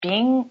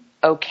being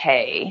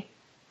okay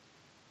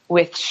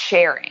with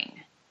sharing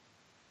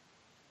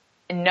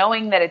and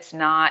knowing that it's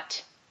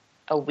not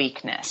a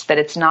weakness, that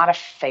it's not a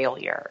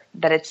failure,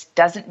 that it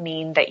doesn't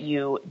mean that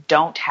you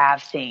don't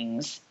have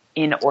things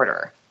in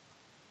order,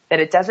 that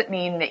it doesn't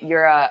mean that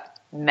you're a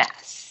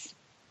mess,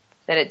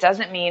 that it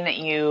doesn't mean that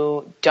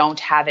you don't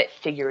have it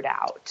figured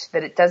out,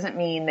 that it doesn't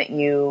mean that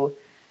you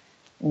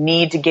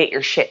need to get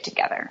your shit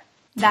together.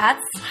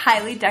 That's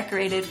highly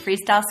decorated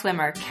freestyle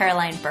swimmer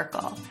Caroline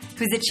Burckle,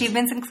 whose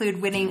achievements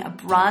include winning a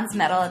bronze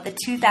medal at the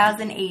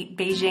 2008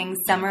 Beijing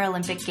Summer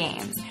Olympic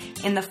Games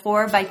in the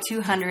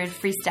 4x200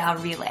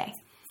 freestyle relay.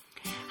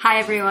 Hi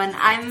everyone,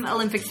 I'm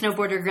Olympic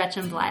snowboarder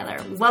Gretchen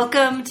and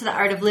Welcome to the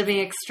Art of Living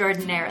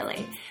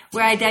Extraordinarily,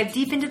 where I dive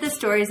deep into the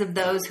stories of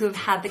those who have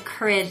had the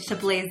courage to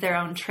blaze their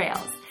own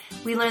trails.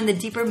 We learn the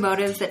deeper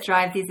motives that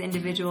drive these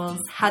individuals,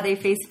 how they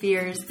face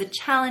fears, the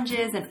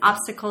challenges and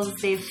obstacles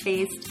they've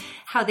faced,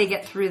 how they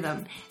get through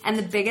them, and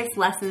the biggest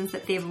lessons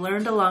that they've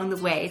learned along the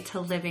way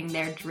to living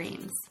their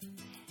dreams.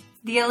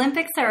 The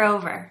Olympics are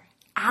over.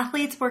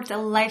 Athletes worked a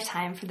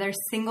lifetime for their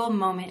single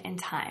moment in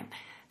time.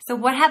 So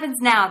what happens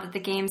now that the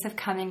games have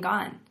come and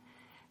gone?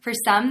 For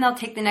some, they'll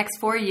take the next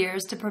 4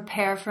 years to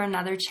prepare for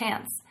another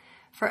chance.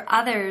 For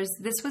others,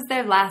 this was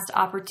their last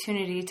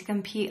opportunity to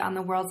compete on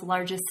the world's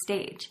largest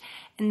stage,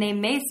 and they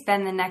may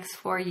spend the next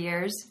 4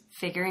 years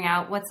figuring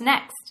out what's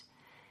next.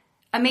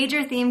 A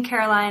major theme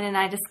Caroline and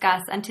I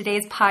discuss on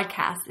today's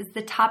podcast is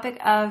the topic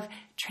of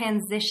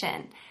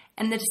transition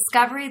and the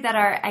discovery that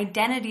our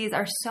identities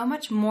are so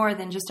much more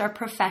than just our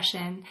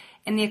profession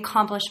and the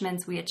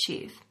accomplishments we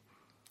achieve.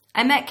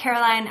 I met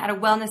Caroline at a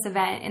wellness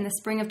event in the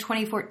spring of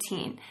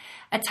 2014,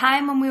 a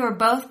time when we were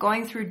both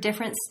going through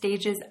different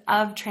stages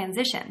of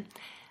transition.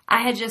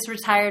 I had just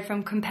retired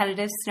from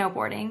competitive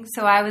snowboarding,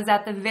 so I was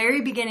at the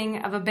very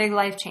beginning of a big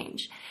life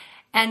change.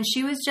 And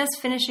she was just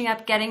finishing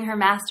up getting her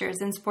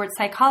master's in sports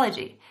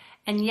psychology.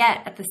 And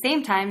yet, at the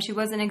same time, she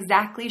wasn't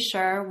exactly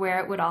sure where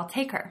it would all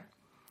take her.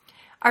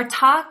 Our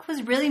talk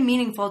was really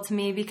meaningful to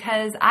me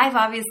because I've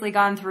obviously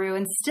gone through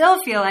and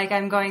still feel like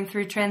I'm going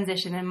through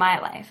transition in my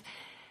life.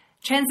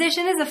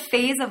 Transition is a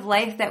phase of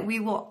life that we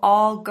will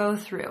all go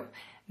through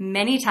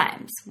many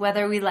times,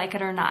 whether we like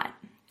it or not.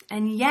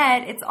 And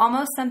yet, it's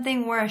almost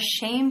something we're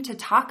ashamed to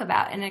talk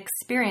about and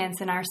experience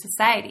in our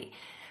society.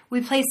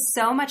 We place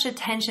so much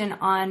attention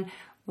on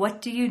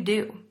what do you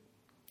do?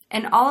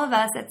 And all of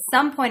us at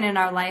some point in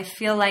our life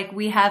feel like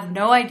we have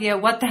no idea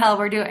what the hell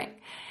we're doing.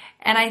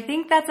 And I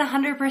think that's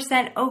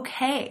 100%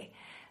 okay.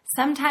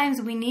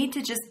 Sometimes we need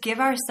to just give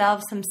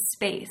ourselves some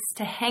space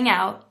to hang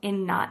out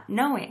in not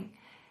knowing.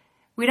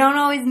 We don't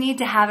always need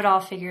to have it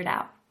all figured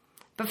out.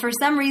 But for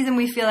some reason,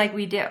 we feel like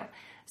we do.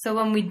 So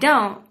when we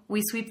don't,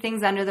 we sweep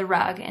things under the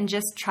rug and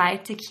just try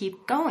to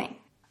keep going.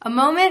 A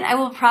moment I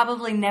will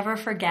probably never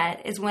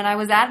forget is when I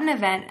was at an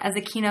event as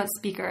a keynote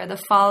speaker the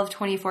fall of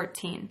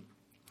 2014.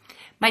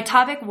 My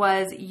topic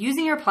was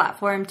using your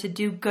platform to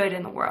do good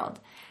in the world.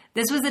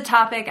 This was a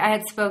topic I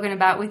had spoken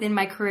about within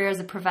my career as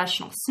a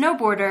professional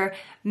snowboarder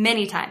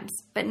many times.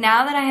 But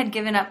now that I had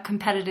given up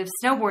competitive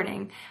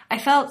snowboarding, I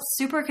felt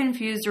super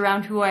confused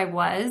around who I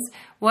was,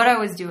 what I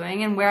was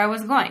doing, and where I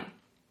was going.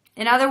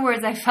 In other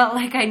words, I felt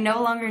like I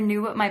no longer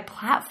knew what my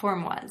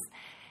platform was.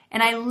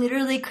 And I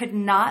literally could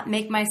not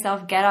make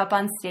myself get up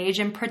on stage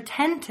and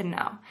pretend to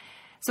know.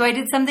 So I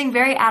did something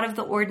very out of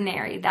the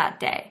ordinary that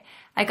day.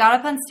 I got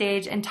up on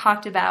stage and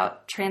talked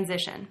about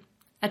transition.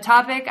 A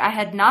topic I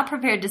had not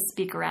prepared to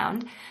speak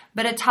around,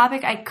 but a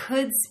topic I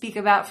could speak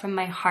about from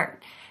my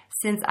heart,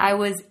 since I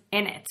was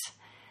in it.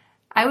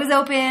 I was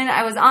open,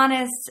 I was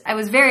honest, I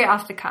was very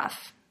off the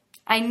cuff.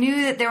 I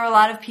knew that there were a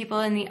lot of people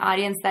in the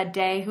audience that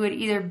day who had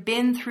either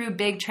been through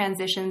big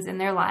transitions in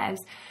their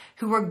lives,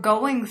 who were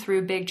going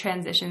through big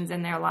transitions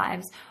in their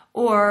lives,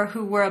 or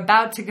who were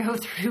about to go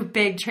through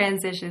big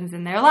transitions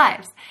in their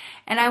lives.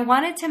 And I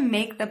wanted to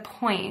make the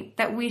point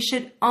that we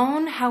should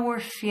own how we're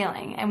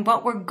feeling and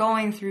what we're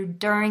going through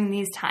during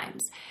these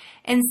times,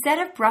 instead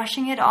of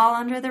brushing it all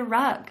under the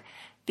rug,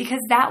 because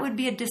that would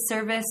be a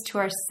disservice to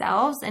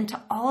ourselves and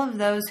to all of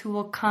those who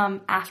will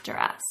come after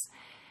us.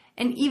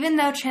 And even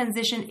though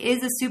transition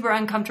is a super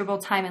uncomfortable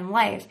time in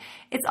life,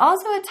 it's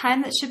also a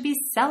time that should be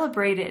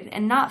celebrated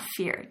and not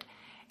feared.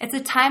 It's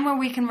a time where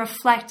we can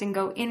reflect and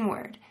go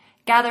inward,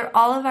 gather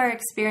all of our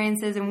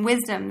experiences and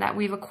wisdom that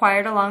we've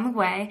acquired along the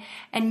way,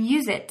 and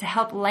use it to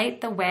help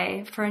light the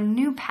way for a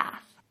new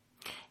path.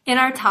 In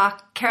our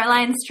talk,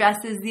 Caroline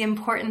stresses the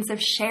importance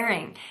of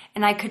sharing,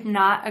 and I could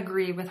not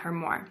agree with her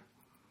more.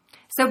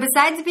 So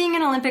besides being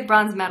an Olympic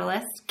bronze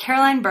medalist,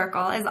 Caroline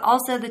Burckle is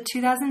also the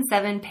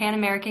 2007 Pan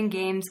American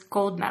Games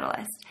gold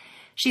medalist.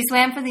 She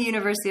swam for the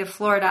University of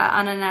Florida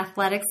on an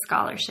athletic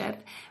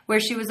scholarship, where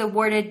she was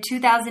awarded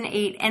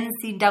 2008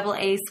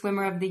 NCAA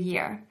Swimmer of the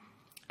Year.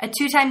 A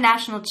two-time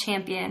national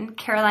champion,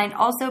 Caroline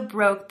also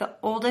broke the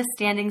oldest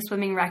standing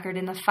swimming record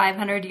in the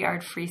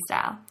 500-yard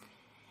freestyle.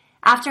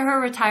 After her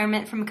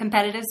retirement from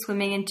competitive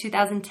swimming in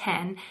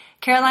 2010,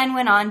 Caroline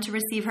went on to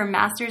receive her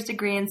master's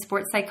degree in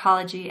sports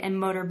psychology and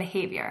motor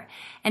behavior,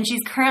 and she's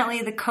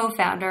currently the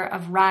co-founder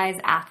of Rise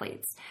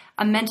Athletes,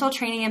 a mental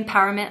training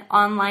empowerment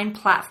online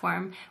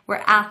platform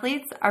where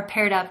athletes are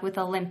paired up with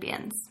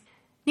Olympians.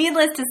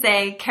 Needless to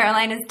say,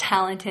 Caroline is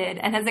talented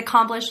and has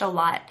accomplished a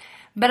lot.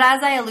 But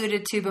as I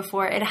alluded to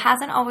before, it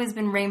hasn't always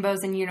been rainbows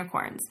and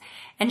unicorns.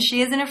 And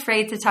she isn't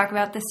afraid to talk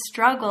about the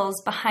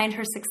struggles behind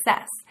her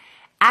success.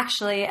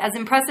 Actually, as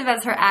impressive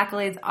as her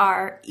accolades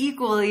are,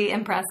 equally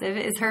impressive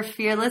is her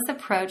fearless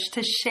approach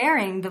to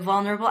sharing the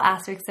vulnerable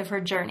aspects of her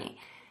journey.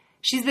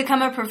 She's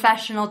become a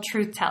professional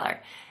truth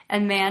teller.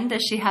 And man,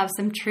 does she have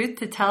some truth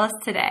to tell us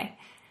today.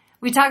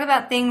 We talk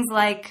about things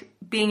like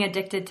being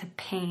addicted to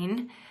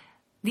pain,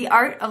 the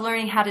art of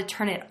learning how to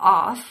turn it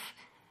off,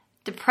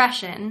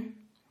 depression,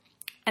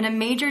 and a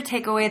major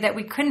takeaway that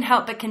we couldn't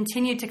help but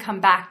continue to come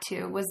back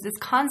to was this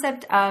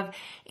concept of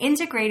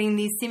integrating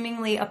these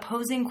seemingly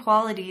opposing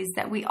qualities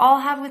that we all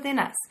have within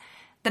us.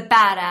 The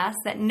badass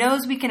that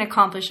knows we can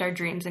accomplish our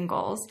dreams and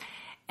goals,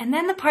 and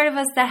then the part of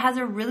us that has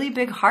a really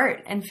big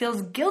heart and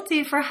feels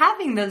guilty for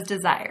having those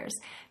desires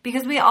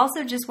because we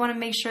also just want to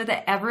make sure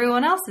that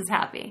everyone else is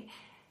happy.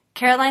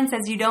 Caroline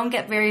says you don't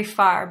get very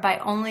far by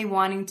only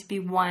wanting to be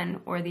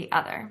one or the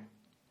other.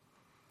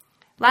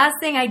 Last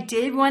thing I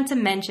did want to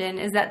mention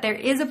is that there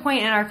is a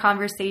point in our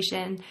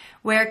conversation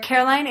where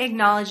Caroline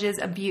acknowledges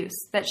abuse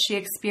that she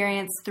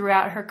experienced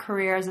throughout her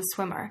career as a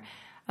swimmer,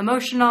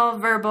 emotional,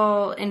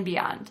 verbal, and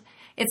beyond.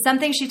 It's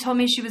something she told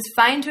me she was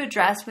fine to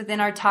address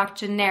within our talk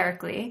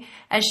generically,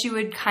 as she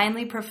would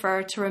kindly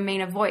prefer to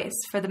remain a voice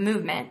for the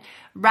movement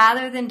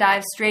rather than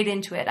dive straight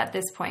into it at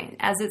this point,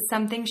 as it's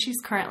something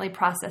she's currently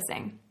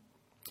processing.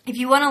 If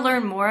you want to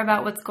learn more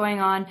about what's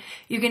going on,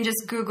 you can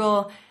just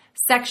Google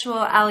sexual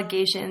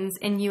allegations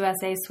in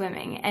USA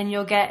swimming, and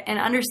you'll get an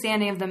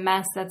understanding of the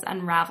mess that's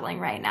unraveling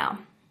right now.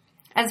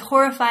 As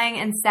horrifying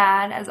and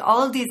sad as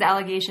all of these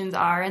allegations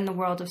are in the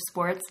world of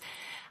sports,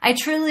 I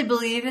truly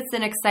believe it's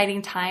an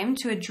exciting time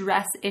to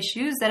address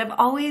issues that have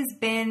always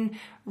been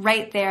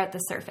right there at the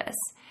surface.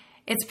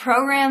 It's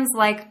programs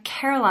like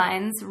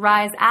Caroline's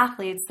Rise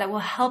Athletes that will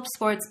help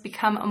sports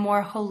become a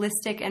more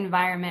holistic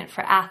environment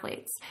for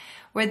athletes,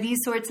 where these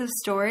sorts of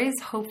stories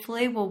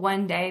hopefully will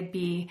one day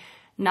be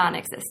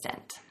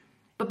non-existent.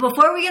 But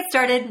before we get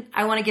started,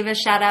 I want to give a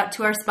shout out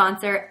to our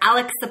sponsor,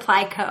 Alex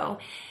Supply Co.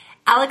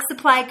 Alex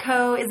Supply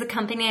Co. is a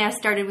company I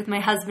started with my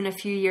husband a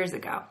few years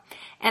ago.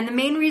 And the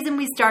main reason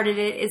we started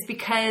it is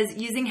because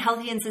using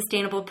healthy and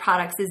sustainable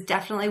products is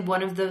definitely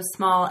one of those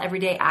small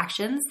everyday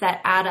actions that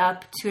add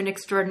up to an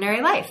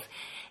extraordinary life.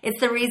 It's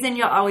the reason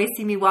you'll always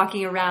see me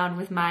walking around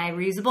with my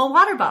reusable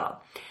water bottle.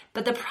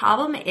 But the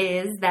problem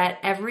is that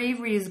every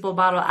reusable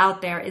bottle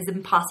out there is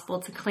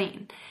impossible to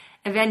clean.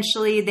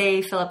 Eventually,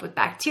 they fill up with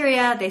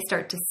bacteria, they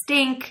start to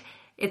stink,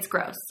 it's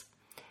gross.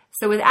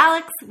 So with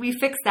Alex, we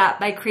fixed that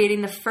by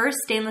creating the first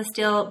stainless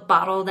steel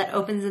bottle that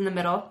opens in the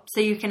middle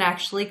so you can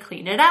actually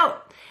clean it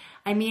out.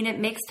 I mean, it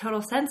makes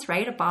total sense,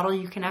 right? A bottle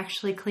you can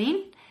actually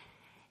clean.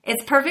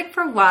 It's perfect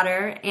for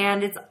water,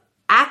 and it's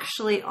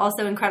actually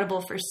also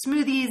incredible for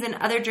smoothies and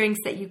other drinks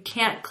that you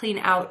can't clean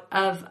out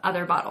of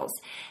other bottles.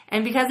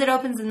 And because it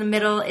opens in the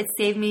middle, it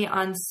saved me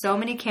on so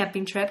many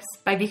camping trips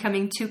by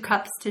becoming 2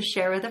 cups to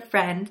share with a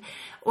friend,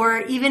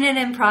 or even an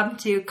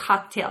impromptu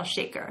cocktail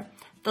shaker.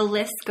 The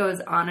list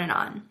goes on and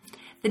on.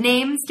 The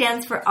name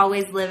stands for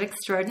Always Live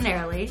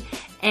Extraordinarily,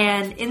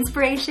 and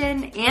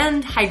inspiration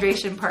and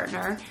hydration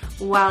partner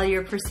while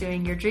you're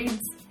pursuing your dreams.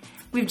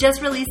 We've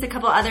just released a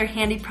couple other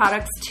handy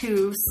products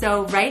too,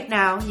 so right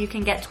now you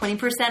can get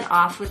 20%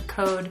 off with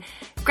code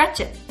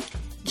Gretchen,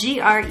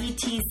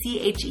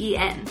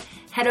 GRETCHEN.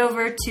 Head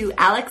over to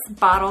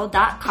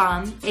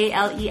alexbottle.com,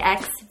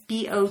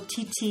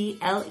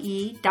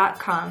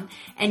 ALEXBOTTLE.com,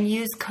 and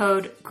use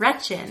code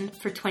Gretchen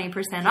for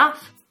 20%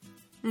 off.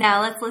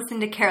 Now let's listen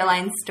to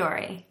Caroline's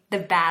story, the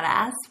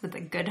badass with a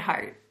good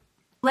heart.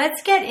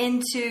 Let's get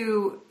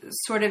into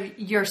sort of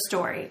your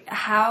story.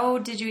 How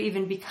did you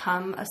even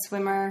become a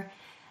swimmer?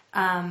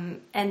 And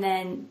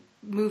then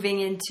moving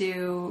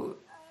into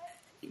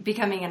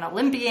becoming an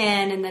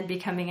Olympian and then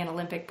becoming an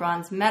Olympic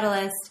bronze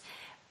medalist.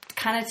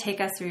 Kind of take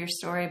us through your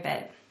story a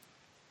bit.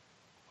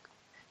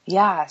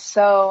 Yeah,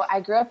 so I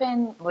grew up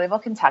in Louisville,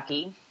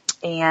 Kentucky,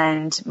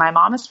 and my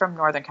mom is from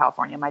Northern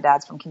California. My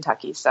dad's from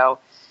Kentucky, so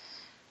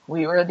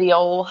we were the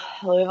old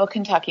Louisville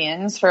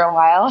Kentuckians for a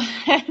while.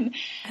 I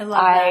love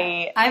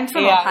that. I'm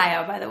from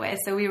Ohio, by the way,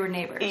 so we were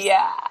neighbors.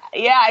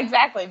 Yeah,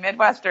 exactly.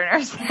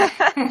 Midwesterners.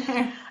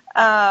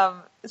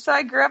 So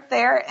I grew up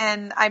there,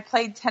 and I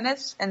played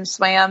tennis and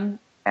swam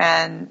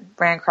and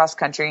ran cross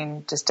country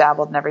and just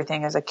dabbled in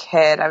everything as a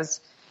kid. I was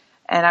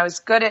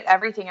good at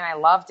everything, and I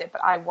loved it,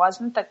 but I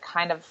wasn't the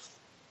kind of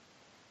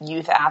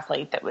youth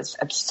athlete that was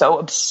so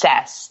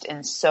obsessed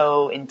and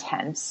so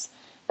intense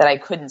that I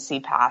couldn't see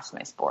past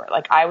my sport.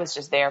 Like, I was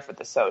just there for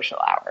the social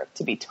hour,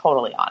 to be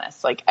totally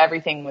honest. Like,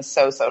 everything was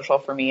so social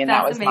for me, and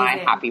that was amazing.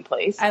 My happy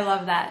place. I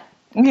love that.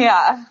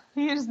 Yeah.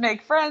 You just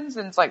make friends,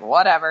 and it's like,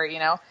 whatever, you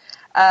know?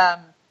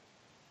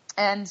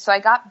 And so I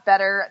got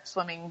better at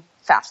swimming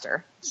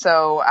faster.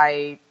 So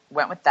I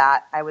went with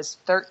that. I was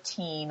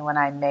 13 when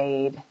I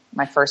made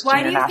my first Why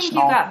international do you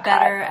think you got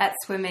better at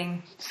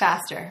swimming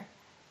faster?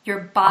 your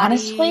body?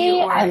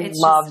 Honestly, or I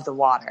loved the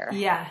water.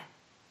 Yeah.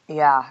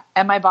 Yeah.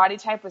 And my body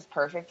type was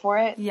perfect for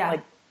it. Yeah.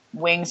 Like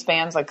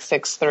wingspans like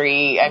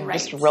 6'3". I'm Right.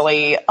 just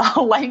really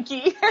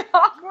lanky and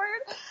awkward.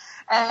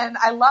 And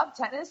I love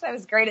tennis. I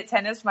was great at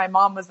tennis. My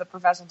mom was a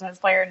professional tennis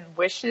player and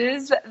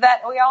wishes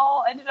that we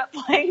all ended up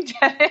playing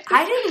tennis.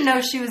 I didn't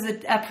know she was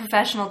a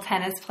professional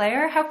tennis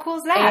player. How cool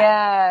is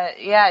that?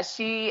 Yeah.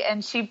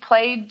 She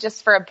played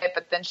just for a bit,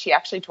 but then she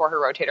actually tore her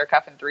rotator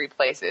cuff in 3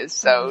 places.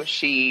 So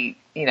she,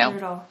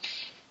 Brutal.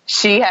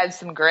 She had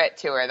some grit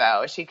to her,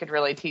 though. She could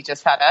really teach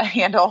us how to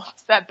handle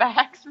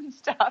setbacks and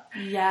stuff.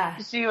 Yeah.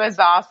 She was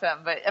awesome.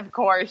 But of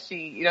course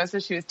so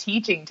she was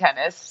teaching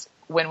tennis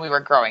when we were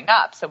growing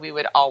up. So we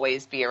would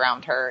always be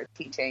around her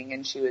teaching,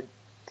 and she would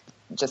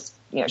just,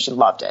 she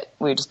loved it.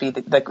 We would just be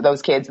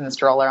those kids in the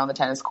stroller on the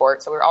tennis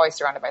court. So we were always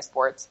surrounded by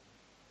sports.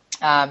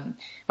 My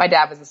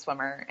dad was a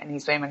swimmer, and he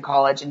swam in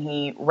college, and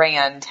he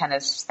ran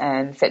tennis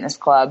and fitness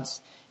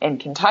clubs in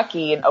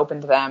Kentucky and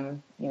opened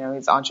them. He's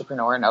an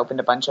entrepreneur and opened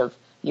a bunch of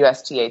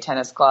USTA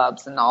tennis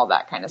clubs and all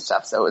that kind of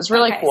stuff. So it was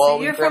really cool.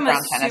 So you're from a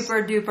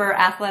super duper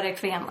athletic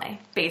family,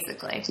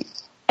 basically.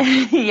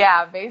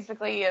 Yeah,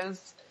 basically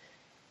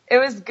it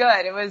was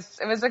good. It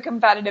was a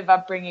competitive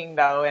upbringing,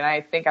 though, and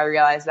I think I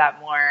realized that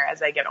more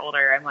as I get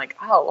older. I'm like,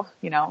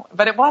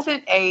 but it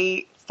wasn't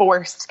a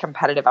forced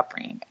competitive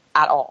upbringing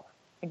at all.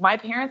 Like, my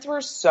parents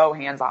were so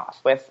hands off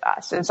with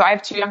us. And so I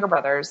have 2 younger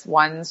brothers.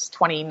 One's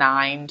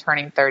 29,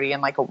 turning 30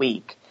 in like a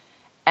week.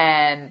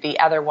 And the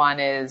other one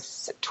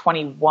is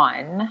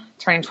 21,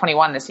 turning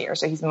 21 this year.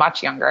 So he's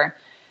much younger.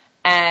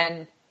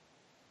 And,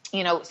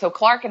 so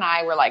Clark and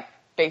I were like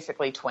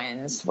basically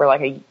twins. We're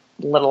like a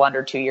little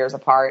under 2 years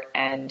apart.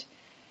 And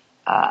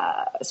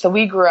so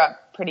we grew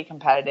up pretty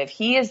competitive.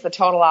 He is the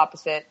total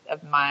opposite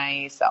of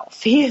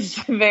myself. He is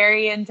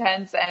very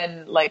intense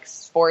and like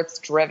sports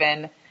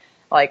driven,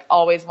 like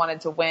always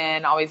wanted to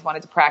win, always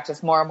wanted to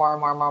practice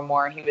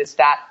more. He was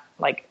that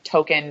like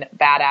token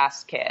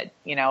badass kid,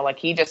 like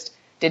he just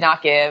did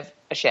not give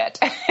a shit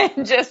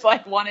and just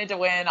like wanted to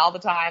win all the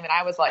time. And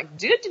I was like,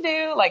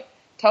 like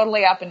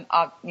totally up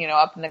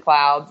in the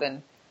clouds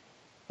and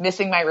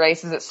missing my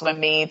races at swim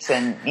meets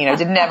and,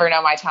 didn't ever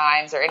know my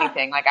times or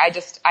anything. Like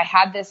I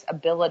had this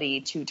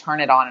ability to turn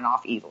it on and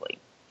off easily.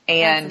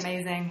 And that's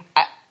amazing.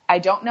 I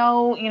don't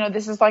know,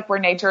 this is like where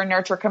nature and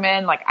nurture come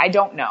in. Like, I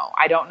don't know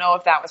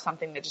if that was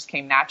something that just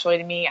came naturally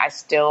to me.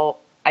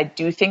 I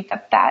do think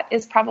that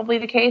is probably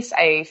the case.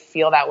 I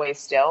feel that way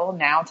still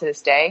now to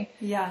this day.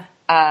 Yeah.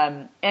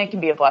 And it can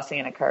be a blessing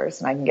and a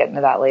curse, and I can get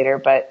into that later,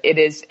 but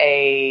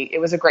it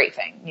was a great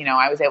thing.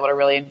 I was able to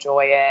really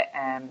enjoy it.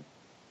 And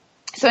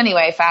so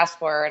anyway, fast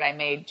forward, I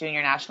made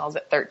junior nationals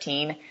at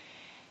 13,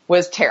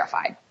 was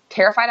terrified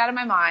out of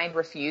my mind,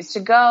 refused to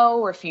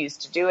go,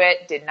 refused to do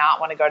it, did not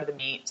want to go to the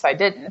meet. So I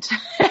didn't.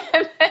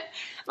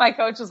 My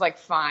coach was like,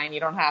 fine, you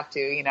don't have to,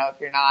 if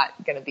you're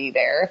not going to be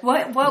there.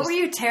 What were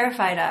you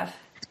terrified of?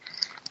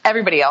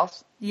 Everybody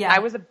else. Yeah. I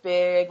was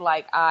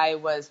I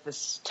was the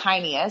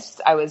tiniest.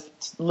 I was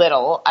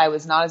little. I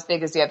was not as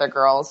big as the other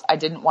girls. I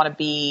didn't want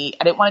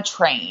to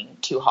train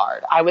too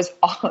hard.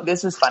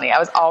 This is funny. I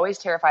was always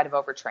terrified of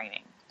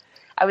overtraining.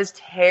 I was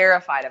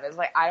terrified of it. It was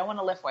like, I don't want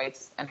to lift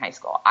weights in high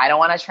school. I don't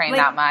want to train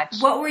that much.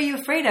 What were you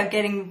afraid of?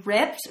 Getting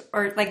ripped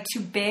or like too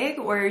big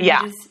or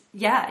body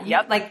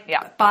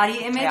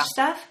image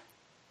stuff?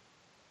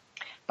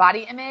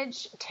 Body image,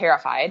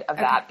 terrified of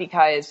that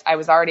because I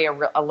was already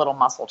a little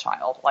muscle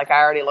child. Like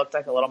I already looked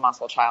like a little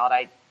muscle child.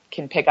 I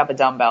can pick up a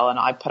dumbbell and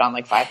I put on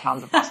like 5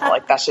 pounds of muscle.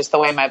 Like that's just the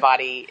way my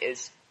body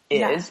is.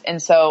 Yeah.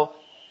 And so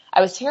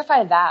I was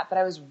terrified of that, but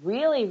I was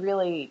really,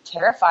 really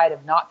terrified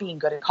of not being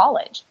good at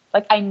college.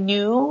 Like I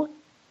knew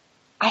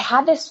I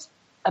had this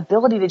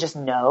ability to just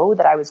know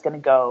that I was going to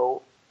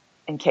go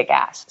and kick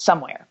ass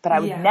somewhere, but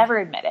I would never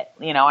admit it.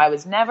 I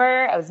was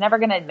never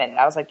going to admit it.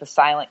 I was like the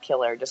silent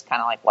killer, just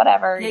kind of like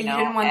whatever, you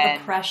didn't want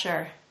the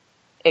pressure.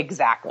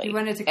 Exactly. You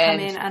wanted to come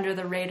in under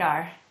the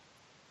radar.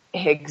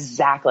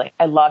 Exactly.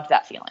 I loved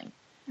that feeling.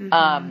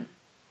 Mm-hmm.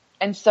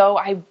 And so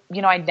I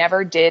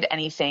never did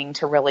anything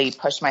to really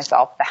push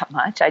myself that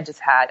much. I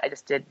just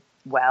did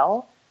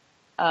well.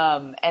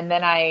 And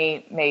then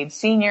I made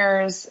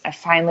seniors. I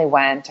finally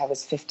went. I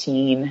was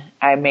 15.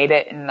 I made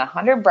it in the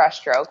 100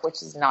 breaststroke,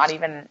 which is not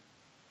even,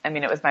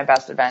 it was my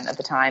best event at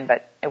the time,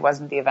 but it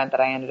wasn't the event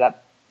that I ended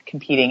up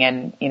competing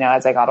in,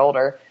 as I got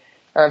older,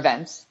 or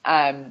events.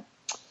 And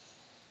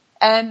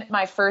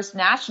my first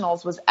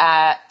nationals was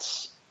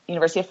at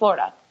University of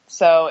Florida.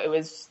 So it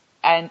was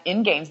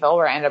in Gainesville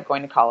where I ended up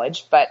going to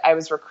college, but I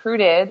was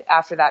recruited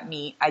after that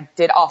meet. I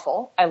did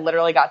awful. I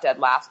literally got dead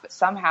last, but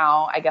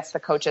somehow I guess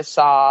the coaches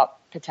saw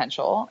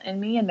potential in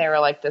me and they were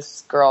like,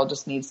 this girl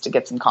just needs to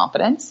get some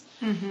confidence,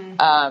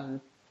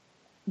 kind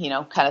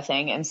of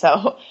thing. And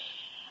so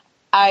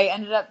I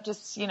ended up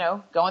just,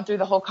 going through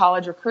the whole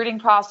college recruiting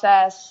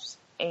process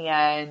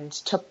and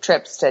took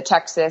trips to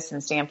Texas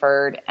and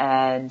Stanford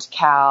and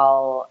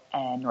Cal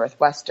and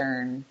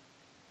Northwestern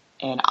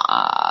and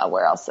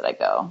where else did I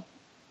go?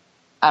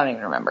 I don't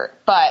even remember,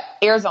 but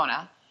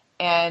Arizona.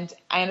 And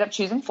I ended up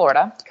choosing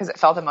Florida because it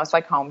felt the most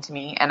like home to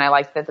me. And I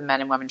liked that the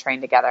men and women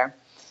trained together.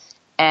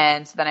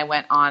 And then I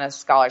went on a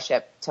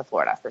scholarship to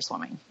Florida for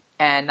swimming.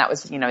 And that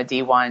was, a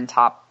D1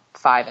 top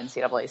 5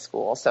 NCAA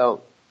school.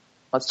 So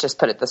let's just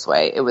put it this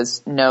way. It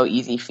was no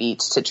easy feat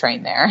to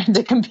train there and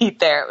to compete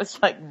there. It was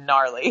like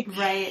gnarly.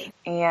 Right.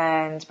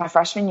 And my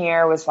freshman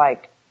year was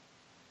like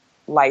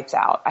lights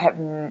out. I have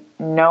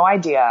no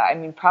idea. I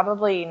mean,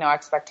 probably no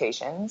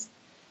expectations,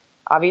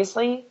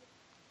 obviously.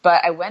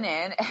 But I went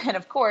in and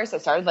of course I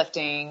started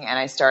lifting and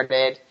I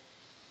started,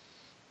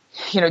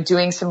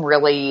 doing some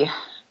really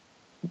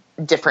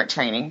different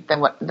training than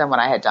what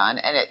I had done.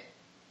 And it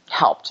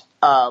helped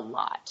a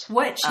lot.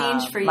 What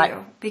changed for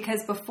you?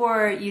 Because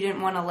before you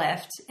didn't want to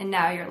lift and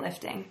now you're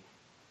lifting.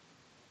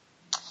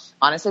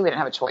 Honestly, we didn't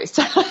have a choice.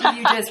 You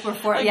just were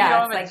it's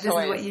like, this is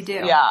what you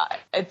do. Yeah.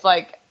 It's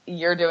like,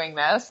 you're doing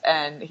this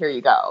and here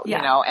you go,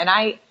 and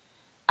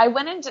I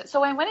went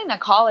into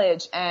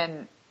college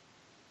and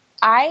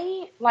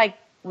I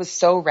was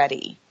so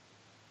ready.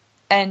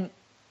 And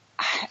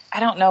I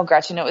don't know,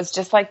 Gretchen, it was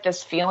just like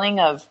this feeling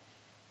of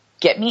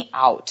get me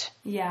out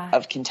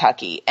of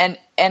Kentucky. And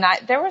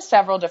there were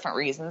several different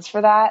reasons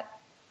for that,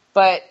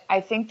 but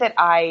I think that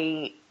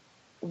I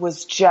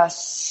was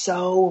just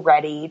so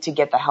ready to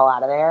get the hell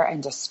out of there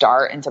and to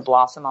start and to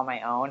blossom on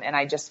my own. And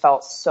I just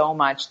felt so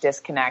much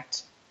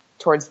disconnect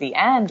towards the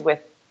end with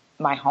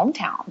my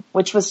hometown,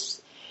 which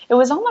was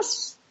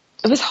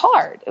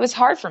hard. It was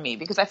hard for me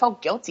because I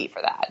felt guilty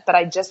for that, but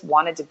I just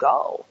wanted to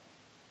go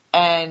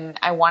and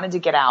I wanted to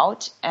get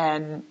out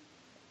and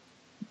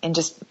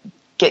just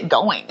get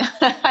going.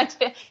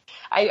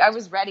 I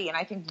was ready. And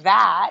I think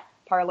that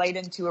parlayed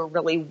into a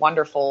really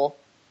wonderful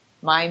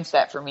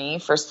mindset for me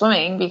for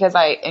swimming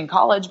in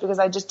college because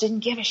I just didn't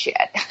give a shit.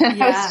 I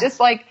was just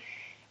like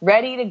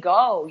ready to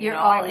go.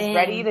 I was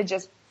ready to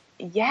just,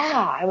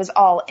 I was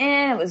all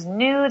in. It was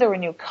new. There were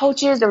new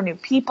coaches. There were new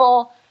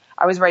people.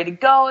 I was ready to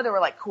go. There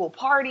were like cool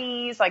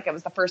parties. Like it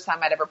was the first time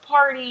I'd ever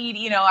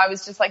partied. I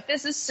was just like,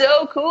 this is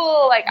so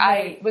cool. Like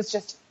I was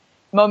just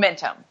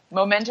momentum.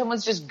 Momentum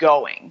was just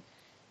going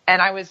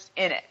and I was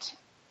in it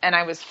and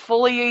I was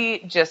fully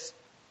just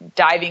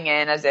diving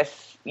in as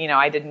if,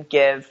 I didn't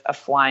give a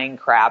flying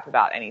crap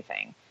about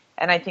anything.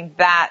 And I think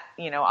that,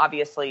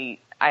 obviously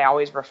I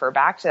always refer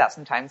back to that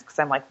sometimes because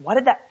I'm like, what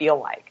did that feel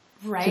like?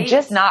 Right. To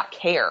just not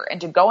care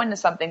and to go into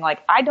something like,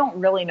 I don't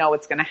really know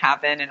what's going to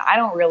happen and I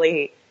don't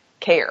really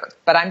care,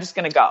 but I'm just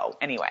going to go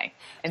anyway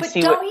and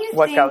see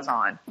what goes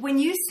on. When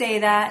you say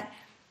that,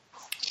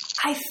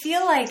 I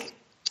feel like,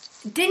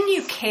 didn't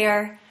you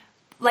care?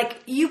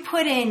 Like you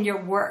put in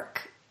your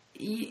work,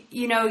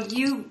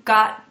 you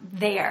got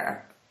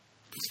there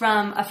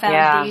from a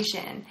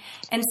foundation.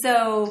 And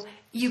so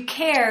you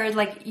cared,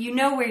 like,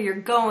 where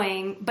you're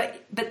going,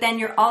 but then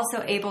you're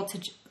also able to,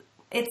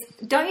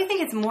 don't you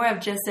think it's more of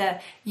just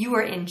you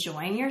were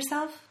enjoying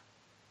yourself?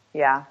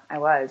 Yeah, I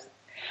was.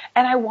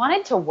 And I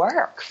wanted to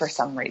work for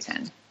some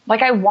reason.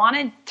 Like I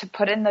wanted to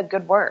put in the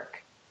good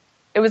work.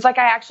 It was like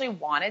I actually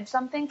wanted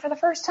something for the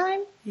first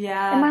time in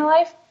my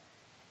life.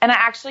 And I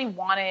actually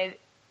wanted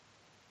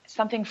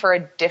something for a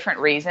different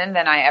reason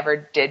than I ever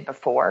did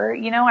before.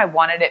 I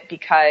wanted it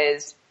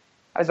because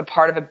I was a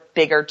part of a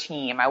bigger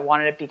team. I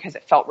wanted it because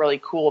it felt really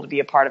cool to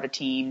be a part of a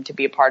team, to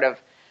be a part of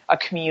a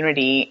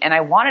community. And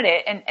I wanted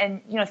it.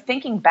 And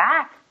thinking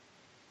back,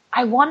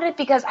 I wanted it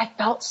because I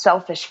felt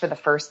selfish for the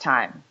first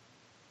time.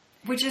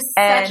 Which is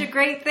such a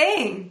great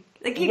thing.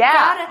 Like you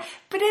gotta,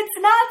 but it's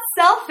not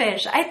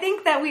selfish. I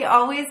think that we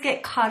always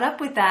get caught up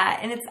with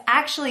that. And it's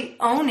actually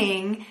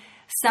owning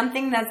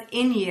something that's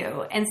in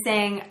you and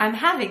saying, I'm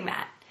having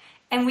that.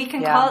 And we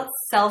can call it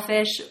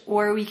selfish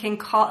or we can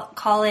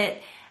call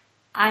it,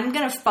 I'm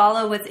going to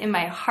follow what's in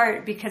my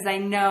heart because I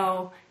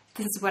know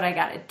this is what I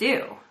got to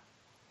do.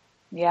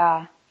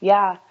 Yeah.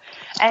 Yeah.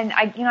 And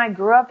I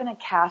grew up in a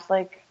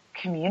Catholic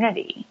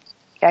community.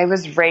 I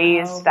was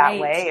raised that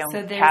way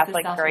in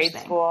Catholic grade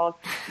school.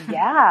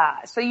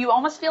 Yeah. So you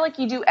almost feel like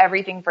you do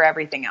everything for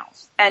everything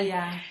else. And,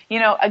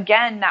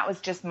 again, that was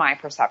just my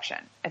perception.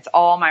 It's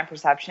all my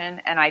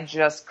perception. And I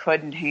just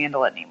couldn't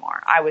handle it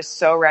anymore. I was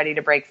so ready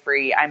to break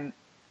free. I'm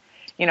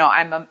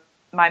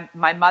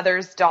my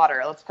mother's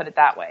daughter. Let's put it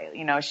that way.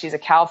 She's a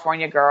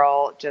California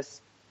girl,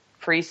 just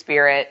free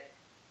spirit.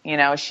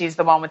 She's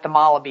the one with the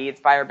mala beads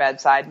by her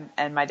bedside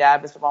and my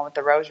dad was the one with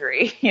the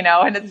rosary,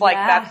 and it's like,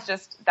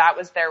 that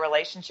was their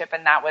relationship.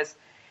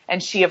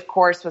 And she of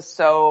course was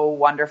so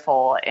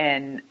wonderful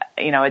in,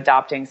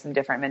 adopting some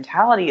different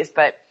mentalities.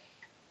 But,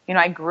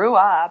 I grew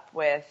up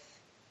with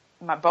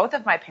both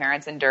of my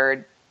parents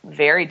endured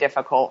very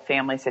difficult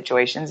family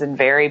situations and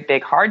very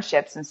big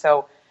hardships. And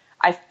so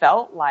I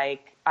felt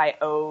like I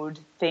owed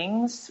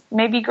things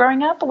maybe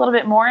growing up a little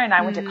bit more. And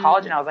I went to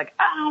college and I was like,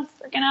 I don't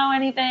freaking owe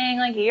anything.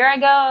 Like, here I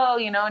go,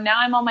 now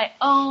I'm on my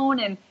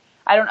own and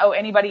I don't owe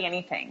anybody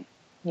anything,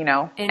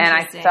 and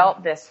I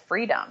felt this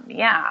freedom.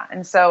 Yeah.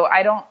 And so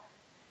I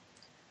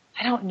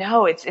don't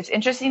know. It's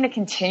interesting to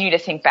continue to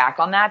think back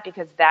on that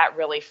because that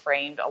really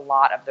framed a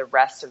lot of the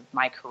rest of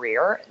my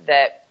career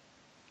that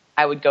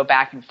I would go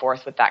back and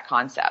forth with that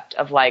concept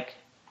of like,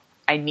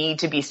 I need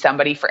to be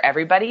somebody for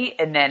everybody.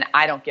 And then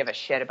I don't give a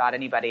shit about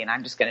anybody and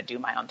I'm just going to do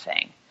my own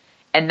thing.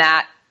 And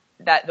that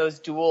those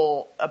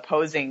dual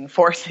opposing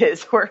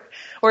forces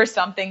were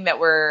something that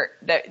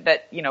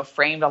you know,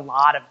 framed a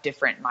lot of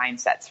different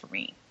mindsets for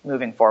me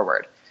moving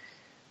forward.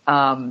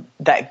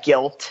 That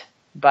guilt,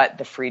 but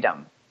the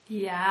freedom.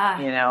 Yeah.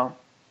 You know?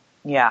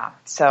 Yeah.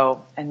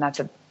 So, and that's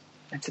an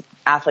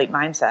athlete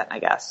mindset, I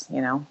guess,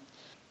 you know?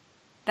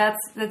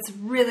 That's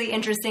really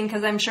interesting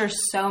because I'm sure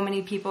so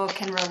many people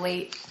can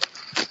relate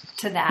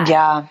to that.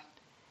 Yeah.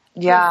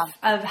 Yeah.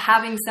 Of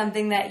having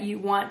something that you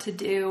want to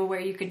do where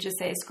you could just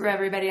say, screw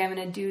everybody, I'm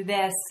going to do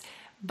this.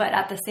 But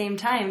at the same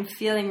time,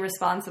 feeling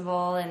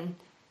responsible and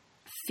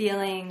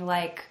feeling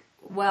like,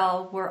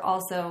 well, we're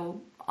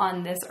also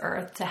on this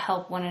earth to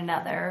help one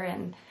another.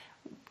 And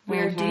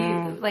where do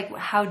you, like,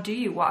 how do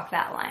you walk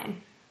that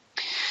line?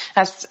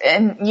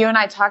 And you and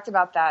I talked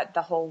about that,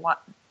 the whole one,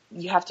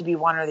 you have to be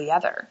one or the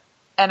other.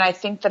 And I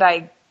think that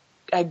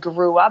I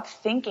grew up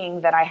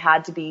thinking that I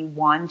had to be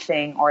one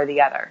thing or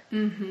the other.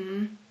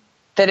 Mm-hmm.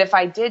 That if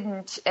I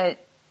didn't,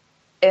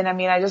 and I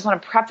mean, I just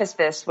want to preface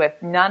this with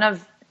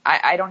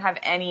I don't have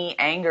any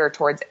anger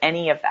towards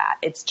any of that.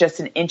 It's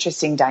just an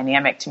interesting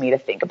dynamic to me to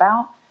think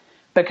about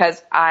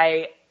because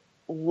I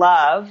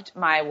loved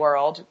my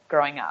world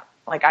growing up.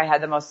 Like I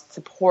had the most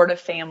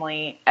supportive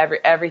family.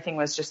 Everything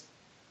was just,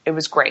 it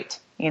was great.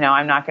 You know,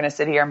 I'm not going to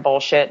sit here and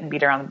bullshit and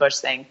beat around the bush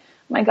saying,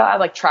 oh my God,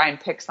 like try and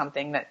pick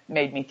something that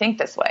made me think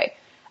this way.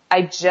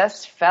 I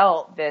just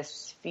felt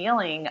this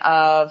feeling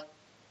of,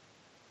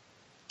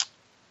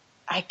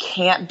 I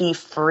can't be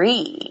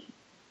free,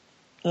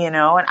 you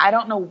know, and I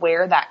don't know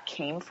where that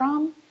came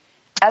from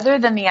other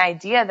than the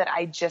idea that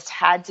I just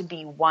had to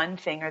be one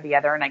thing or the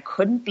other and I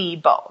couldn't be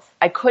both.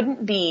 I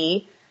couldn't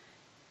be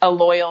a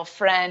loyal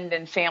friend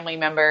and family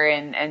member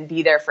and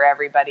be there for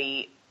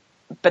everybody,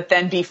 but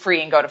then be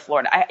free and go to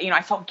Florida.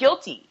 I felt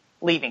guilty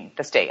leaving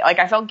the state. Like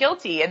I felt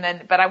guilty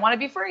but I want to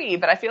be free,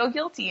 but I feel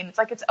guilty. And it's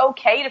like, it's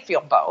okay to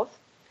feel both.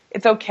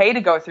 It's okay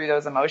to go through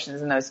those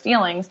emotions and those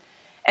feelings.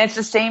 And it's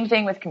the same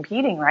thing with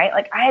competing, right?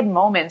 Like I had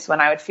moments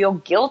when I would feel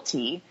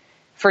guilty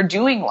for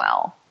doing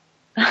well.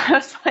 I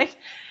was like,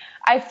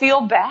 I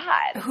feel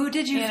bad. Who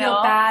did you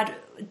feel bad?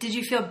 Did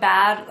you feel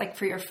bad like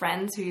for your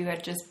friends who you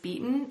had just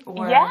beaten?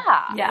 Or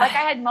yeah. Like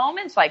I had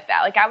moments like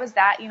that. Like I was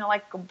that, you know,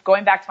 like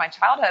going back to my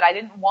childhood, I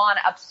didn't want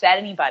to upset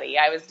anybody.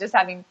 I was just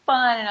having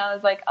fun and I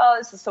was like, oh,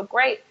 this is so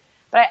great.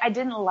 But I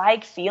didn't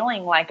like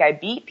feeling like I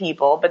beat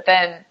people. But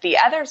then the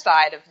other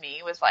side of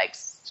me was like,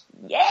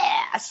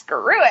 yeah,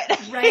 screw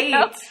it. Right. You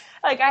know?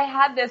 Like I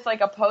had this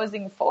like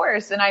opposing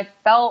force and I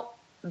felt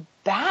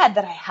bad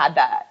that I had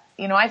that.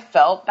 You know, I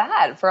felt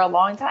bad for a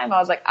long time. I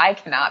was like, I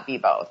cannot be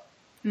both.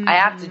 Mm-hmm. I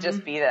have to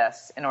just be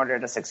this in order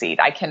to succeed.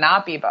 I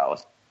cannot be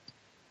both.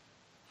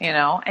 You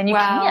know, and you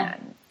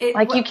can. You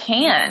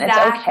can. Exactly.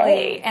 It's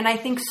okay. And I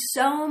think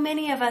so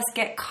many of us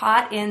get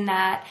caught in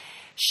that,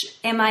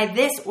 am I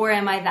this or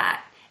am I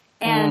that?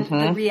 And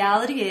the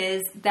reality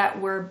is that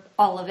we're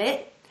all of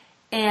it.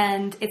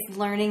 And it's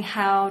learning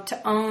how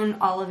to own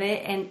all of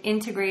it and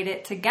integrate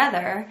it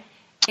together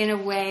in a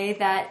way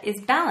that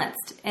is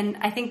balanced. And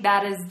I think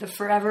that is the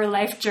forever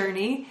life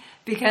journey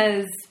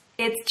because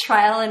it's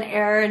trial and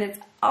error and it's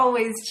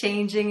always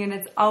changing and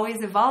it's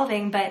always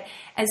evolving. But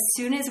as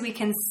soon as we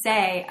can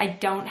say, I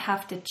don't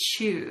have to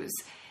choose,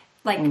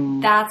 like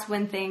that's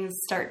when things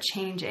start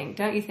changing,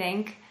 don't you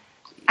think?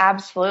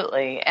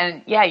 Absolutely.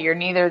 And yeah, you're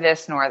neither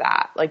this nor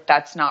that. Like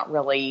that's not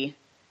really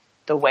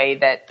the way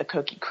that the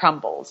cookie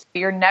crumbles.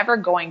 You're never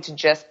going to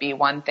just be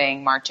one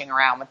thing marching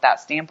around with that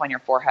stamp on your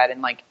forehead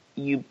and like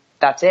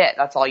that's it.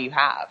 That's all you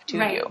have to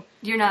you.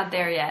 You're not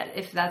there yet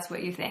if that's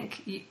what you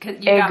think.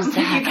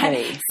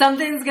 Exactly.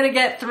 Something's going to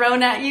get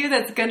thrown at you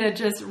that's going to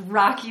just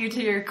rock you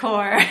to your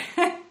core.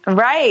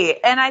 Right.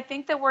 And I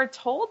think that we're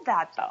told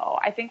that though.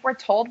 I think we're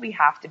told we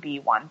have to be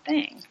one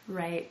thing.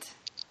 Right.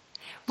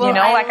 Well, you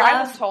know,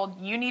 I was told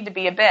you need to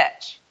be a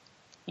bitch.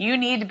 You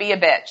need to be a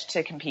bitch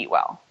to compete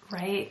well.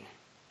 Right.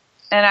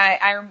 And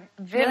I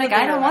vividly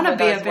I don't want to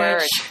be a bitch.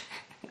 Words.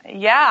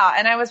 Yeah.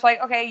 And I was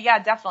like, okay,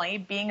 yeah, definitely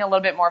being a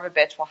little bit more of a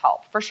bitch will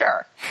help for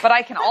sure. But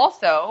I can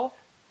also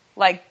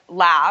like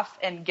laugh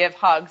and give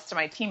hugs to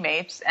my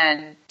teammates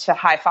and to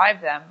high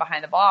five them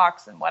behind the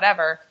box and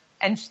whatever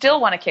and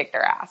still want to kick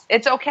their ass.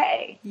 It's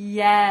okay.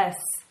 Yes.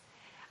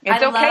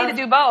 It's okay to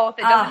do both.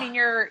 It doesn't mean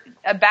you're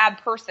a bad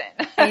person.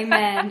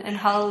 Amen. And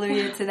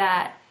hallelujah to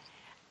that.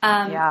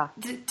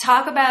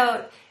 Talk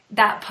about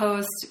that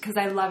post because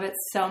I love it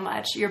so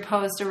much. Your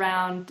post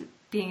around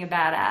being a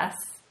badass.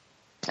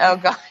 Oh,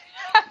 God.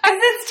 Because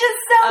it's just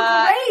so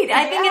great.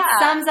 I think it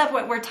sums up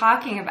what we're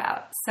talking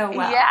about so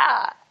well.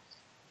 Yeah.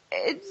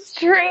 It's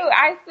true.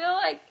 I feel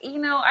like, you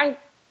know,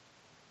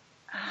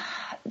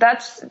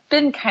 that's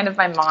been kind of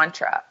my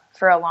mantra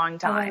for a long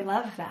time. Oh, I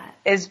love that.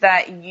 Is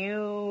that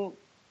you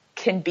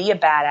can be a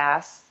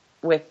badass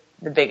with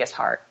the biggest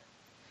heart.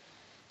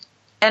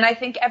 And I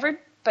think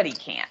everybody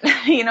can.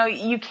 You know,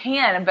 you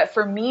can. But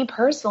for me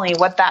personally,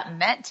 what that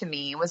meant to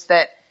me was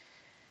that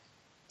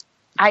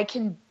I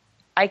can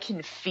I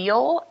can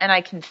feel and I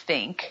can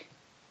think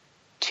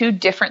two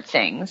different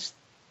things,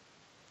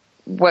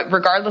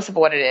 regardless of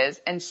what it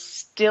is, and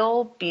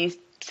still be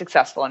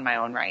successful in my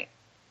own right.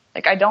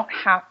 Like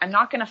I'm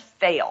not going to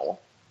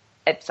fail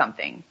at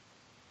something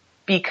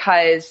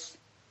because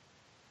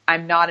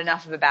I'm not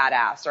enough of a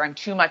badass, or I'm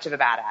too much of a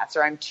badass,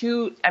 or I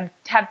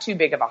have too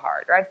big of a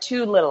heart, or I have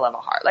too little of a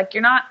heart. Like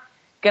you're not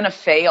going to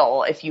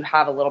fail if you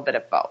have a little bit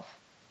of both.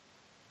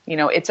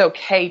 It's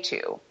okay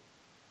to.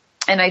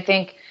 And I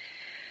think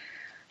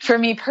for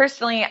me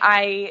personally,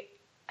 I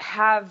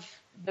have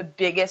the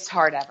biggest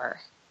heart ever.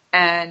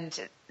 And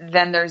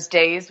then there's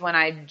days when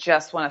I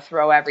just want to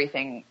throw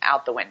everything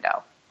out the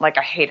window. Like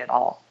I hate it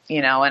all,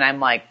 and I'm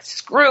like,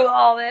 screw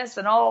all this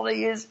and all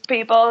these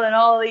people and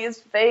all these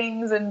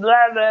things and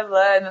blah, blah,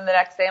 blah. And then the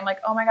next day I'm like,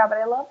 oh my God, but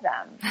I love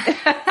them.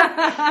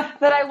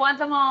 That I want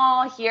them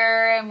all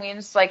here. And we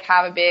just like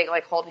have a big,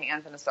 like hold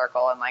hands in a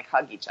circle and like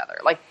hug each other.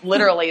 Like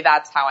literally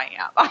that's how I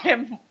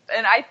am.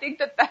 And I think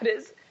that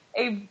is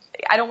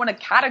I don't want to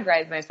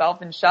categorize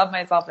myself and shove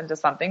myself into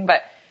something,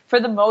 but for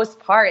the most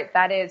part,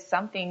 that is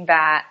something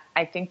that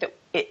I think that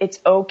it's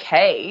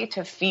okay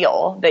to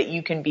feel that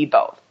you can be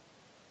both.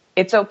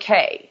 It's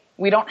okay.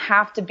 We don't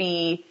have to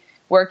be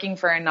working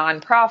for a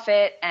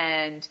nonprofit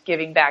and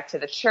giving back to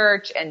the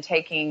church and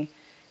taking,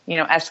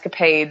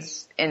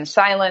 escapades in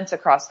silence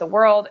across the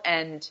world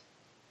and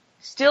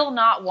still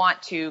not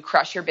want to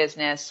crush your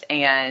business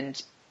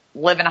and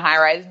live in a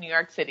high-rise in New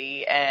York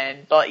City.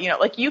 But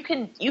you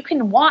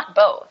can want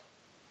both.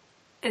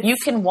 You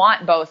can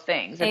want both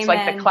things. It's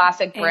like the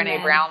classic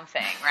Brené Brown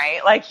thing,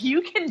 right? Like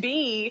you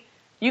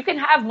can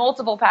have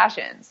multiple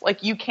passions.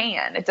 Like you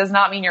can. It does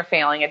not mean you're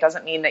failing. It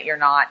doesn't mean that you're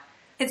not.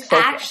 It's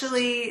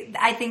actually,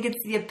 I think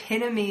it's the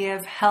epitome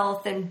of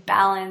health and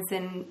balance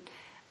and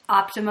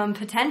optimum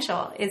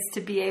potential is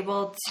to be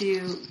able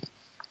to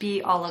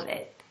be all of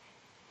it.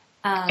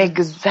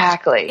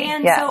 Exactly.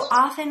 And so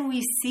often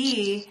we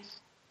see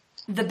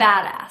the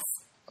badass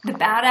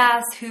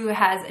who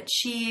has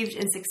achieved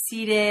and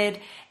succeeded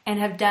and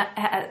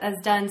has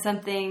done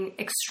something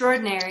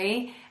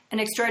extraordinary, an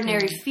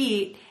extraordinary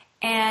feat,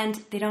 and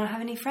they don't have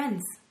any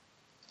friends.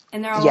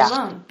 And they're all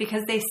alone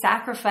because they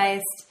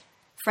sacrificed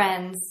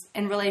friends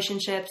and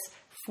relationships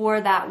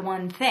for that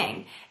one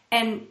thing.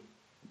 And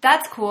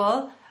that's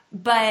cool,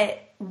 but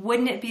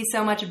wouldn't it be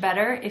so much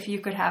better if you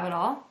could have it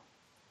all?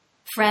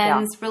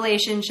 Friends,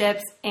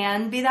 relationships,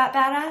 and be that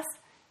badass?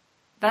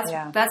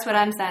 That's what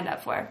I'm signed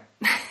up for.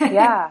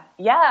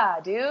 Yeah,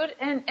 dude.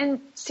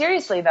 And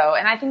seriously though,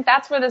 and I think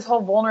that's where this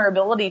whole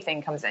vulnerability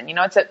thing comes in.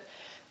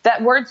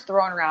 That word's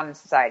thrown around in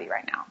society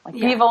right now. Like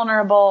be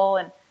vulnerable,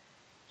 and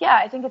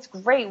I think it's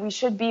great. We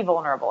should be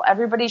vulnerable.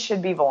 Everybody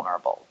should be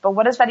vulnerable. But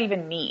what does that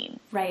even mean?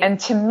 Right. And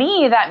to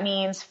me, that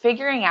means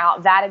figuring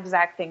out that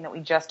exact thing that we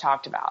just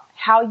talked about.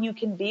 How you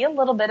can be a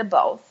little bit of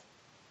both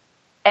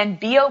and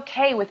be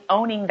okay with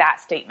owning that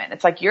statement.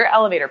 It's like your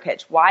elevator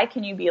pitch. Why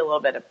can you be a little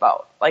bit of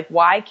both? Like,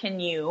 why can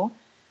you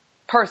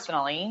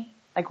personally,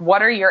 like,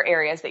 what are your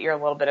areas that you're a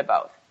little bit of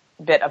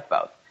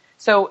both?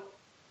 So,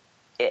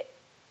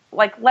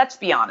 let's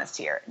be honest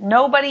here.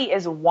 Nobody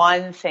is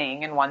one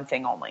thing and one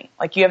thing only.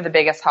 Like, you have the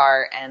biggest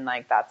heart and,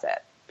 like, that's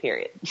it.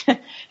 Period.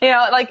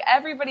 Like,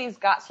 everybody's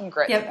got some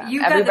grit. Yep,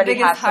 you've got the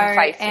biggest heart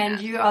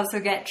and you also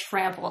get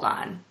trampled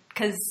on.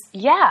 Because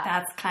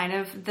that's kind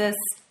of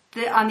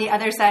on the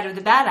other side of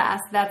the badass,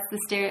 that's the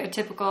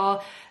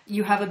stereotypical,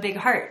 you have a big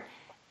heart.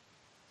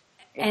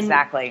 And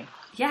exactly.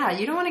 Yeah,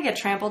 you don't want to get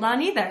trampled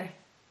on either.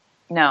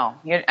 No,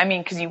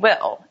 because you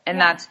will. And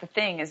that's the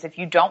thing is if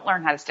you don't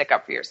learn how to stick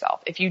up for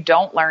yourself, if you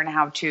don't learn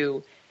how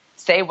to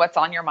say what's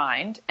on your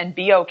mind and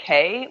be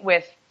okay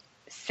with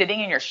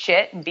sitting in your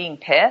shit and being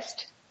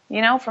pissed,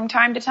 from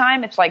time to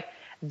time, it's like,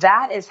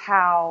 that is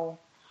how,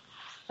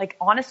 like,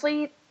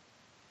 honestly,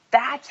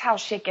 that's how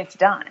shit gets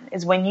done,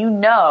 is when you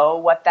know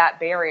what that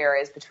barrier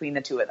is between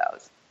the two of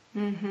those.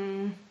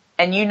 Mm-hmm.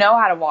 And you know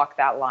how to walk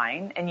that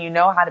line, and you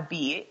know how to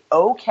be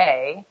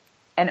okay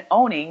and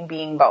owning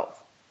being both.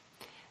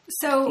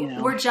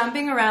 So we're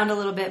jumping around a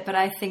little bit, but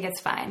I think it's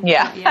fine.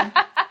 Yeah.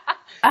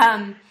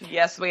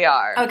 Yes, we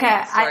are.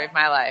 Okay. Story of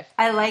my life.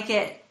 I like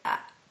it.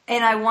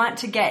 And I want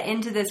to get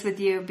into this with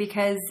you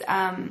because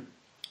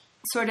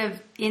sort of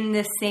in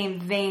this same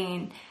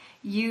vein,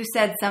 you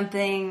said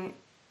something,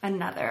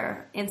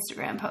 another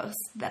Instagram post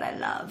that I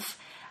love.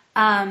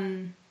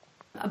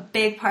 A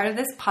big part of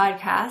this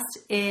podcast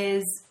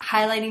is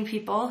highlighting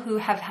people who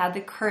have had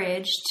the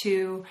courage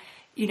to,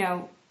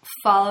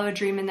 follow a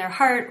dream in their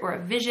heart or a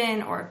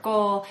vision or a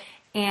goal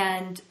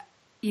and,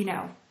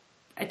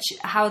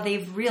 how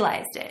they've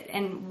realized it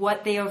and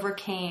what they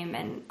overcame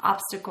and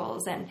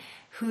obstacles and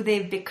who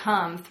they've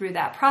become through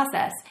that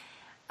process.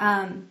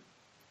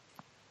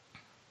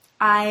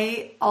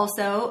 I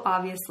also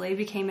obviously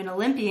became an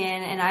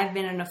Olympian and I've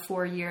been in a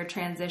 4-year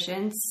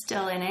transition,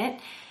 still in it.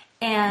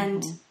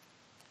 And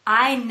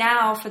I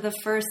now, for the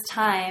first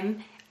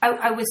time,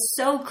 I was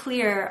so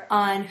clear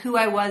on who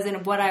I was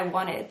and what I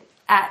wanted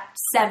at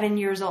 7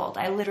 years old.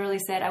 I literally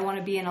said, I want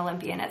to be an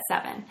Olympian at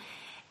 7.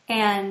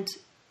 And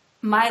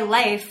my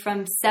life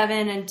from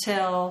 7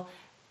 until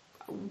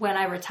when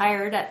I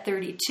retired at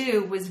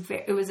 32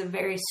 it was a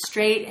very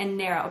straight and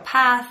narrow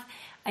path.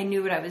 I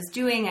knew what I was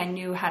doing. I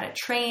knew how to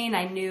train.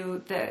 I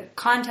knew the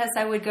contests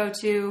I would go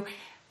to,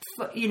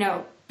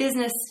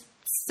 business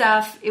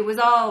stuff. It was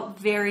all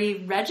very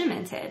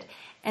regimented.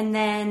 And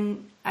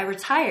then I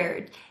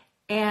retired,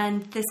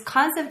 and this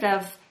concept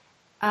of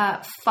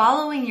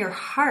following your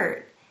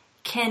heart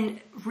can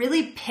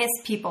really piss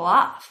people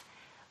off.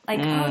 Like,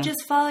 oh,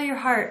 just follow your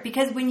heart.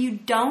 Because when you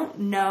don't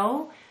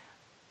know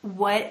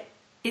what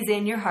is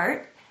in your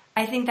heart,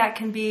 I think that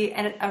can be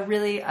a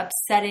really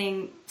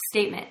upsetting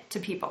statement to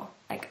people.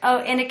 Like, oh,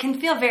 and it can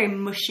feel very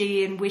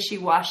mushy and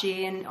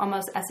wishy-washy and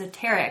almost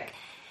esoteric.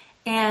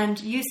 And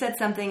you said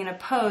something in a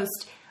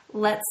post,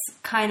 let's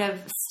kind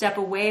of step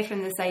away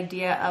from this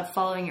idea of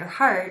following your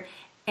heart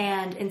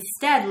and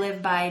instead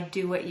live by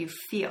do what you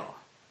feel.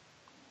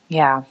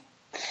 Yeah.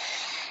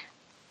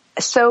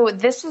 So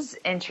this is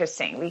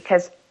interesting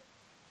because,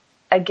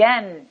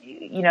 again,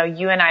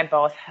 you and I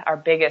both, our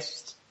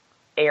biggest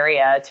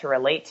area to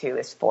relate to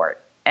is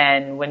sport.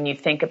 And when you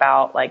think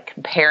about like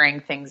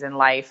comparing things in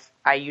life,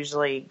 I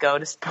usually go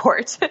to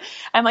sport.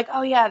 I'm like,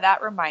 oh yeah,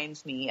 that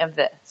reminds me of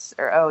this.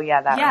 Or, oh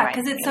yeah, that reminds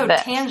me of this. Yeah, because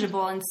it's so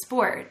tangible in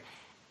sport.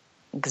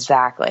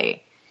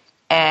 Exactly.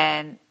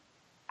 And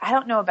I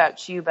don't know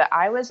about you, but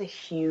I was a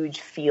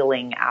huge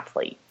feeling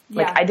athlete.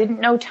 Like, I didn't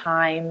know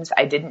times.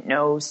 I didn't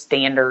know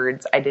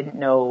standards. I didn't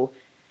know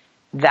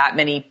that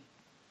many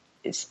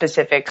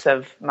specifics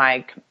of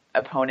my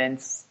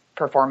opponent's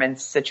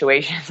performance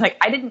situations. Like,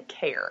 I didn't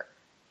care.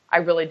 I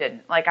really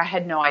didn't. Like, I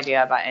had no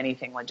idea about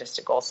anything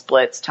logistical,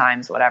 splits,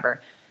 times, whatever.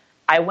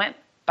 I went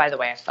by the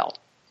way I felt.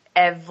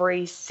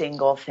 Every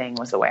single thing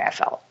was the way I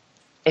felt.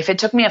 If it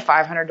took me a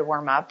 500 to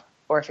warm up,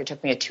 or if it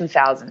took me a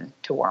 2,000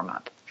 to warm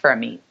up for a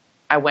meet,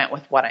 I went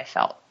with what I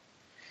felt.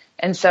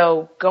 And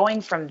so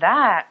going from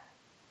that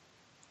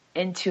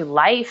into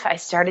life, I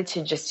started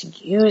to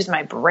just use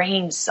my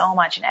brain so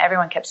much. And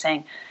everyone kept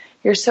saying,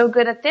 you're so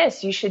good at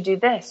this. You should do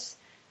this.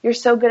 You're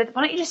so good at,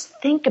 why don't you just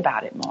think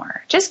about it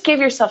more? Just give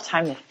yourself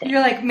time to think.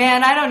 You're like,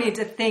 man, I don't need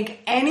to think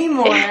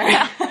anymore.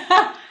 And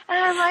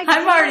I'm like,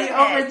 I'm already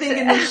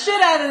overthinking the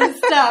shit out of this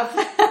stuff.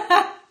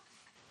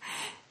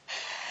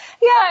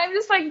 Yeah, I'm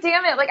just like,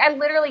 damn it. Like, I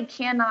literally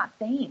cannot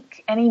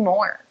think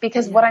anymore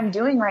because what I'm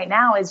doing right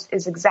now is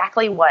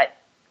exactly what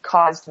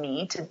caused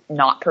me to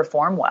not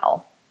perform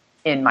well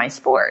in my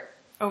sport.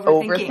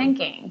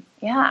 Overthinking.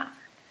 Yeah.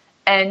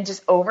 And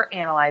just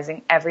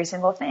overanalyzing every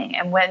single thing.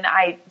 And when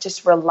I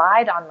just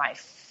relied on my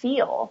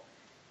feel,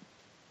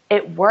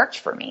 it worked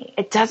for me.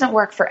 It doesn't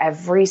work for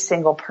every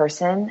single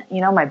person.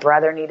 My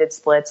brother needed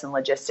splits and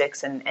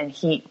logistics, and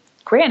he,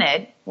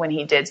 granted, when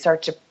he did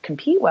start to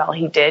compete well,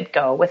 he did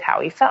go with how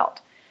he felt,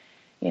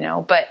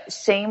 but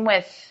same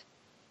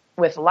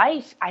with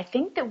life. I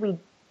think that we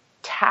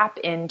tap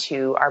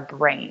into our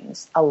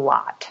brains a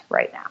lot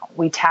right now.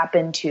 We tap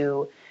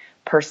into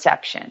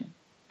perception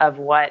of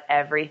what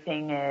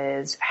everything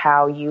is,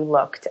 how you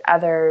look to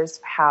others,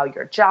 how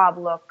your job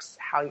looks,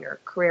 how your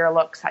career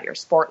looks, how your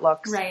sport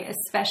looks. Right,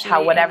 especially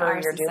how whatever in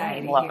our you're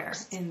society doing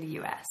looks. Here in the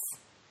U.S.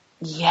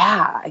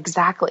 Yeah,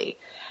 exactly.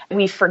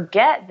 We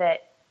forget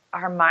that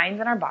our minds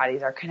and our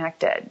bodies are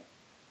connected.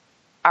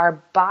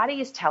 Our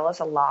bodies tell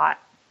us a lot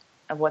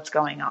of what's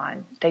going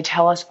on. They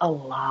tell us a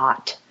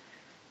lot.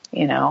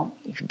 You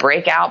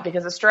break out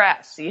because of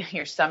stress.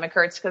 Your stomach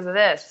hurts because of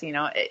this.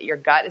 Your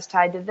gut is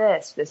tied to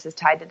this. This is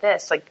tied to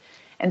this.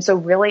 And so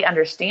really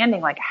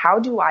understanding, how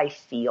do I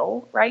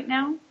feel right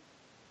now?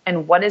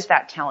 And what is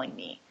that telling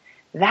me?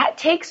 That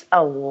takes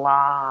a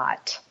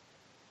lot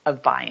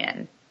of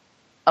buy-in.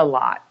 A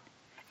lot.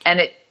 And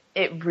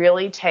it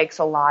really takes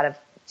a lot of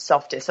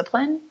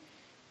self-discipline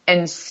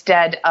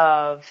instead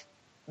of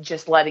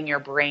just letting your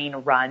brain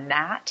run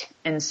that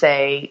and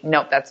say,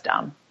 nope, that's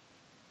dumb.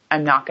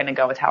 I'm not going to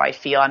go with how I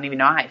feel. I don't even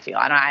know how I feel.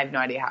 I have no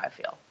idea how I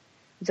feel.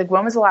 It's like,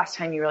 when was the last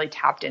time you really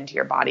tapped into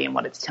your body and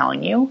what it's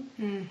telling you?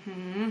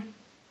 Mm-hmm.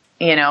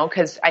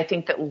 Because I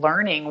think that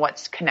learning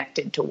what's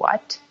connected to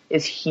what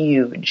is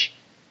huge,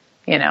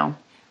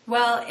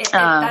 Well,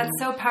 that's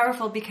so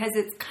powerful because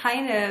it's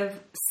kind of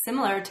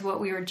similar to what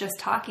we were just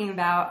talking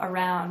about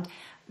around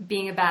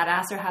being a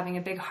badass or having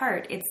a big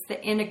heart. It's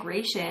the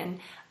integration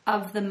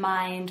of the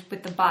mind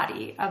with the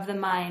body, of the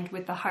mind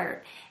with the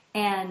heart.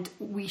 And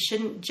we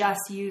shouldn't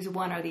just use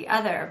one or the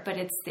other, but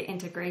it's the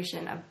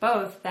integration of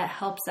both that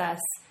helps us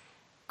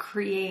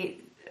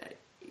create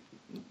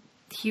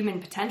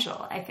human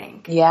potential, I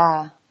think.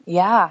 Yeah,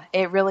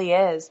 it really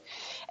is.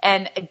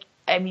 And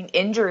I mean,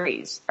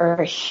 injuries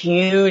are a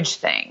huge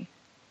thing.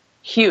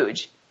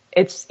 Huge.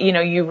 It's,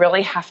 you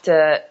really have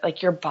to,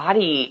 your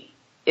body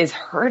is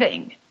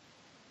hurting.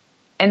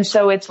 And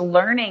so it's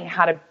learning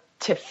how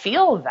to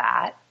feel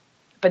that,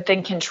 but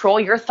then control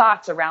your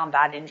thoughts around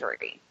that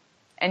injury.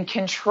 And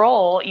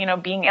control,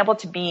 being able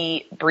to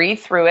breathe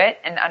through it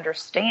and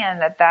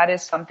understand that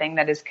is something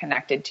that is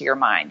connected to your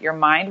mind. Your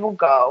mind will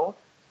go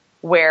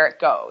where it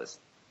goes.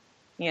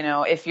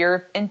 If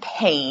you're in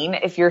pain,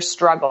 if you're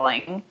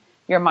struggling,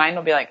 your mind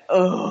will be like,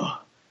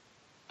 oh,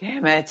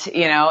 damn it,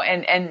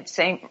 and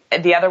same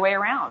the other way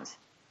around.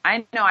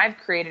 I know I've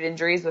created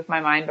injuries with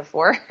my mind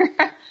before.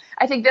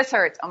 I think this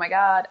hurts. Oh my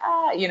God.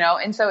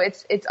 And so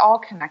it's all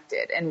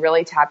connected, and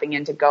really tapping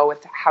in to go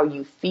with how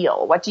you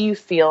feel. What do you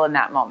feel in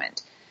that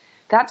moment?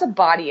 That's a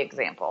body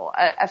example.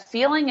 A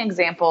feeling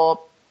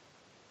example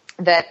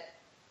that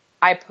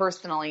I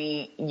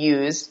personally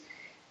use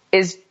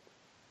is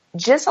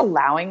just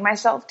allowing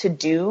myself to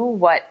do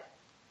what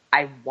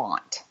I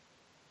want,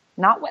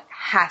 not what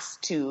has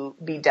to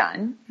be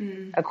done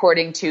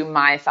according to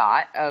my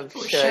thought of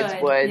shoulds,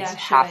 woulds,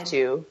 have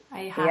to.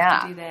 I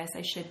have to do this.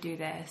 I should do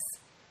this.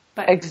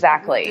 But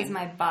exactly. What does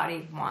my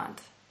body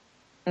want?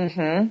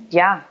 Mm-hmm.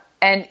 Yeah.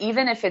 And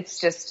even if it's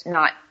just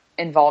not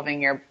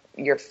involving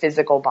your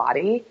physical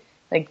body,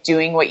 like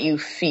doing what you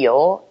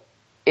feel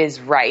is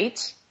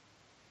right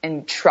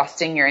and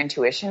trusting your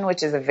intuition,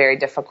 which is a very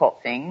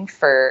difficult thing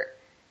for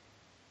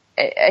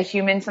a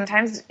human.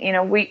 Sometimes,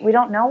 we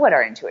don't know what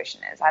our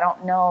intuition is. I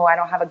don't know. I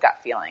don't have a gut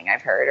feeling,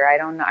 I've heard, or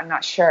I'm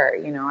not sure,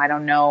 I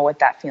don't know what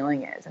that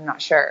feeling is. I'm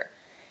not sure.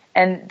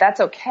 And that's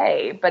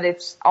okay. But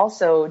it's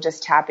also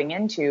just tapping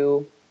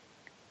into,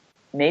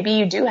 maybe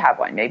you do have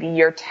one. Maybe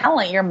your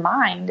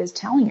mind is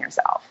telling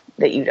yourself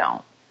that you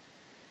don't.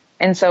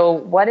 And so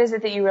what is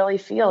it that you really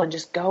feel? And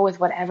just go with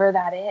whatever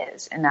that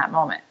is in that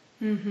moment.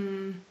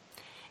 Mm-hmm.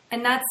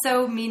 And that's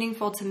so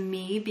meaningful to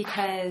me,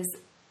 because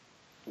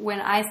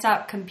when I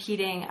stopped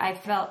competing, I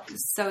felt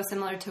so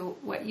similar to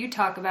what you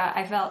talk about.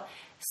 I felt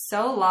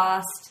so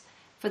lost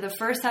for the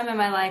first time in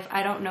my life.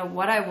 I don't know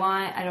what I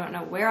want. I don't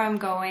know where I'm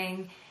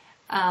going.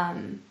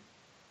 And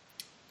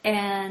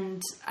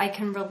I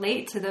can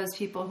relate to those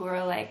people who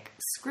are like,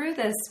 screw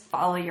this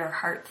follow your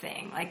heart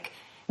thing. Like,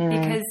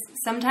 because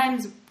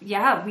sometimes,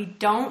 we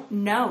don't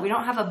know. We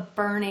don't have a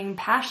burning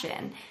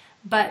passion.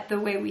 But the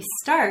way we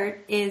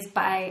start is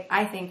by,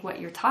 I think, what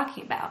you're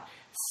talking about.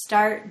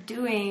 Start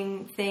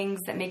doing things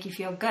that make you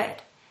feel good.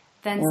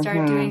 Then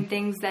start doing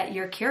things that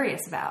you're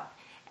curious about.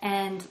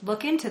 And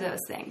look into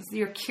those things.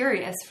 You're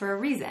curious for a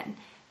reason.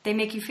 They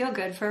make you feel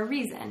good for a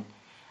reason.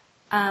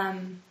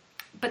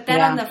 But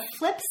then on the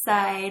flip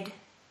side,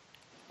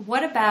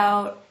 what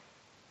about,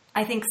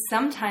 I think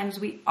sometimes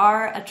we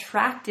are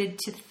attracted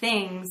to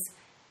things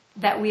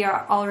that we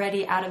are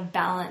already out of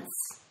balance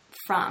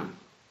from.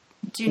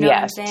 Do you know what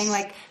I'm saying?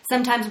 Like,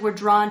 sometimes we're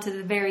drawn to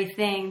the very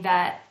thing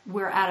that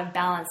we're out of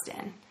balance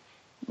in.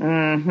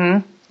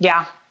 Mm-hmm.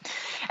 Yeah.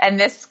 And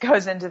this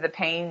goes into the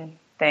pain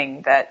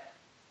thing that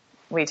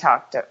we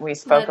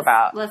spoke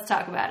about. Let's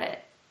talk about it.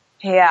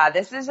 Yeah,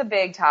 this is a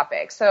big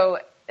topic. So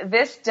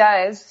this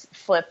does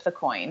flip the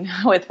coin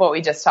with what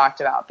we just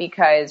talked about,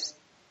 because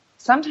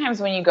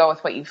sometimes when you go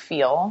with what you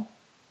feel,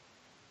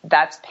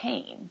 that's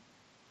pain,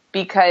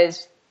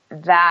 because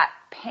that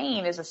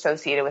pain is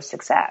associated with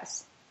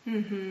success.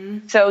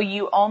 Mm-hmm. So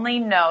you only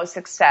know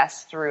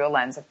success through a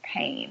lens of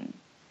pain.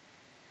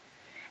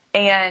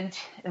 And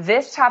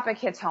this topic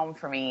hits home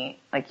for me,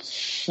 like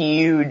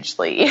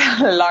hugely,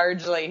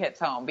 largely hits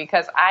home,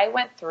 because I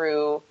went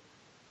through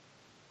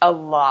a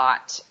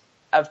lot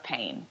of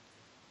pain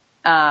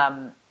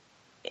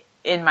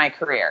in my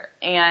career.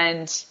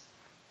 And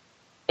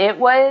it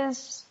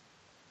was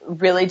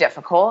really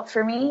difficult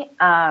for me.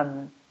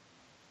 I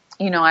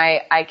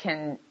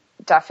can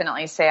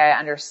definitely say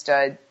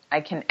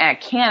I can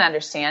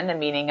understand the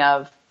meaning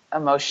of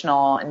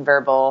emotional and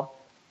verbal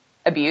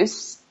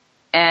abuse,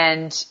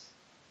 and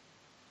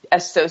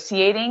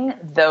associating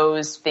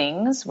those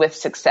things with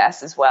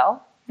success as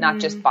well, not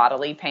just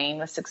bodily pain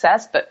with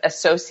success, but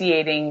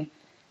associating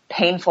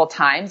painful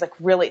times, like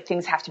really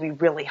things have to be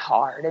really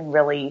hard and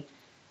really,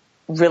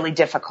 really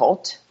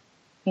difficult,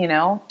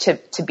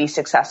 to be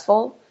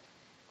successful.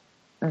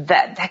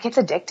 That gets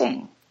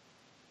addicting.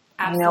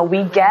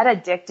 Absolutely. We get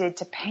addicted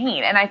to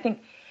pain. And I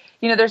think,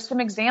 there's some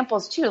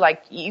examples too,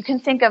 like you can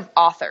think of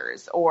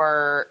authors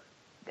or,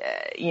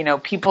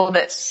 people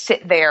that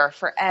sit there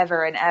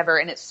forever and ever,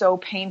 and it's so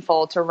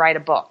painful to write a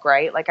book,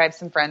 right? Like I have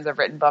some friends that have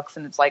written books,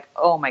 and it's like,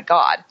 oh my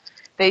God,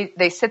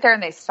 they sit there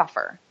and they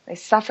suffer. They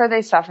suffer.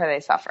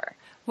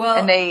 Well,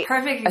 and they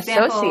perfect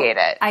example, associate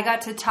it. I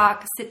got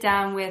to sit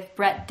down with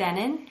Brett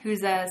Dennen,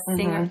 who's a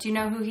singer. Mm-hmm. Do you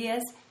know who he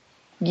is?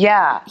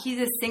 Yeah. He's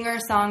a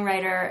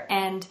singer-songwriter,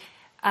 and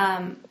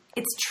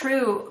it's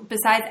true,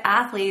 besides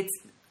athletes,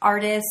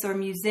 artists or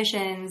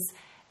musicians,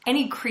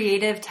 any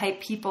creative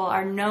type people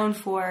are known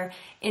for,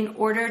 in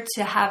order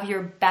to have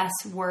your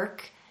best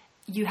work,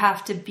 you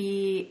have to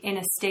be in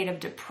a state of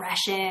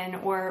depression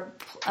or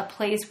a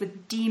place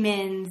with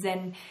demons,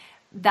 and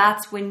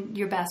that's when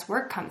your best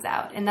work comes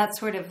out. And that's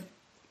sort of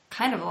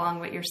kind of along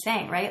what you're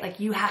saying, right?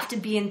 Like you have to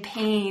be in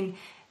pain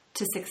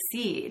to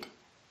succeed.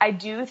 I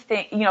do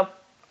think,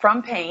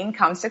 from pain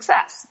comes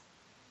success.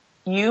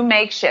 You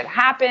make shit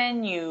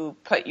happen. You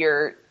put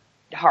your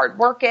hard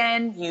work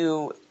in.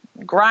 You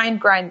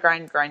grind.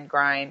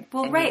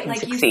 Well, right. Like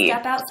succeed. You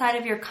step outside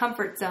of your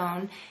comfort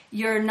zone.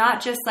 You're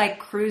not just like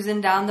cruising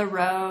down the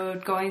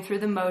road, going through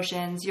the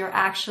motions. You're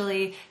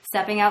actually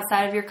stepping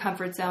outside of your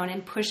comfort zone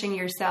and pushing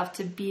yourself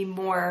to be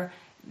more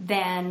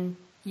than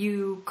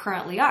you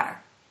currently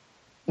are.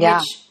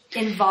 which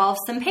involves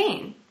some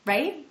pain,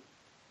 right?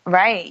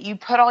 Right. You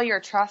put all your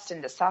trust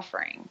into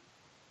suffering.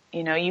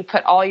 You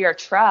put all your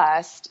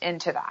trust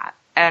into that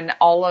and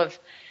all of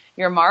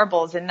your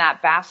marbles in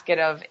that basket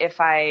of if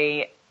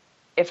I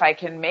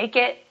can make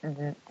it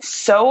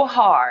so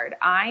hard,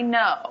 I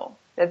know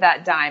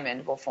that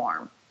diamond will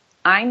form.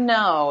 I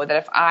know that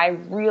if I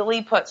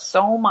really put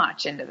so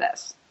much into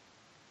this,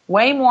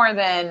 way more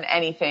than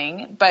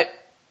anything, but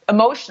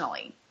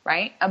emotionally,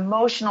 right?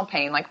 Emotional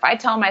pain. Like if I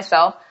tell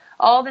myself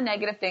all the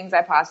negative things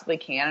I possibly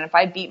can, and if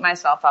I beat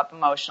myself up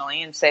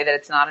emotionally and say that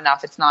it's not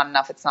enough, it's not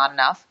enough, it's not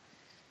enough.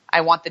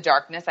 I want the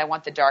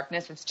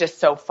darkness. It's just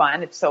so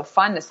fun. It's so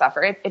fun to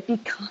suffer.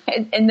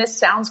 And this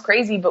sounds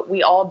crazy, but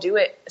we all do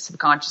it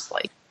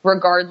subconsciously,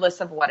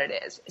 regardless of what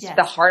it is. Yes.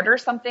 The harder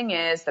something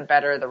is, the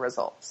better the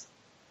results.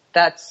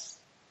 That's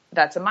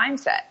a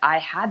mindset. I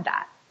had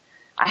that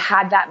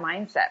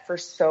mindset for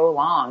so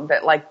long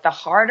that like the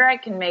harder I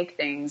can make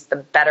things, the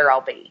better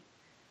I'll be.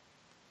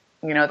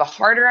 The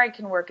harder I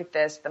can work at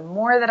this, the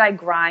more that I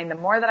grind, the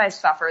more that I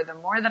suffer, the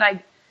more that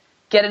I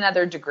get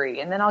another degree,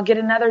 and then I'll get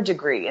another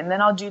degree, and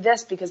then I'll do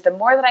this, because the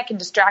more that I can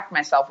distract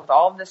myself with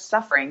all of this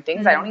suffering,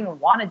 things I don't even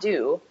want to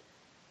do,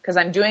 because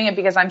I'm doing it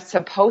because I'm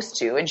supposed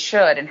to and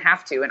should and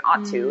have to and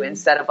ought to,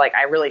 instead of like,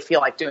 I really feel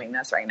like doing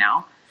this right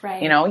now.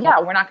 Right.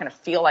 We're not going to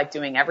feel like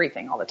doing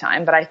everything all the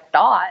time, but I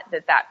thought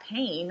that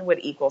pain would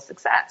equal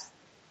success.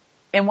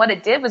 And what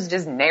it did was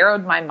just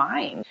narrowed my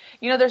mind.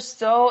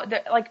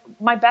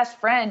 My best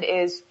friend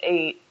is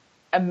an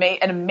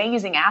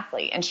amazing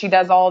athlete, and she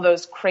does all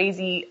those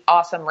crazy,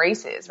 awesome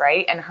races,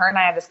 right? And her and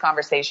I have this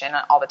conversation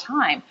all the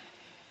time.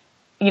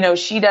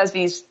 She does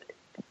these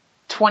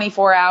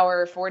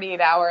 24-hour,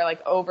 48-hour,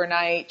 like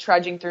overnight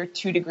trudging through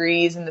 2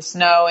 degrees in the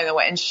snow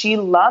and she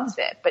loves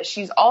it. But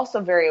she's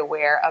also very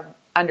aware of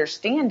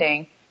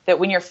understanding that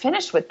when you're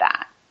finished with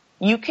that,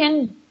 you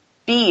can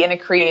be in a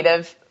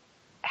creative,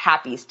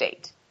 happy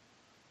state.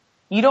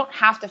 You don't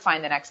have to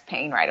find the next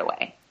pain right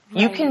away.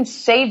 Right. You can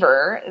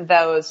savor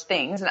those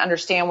things and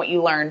understand what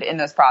you learned in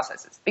those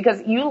processes,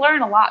 because you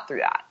learn a lot through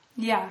that.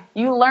 Yeah.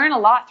 You learn a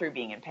lot through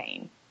being in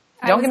pain.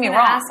 Don't get me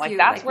wrong.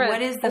 That's where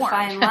what is the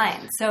fine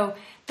line? So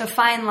the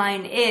fine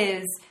line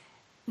is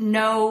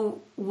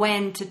know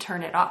when to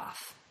turn it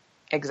off.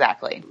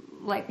 Exactly.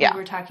 Like we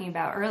were talking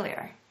about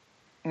earlier.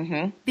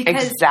 Mm-hmm.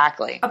 Because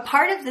exactly. a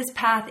part of this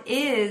path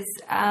is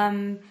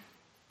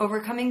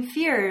overcoming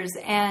fears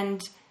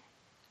and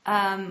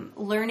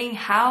learning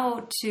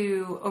how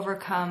to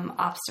overcome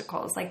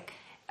obstacles. Like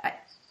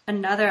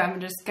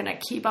I'm just going to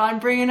keep on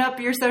bringing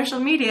up your social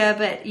media,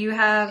 but you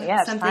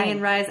have something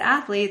in Rise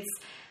Athletes,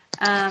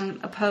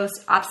 a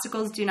post,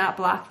 obstacles do not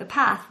block the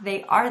path.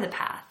 They are the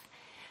path.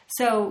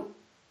 So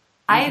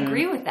I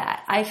agree with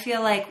that. I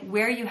feel like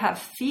where you have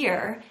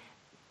fear,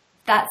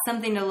 that's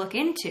something to look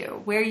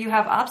into. Where you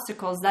have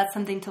obstacles, that's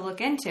something to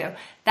look into.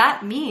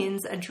 That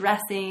means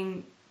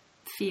addressing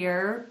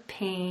fear,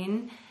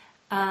 pain.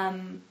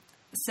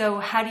 So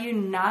how do you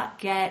not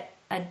get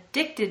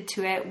addicted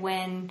to it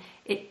when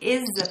it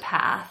is the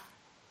path?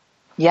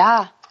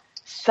 Yeah,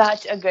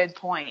 such a good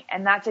point.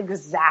 And that's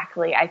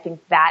exactly, I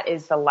think that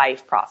is the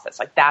life process.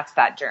 Like that's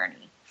that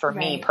journey for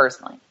me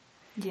personally.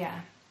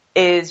 Yeah.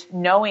 Is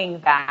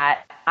knowing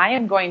that I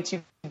am going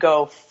to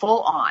go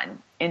full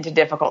on into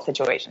difficult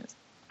situations.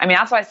 I mean,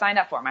 that's what I signed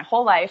up for. My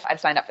whole life, I've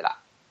signed up for that.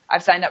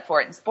 I've signed up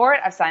for it in sport.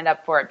 I've signed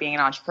up for it being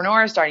an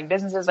entrepreneur, starting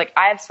businesses. Like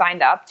I have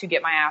signed up to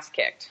get my ass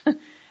kicked,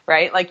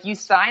 right? Like you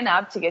sign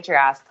up to get your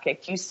ass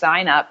kicked. You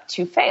sign up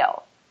to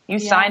fail. You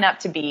sign up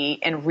to be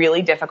in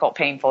really difficult,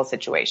 painful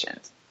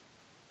situations,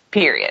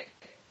 period.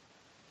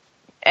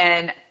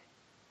 And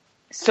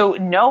so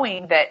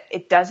knowing that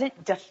it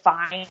doesn't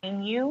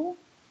define you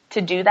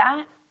to do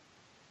that,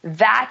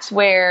 that's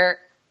where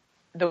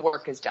the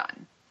work is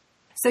done.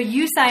 So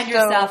you signed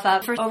yourself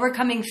up for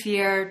overcoming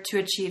fear to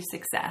achieve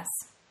success.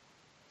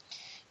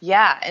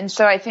 Yeah. And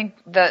so I think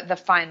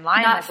the fine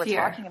line, not like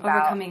fear, we're talking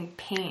about, overcoming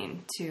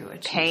pain to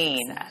achieve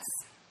success.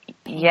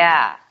 Pain.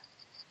 Yeah.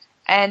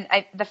 And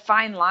the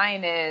fine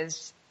line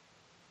is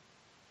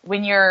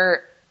when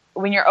you're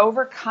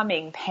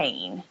overcoming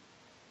pain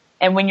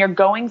and when you're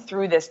going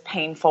through this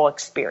painful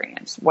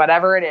experience,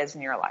 whatever it is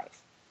in your life,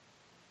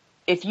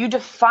 if you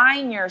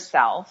define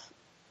yourself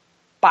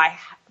by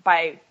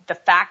the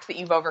fact that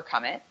you've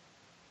overcome it,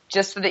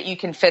 just so that you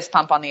can fist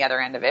pump on the other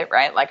end of it,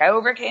 right? Like I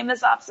overcame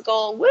this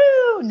obstacle.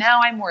 Woo!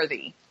 Now I'm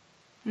worthy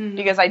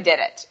because I did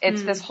it.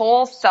 It's this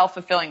whole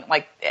self-fulfilling,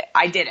 like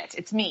I did it.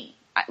 It's me.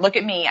 Look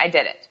at me. I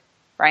did it.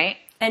 Right?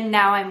 And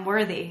now I'm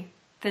worthy.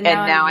 The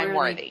now I'm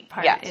worthy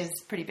part is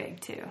pretty big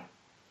too.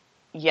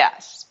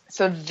 Yes.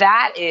 So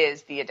that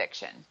is the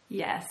addiction.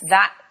 Yes.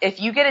 That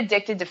if you get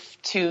addicted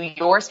to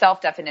your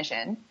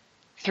self-definition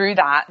through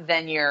that,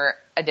 then you're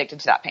addicted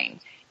to that pain.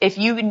 If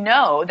you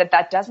know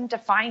that doesn't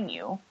define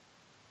you,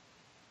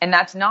 and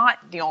that's not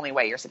the only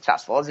way you're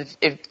successful, is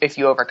if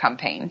you overcome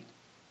pain,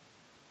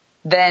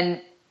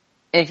 then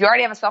if you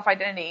already have a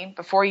self-identity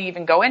before you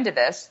even go into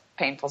this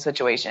painful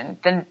situation,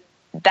 then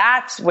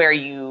that's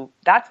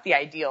the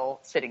ideal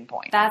sitting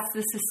point. That's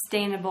the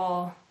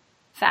sustainable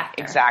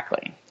factor.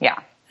 Exactly. Yeah.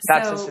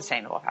 That's So, a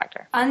sustainable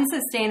factor.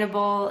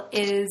 Unsustainable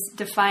is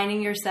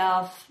defining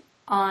yourself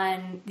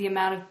on the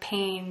amount of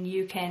pain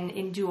you can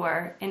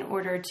endure in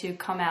order to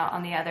come out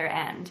on the other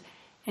end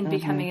and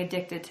becoming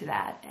addicted to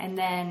that. And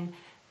then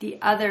the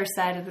other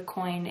side of the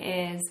coin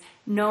is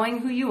knowing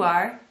who you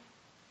are.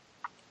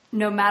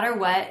 No matter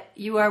what,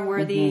 you are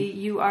worthy,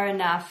 you are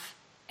enough,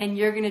 and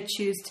you're going to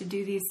choose to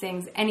do these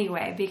things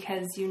anyway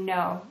because you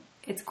know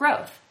it's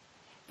growth.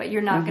 But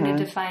you're not going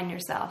to define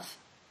yourself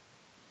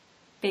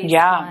based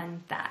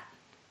on that.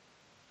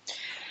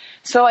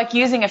 So like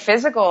using a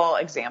physical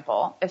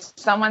example, if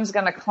someone's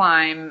going to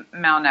climb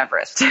Mount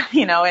Everest,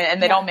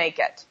 and they don't make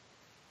it,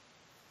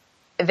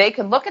 they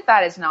could look at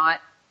that as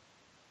not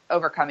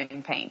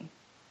overcoming pain.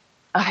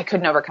 Oh, I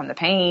couldn't overcome the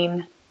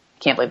pain.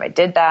 Can't believe I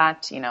did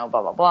that, blah,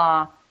 blah,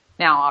 blah.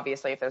 Now,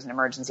 obviously, if there's an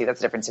emergency,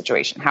 that's a different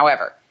situation.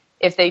 However,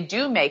 if they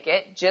do make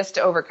it just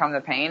to overcome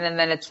the pain, and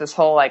then it's this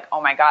whole like,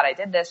 oh my God, I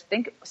did this.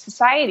 Think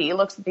society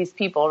looks at these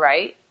people,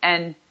 right?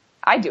 And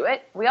I do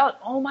it. We all,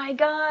 oh my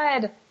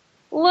God,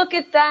 look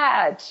at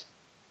that.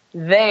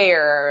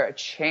 They're a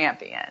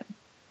champion.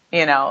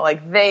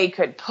 Like they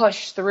could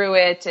push through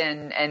it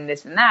and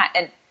this and that.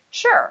 And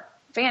sure,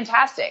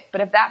 fantastic.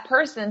 But if that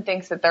person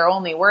thinks that they're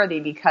only worthy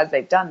because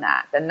they've done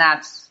that, then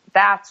that's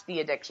the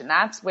addiction.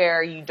 That's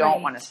where you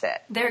don't want to sit.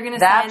 They're going to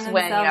sign themselves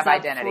when you have up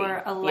identity.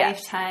 For a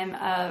lifetime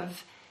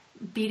of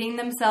beating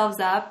themselves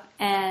up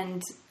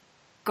and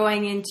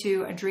going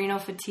into adrenal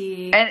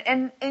fatigue.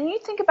 And you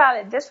think about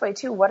it this way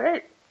too. What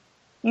are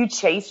you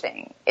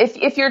chasing?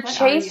 If you're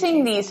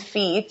chasing these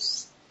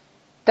feats,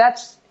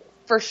 that's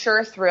for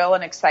sure thrill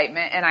and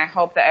excitement. And I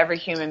hope that every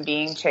human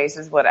being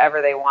chases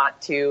whatever they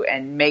want to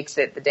and makes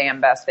it the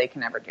damn best they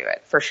can ever do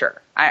it. For sure.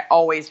 I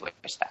always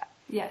wish that.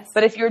 Yes.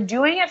 But if you're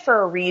doing it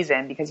for a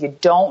reason because you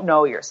don't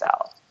know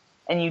yourself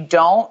and you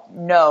don't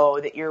know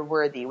that you're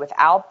worthy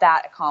without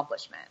that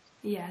accomplishment,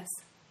 yes,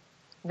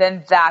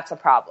 then that's a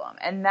problem.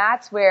 And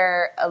that's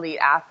where elite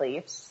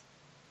athletes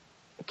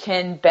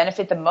can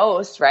benefit the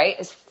most, right?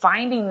 Is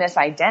finding this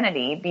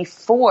identity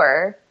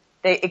before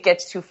it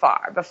gets too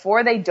far,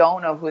 before they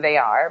don't know who they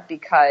are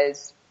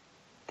because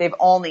they've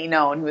only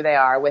known who they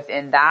are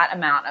within that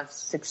amount of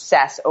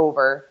success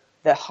over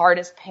the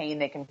hardest pain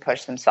they can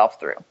push themselves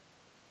through.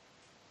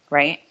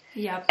 Right?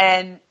 Yep.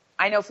 And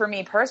I know for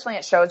me personally,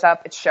 it showed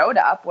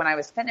up when I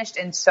was finished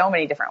in so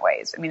many different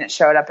ways. I mean, it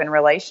showed up in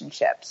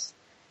relationships.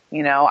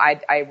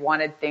 I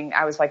wanted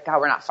I was like, God,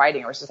 we're not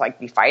fighting. We're just like,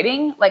 be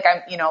fighting. Like,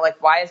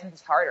 why isn't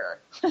this harder?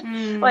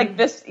 Like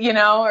this,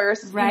 or,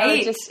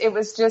 right. It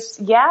was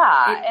just,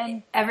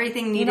 and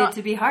everything needed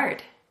to be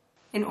hard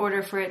in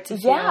order for it to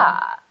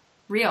feel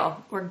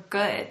real or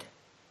good.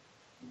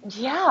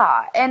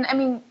 Yeah. And I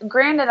mean,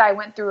 granted, I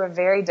went through a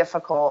very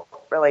difficult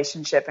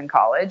relationship in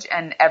college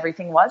and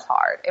everything was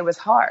hard. It was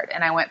hard.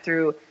 And I went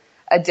through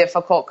a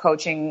difficult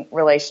coaching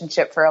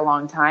relationship for a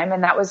long time.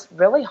 And that was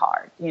really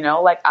hard.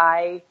 Like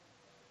I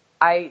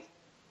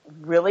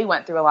really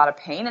went through a lot of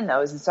pain in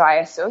those. And so I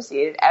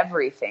associated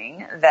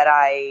everything that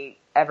I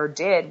ever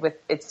did with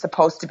it's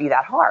supposed to be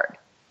that hard.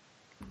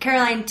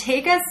 Caroline,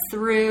 take us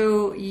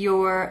through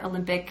your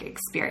Olympic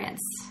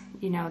experience.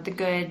 The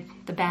good,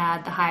 the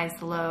bad, the highs,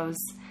 the lows.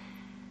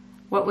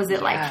 What was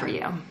it like for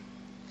you?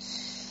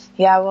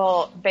 Yeah,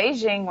 well,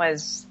 Beijing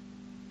was,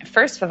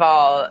 first of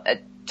all, a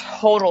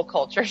total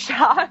culture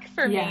shock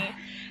for me,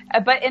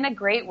 but in a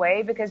great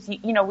way because,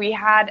 we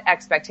had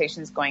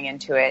expectations going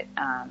into it,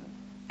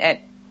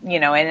 and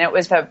it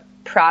was a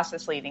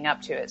process leading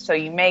up to it. So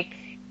you make,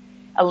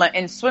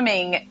 in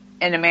swimming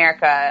in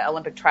America,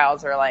 Olympic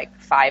trials are like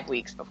 5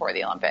 weeks before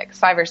the Olympics,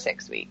 5 or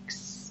 6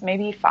 weeks,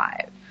 maybe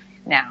 5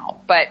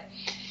 now. But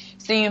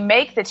so you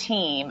make the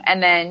team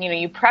and then,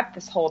 you prep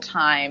this whole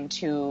time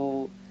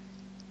to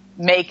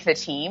make the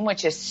team,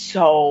 which is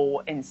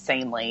so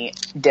insanely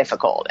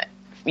difficult.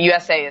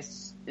 USA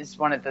is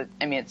one of the,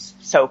 it's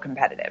so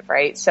competitive,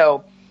 right?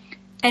 So,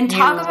 and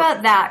talk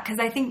about that, because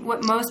I think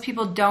what most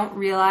people don't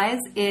realize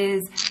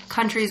is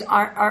countries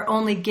are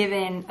only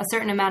given a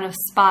certain amount of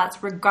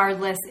spots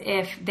regardless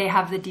if they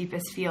have the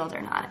deepest field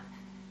or not.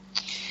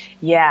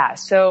 Yeah,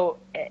 so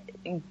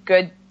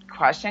good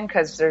question,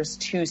 because there's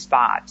 2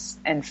 spots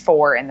and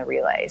 4 in the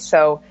relay.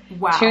 So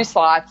 2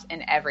 slots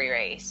in every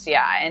race.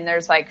 Yeah, and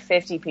there's like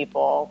 50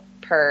 people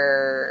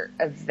per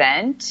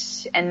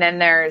event, and then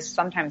there's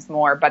sometimes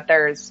more, but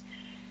there's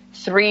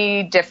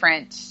 3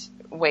 different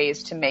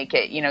ways to make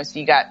it, so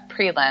you got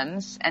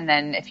prelims, and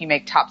then if you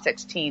make top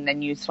 16,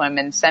 then you swim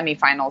in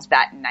semifinals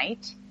that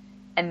night.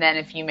 And then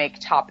if you make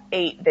top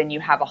 8, then you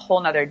have a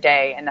whole nother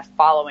day, and the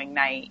following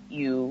night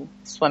you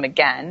swim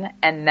again,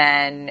 and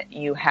then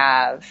you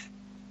have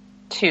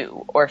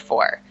 2 or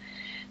 4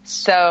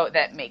 so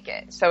that make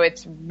it. So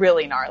it's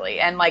really gnarly.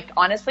 And like,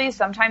 honestly,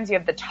 sometimes you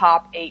have the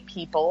top 8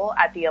 people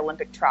at the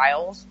Olympic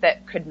trials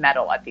that could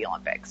medal at the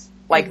Olympics.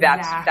 Like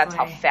that's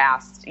how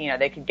fast,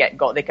 they could get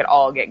gold. They could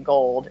all get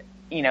gold.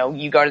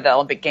 You go to the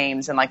Olympic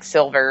Games and like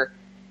silver,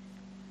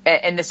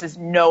 and this is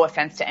no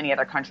offense to any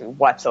other country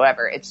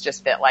whatsoever. It's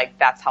just that like,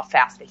 that's how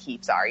fast the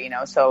heats are,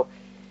 so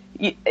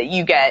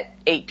you get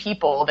 8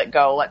 people that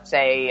go, let's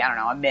say, I don't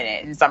know, a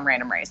minute in some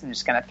random race. I'm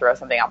just going to throw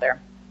something out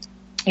there.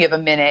 You have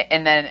a minute,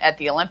 and then at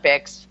the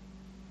Olympics,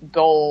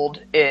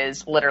 gold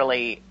is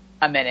literally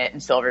a minute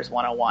and silver is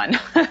 101.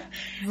 Right.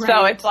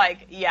 So it's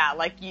like, yeah,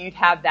 like you'd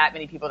have that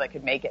many people that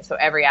could make it. So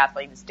every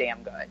athlete is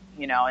damn good,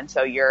 you know, and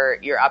so you're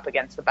up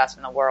against the best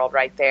in the world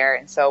right there.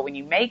 And so when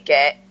you make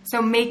it,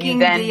 so making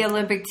the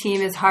Olympic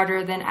team is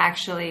harder than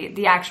actually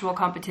the actual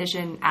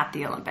competition at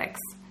the Olympics.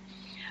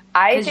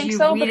 I think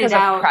so, because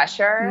of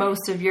pressure.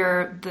 Most of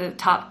the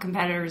top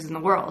competitors in the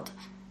world.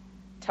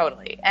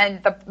 Totally.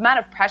 And the amount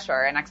of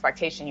pressure and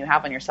expectation you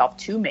have on yourself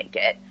to make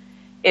it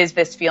is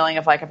this feeling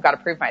of like, I've got to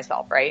prove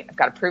myself, right? I've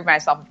got to prove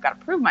myself. I've got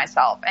to prove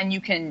myself. And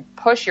you can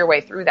push your way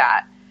through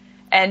that.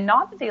 And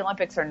not that the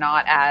Olympics are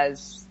not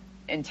as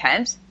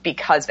intense,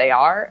 because they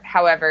are.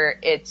 However,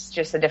 it's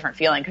just a different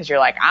feeling, because you're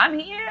like, I'm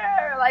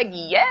here. Like,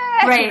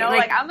 yeah. Right. You know,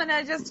 like I'm going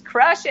to just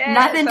crush it.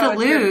 Nothing to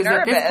lose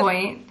at this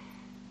point.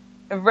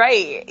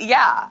 Right.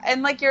 Yeah.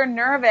 And like you're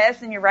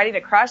nervous and you're ready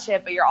to crush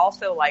it, but you're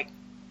also like,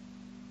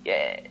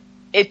 yeah,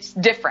 it's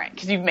different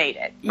because you've made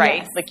it,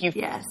 right? Yes. Like you've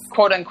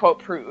quote unquote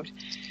proved.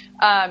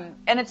 And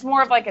it's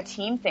more of like a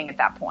team thing at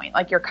that point.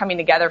 Like you're coming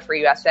together for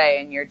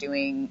USA and you're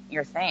doing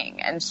your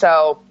thing. And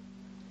so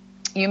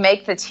you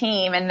make the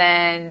team, and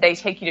then they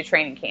take you to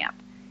training camp.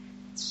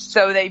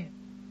 So they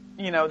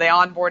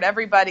onboard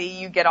everybody.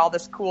 You get all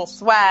this cool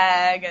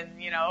swag and,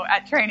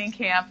 at training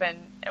camp.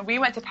 And we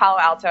went to Palo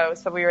Alto.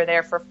 So we were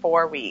there for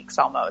 4 weeks,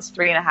 almost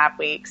 3.5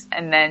 weeks.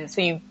 And then,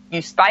 so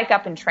you spike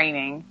up in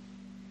training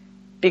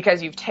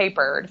because you've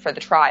tapered for the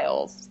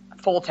trials,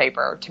 full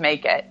taper to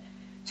make it.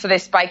 So they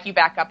spike you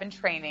back up in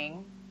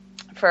training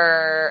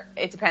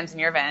it depends on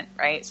your event,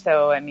 right?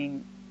 So, I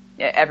mean,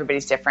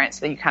 everybody's different.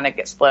 So you kind of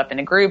get split up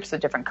into groups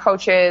with different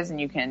coaches, and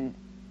you can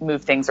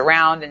move things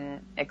around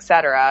and et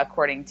cetera,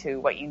 according to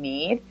what you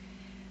need.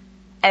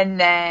 And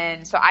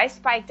then, so I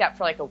spiked up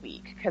for like a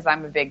week because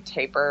I'm a big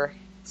taper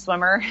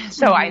swimmer.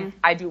 So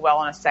I do well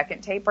on a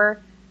second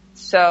taper.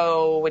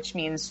 So, which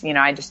means,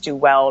 I just do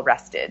well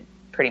rested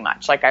pretty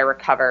much. Like I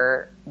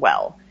recover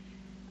well.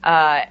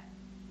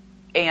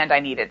 And I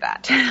needed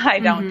that. I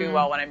don't do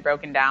well when I'm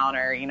broken down,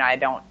 or, I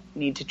don't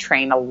need to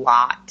train a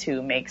lot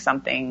to make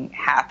something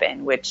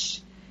happen, which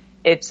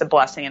it's a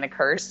blessing and a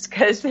curse,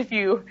 because if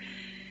you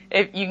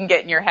can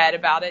get in your head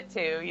about it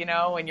too,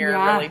 when you're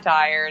really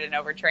tired and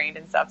overtrained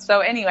and stuff.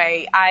 So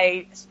anyway,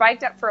 I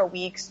spiked up for a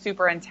week,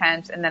 super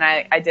intense. And then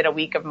I did a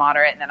week of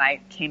moderate, and then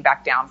I came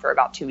back down for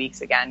about 2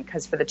 weeks again,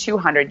 because for the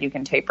 200, you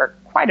can taper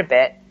quite a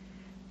bit.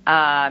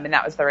 And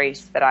that was the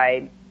race that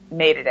I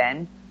made it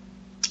in.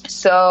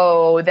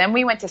 So then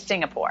we went to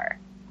Singapore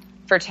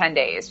for 10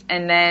 days.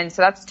 And then,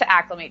 so that's to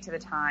acclimate to the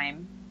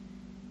time.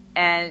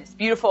 And it's a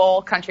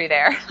beautiful country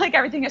there. Like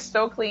everything is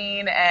so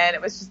clean, and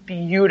it was just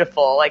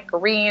beautiful, like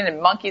green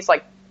and monkeys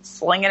like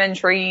slinging in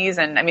trees.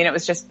 And I mean, it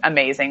was just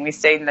amazing. We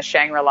stayed in the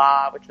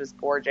Shangri-La, which was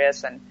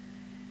gorgeous. And,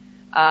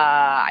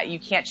 you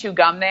can't chew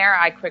gum there.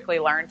 I quickly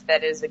learned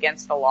that is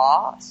against the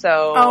law.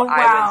 So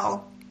I was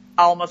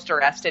almost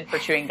arrested for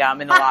chewing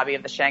gum in the lobby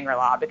of the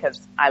Shangri-La because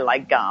I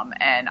like gum,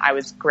 and I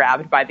was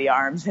grabbed by the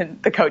arms,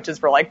 and the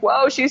coaches were like,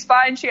 whoa, she's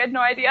fine. She had no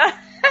idea.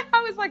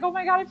 I was like, oh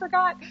my God, I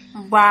forgot.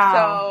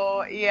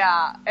 Wow. So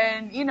yeah.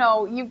 And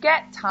you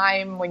get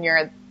time when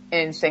you're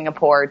in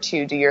Singapore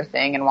to do your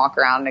thing and walk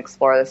around and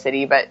explore the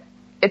city, but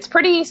it's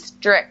pretty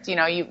strict. We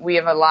have we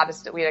had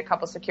a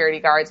couple security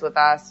guards with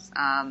us.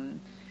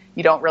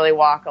 You don't really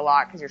walk a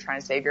lot because you're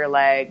trying to save your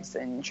legs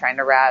and trying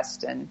to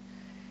rest, and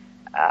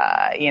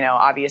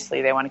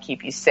obviously they want to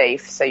keep you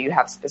safe. So you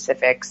have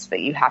specifics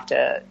that you have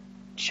to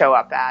show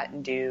up at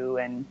and do.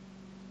 And,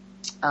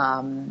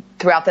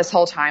 throughout this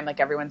whole time, like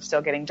everyone's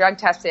still getting drug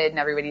tested, and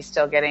everybody's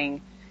still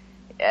getting,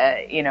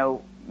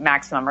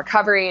 maximum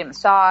recovery and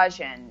massage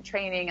and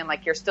training. And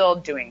like, you're still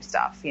doing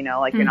stuff,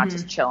 like you're not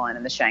just chilling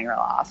in the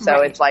Shangri-La.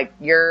 So It's like,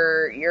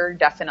 you're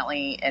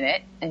definitely in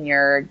it, and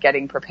you're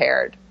getting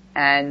prepared.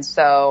 And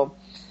so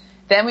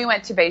then we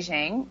went to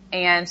Beijing,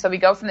 and so we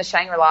go from the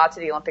Shangri-La to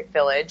the Olympic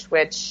Village,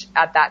 which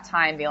at that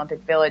time, the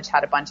Olympic Village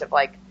had a bunch of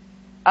like,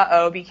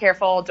 be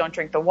careful, don't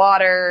drink the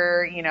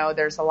water,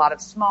 there's a lot of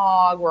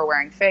smog, we're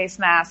wearing face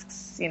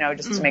masks,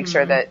 just to make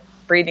sure that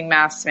breathing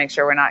masks, to make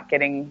sure we're not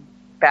getting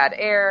bad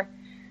air.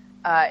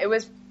 It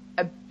was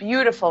a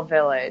beautiful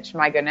village,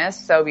 my goodness,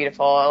 so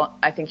beautiful.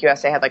 I think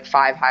USA had like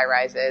 5 high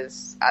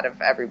rises out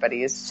of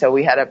everybody's, so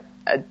we had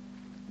a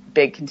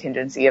big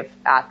contingency of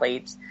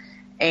athletes.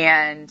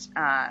 And,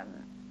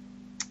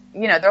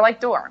 they're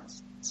like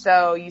dorms.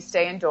 So you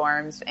stay in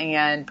dorms,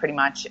 and pretty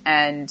much,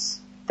 and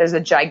there's a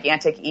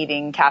gigantic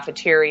eating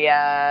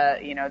cafeteria.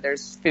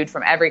 There's food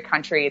from every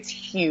country. It's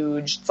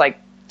huge. It's like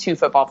 2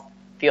 football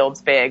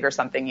fields big or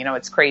something,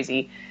 it's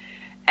crazy.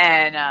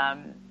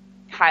 And,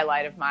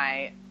 highlight of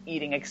my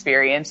eating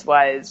experience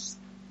was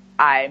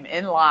I'm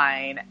in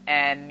line,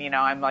 and,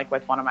 I'm like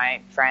with one of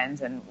my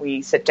friends, and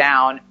we sit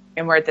down,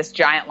 and we're at this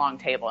giant long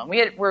table, and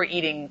we're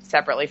eating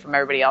separately from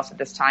everybody else at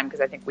this time, because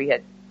I think we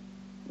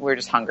were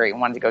just hungry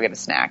and wanted to go get a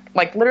snack.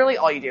 Like literally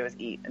all you do is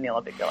eat in the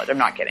Olympic Village. I'm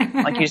not kidding.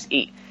 Like you just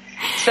eat.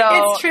 So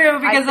it's true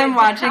because I'm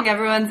watching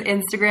everyone's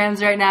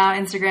Instagrams right now,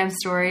 Instagram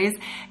stories,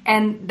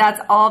 and that's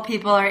all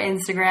people are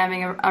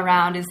Instagramming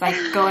around is like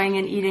going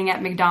and eating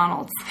at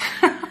McDonald's.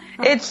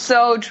 It's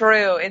so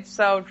true. It's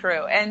so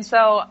true. And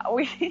so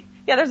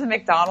there's a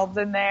McDonald's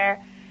in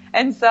there.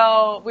 And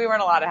so we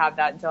weren't allowed to have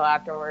that until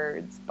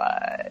afterwards,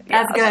 but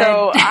yeah. That's good.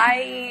 So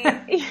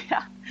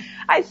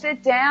I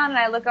sit down and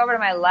I look over to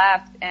my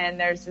left and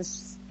there's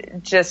this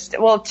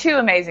two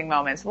amazing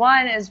moments.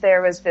 One is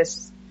there was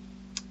this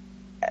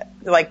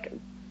like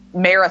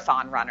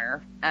marathon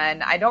runner,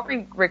 and I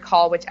don't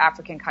recall which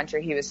African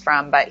country he was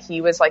from, but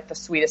he was like the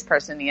sweetest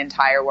person in the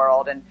entire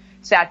world and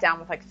sat down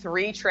with like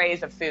 3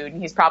 trays of food,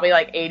 and he's probably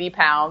like 80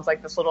 pounds,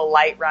 like this little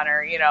light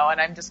runner, you know, and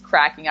I'm just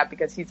cracking up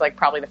because he's like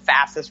probably the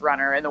fastest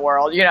runner in the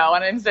world, you know,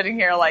 and I'm sitting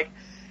here like,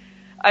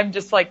 I'm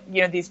just like,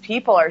 you know, these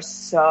people are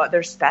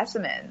they're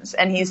specimens,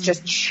 and he's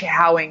just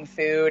chowing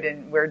food,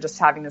 and we're just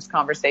having this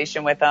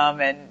conversation with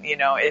him, and, you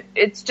know,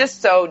 it's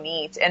just so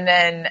neat. And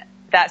then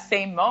that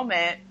same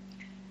moment,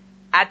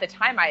 at the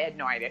time, I had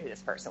no idea who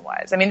this person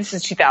was. I mean, this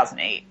is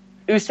 2008.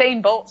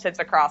 Usain Bolt sits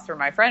across from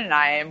my friend and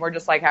I, and we're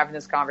just like having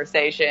this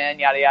conversation,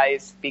 yada, yada,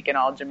 he's speaking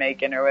all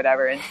Jamaican or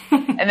whatever.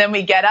 And then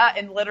we get up,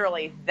 and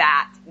literally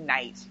that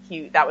night,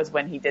 that was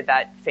when he did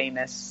that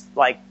famous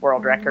like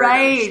world record,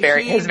 right.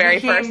 his very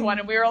first one.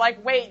 And we were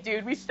like, wait,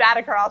 dude, we sat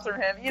across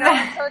from him, you know?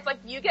 And so it's like,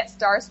 you get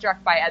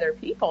starstruck by other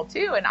people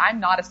too. And I'm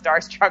not a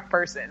starstruck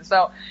person.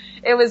 So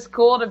it was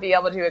cool to be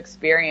able to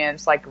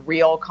experience like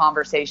real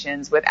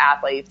conversations with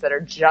athletes that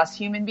are just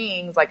human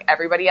beings like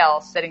everybody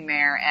else sitting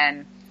there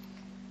and,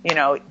 you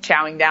know,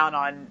 chowing down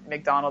on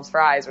McDonald's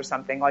fries or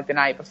something like the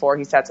night before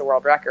he sets a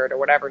world record or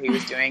whatever he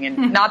was doing.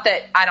 And not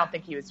that I don't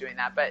think he was doing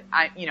that, but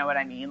you know what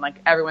I mean?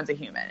 Like everyone's a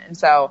human. And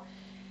so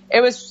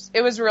it was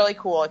a really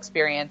cool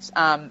experience.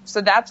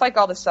 So that's like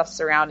all the stuff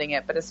surrounding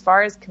it. But as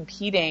far as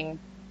competing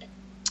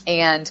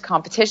and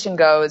competition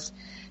goes,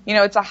 you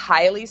know, it's a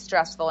highly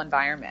stressful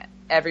environment.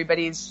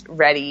 Everybody's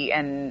ready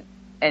and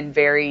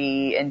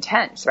very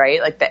intense,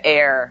 right? Like the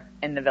air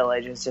in the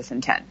village is just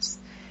intense.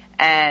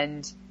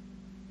 And,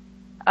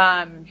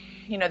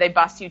 you know, they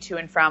bus you to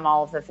and from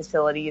all of the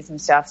facilities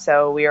and stuff.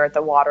 So we were at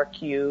the Water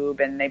Cube,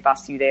 and they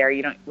bus you there.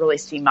 You don't really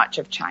see much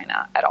of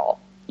China at all.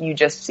 You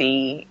just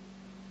see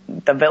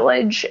the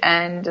village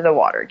and the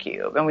Water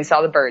Cube, and we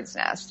saw the bird's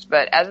nest.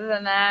 But other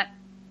than that,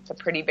 it's a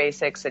pretty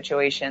basic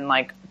situation,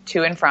 like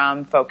to and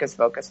from, focus,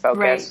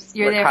 right.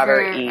 You're recover,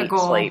 there for eat, a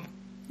goal. sleep.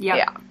 Yep.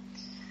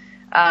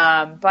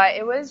 Yeah. But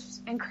it was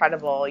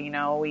incredible. You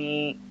know,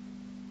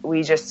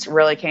 we just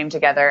really came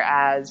together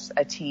as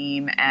a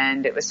team,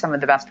 and it was some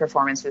of the best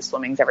performances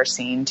swimming's ever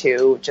seen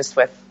too, just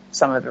with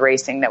some of the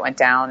racing that went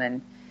down.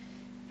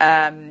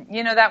 And,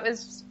 you know,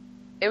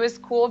 it was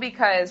cool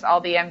because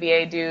all the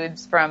NBA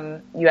dudes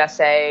from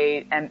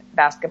USA and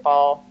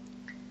basketball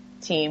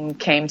team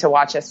came to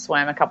watch us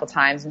swim a couple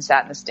times and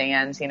sat in the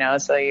stands, you know,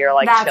 so you're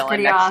like That's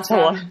chilling next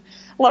to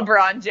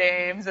LeBron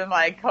James and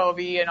like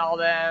Kobe and all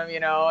them, you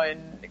know,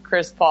 and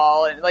Chris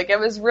Paul, and like, it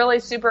was really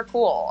super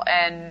cool.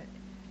 And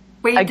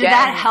wait, did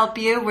that help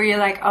you? Were you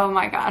like, oh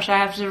my gosh, I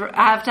have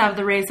to have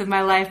the race of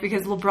my life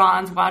because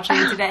LeBron's watching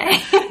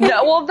today?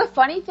 No, well, the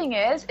funny thing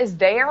is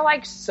they are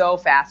like so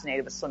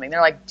fascinated with swimming.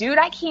 They're like, dude,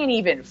 I can't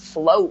even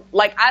float.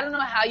 Like, I don't know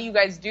how you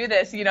guys do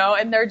this, you know?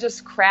 And they're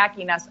just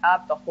cracking us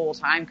up the whole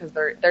time because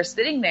they're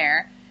sitting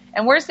there.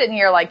 And we're sitting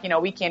here like, you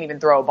know, we can't even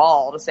throw a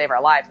ball to save our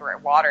lives. We're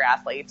water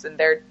athletes. And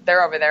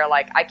they're over there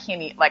like, I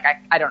can't like,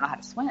 I don't know how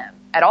to swim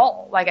at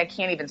all. Like, I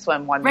can't even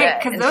swim one bit.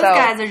 Right, because those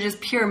guys are just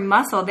pure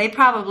muscle. They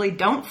probably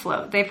don't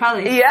float. They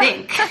probably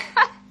think.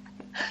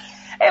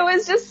 It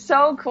was just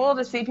so cool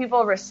to see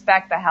people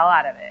respect the hell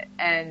out of it.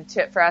 And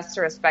for us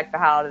to respect the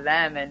hell out of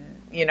them.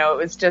 And, you know,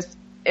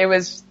 it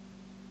was,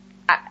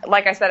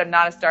 like I said, I'm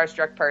not a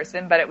starstruck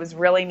person, but it was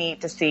really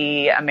neat to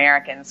see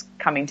Americans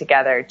coming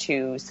together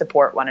to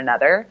support one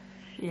another.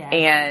 Yeah.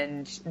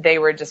 And they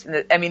were just,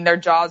 I mean, their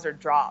jaws are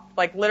dropped.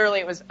 Like, literally,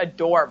 it was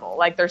adorable.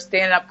 Like, they're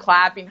standing up,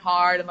 clapping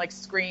hard and like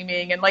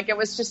screaming. And like, it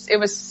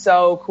was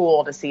so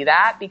cool to see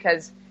that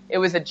because it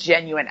was a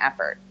genuine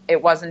effort.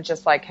 It wasn't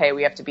just like, hey,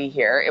 we have to be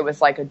here. It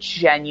was like a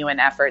genuine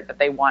effort that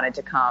they wanted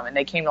to come. And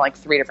they came to like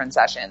 3 different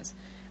sessions,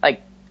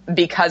 like,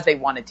 because they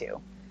wanted to.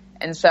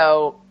 And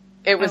so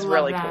it was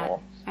really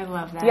cool. I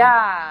love that.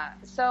 Yeah.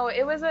 So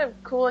it was a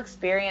cool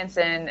experience.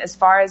 And as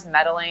far as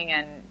medaling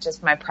and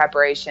just my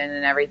preparation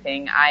and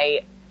everything,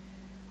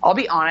 I'll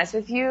be honest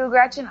with you,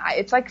 Gretchen,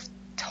 it's like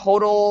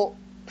total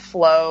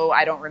flow.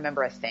 I don't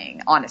remember a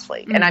thing,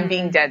 honestly. Mm-hmm. And I'm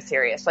being dead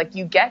serious. Like,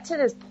 you get to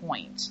this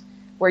point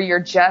where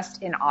you're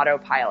just in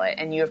autopilot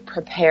and you have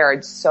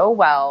prepared so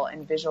well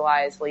and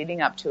visualized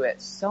leading up to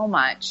it so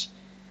much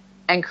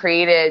and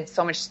created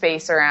so much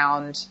space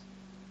around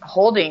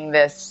holding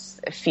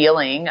this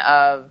feeling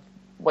of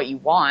what you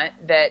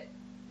want that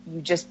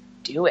you just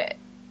do it.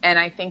 And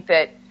I think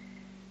that,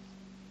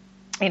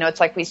 you know,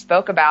 it's like we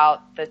spoke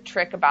about the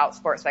trick about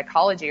sports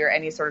psychology or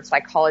any sort of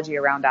psychology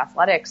around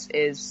athletics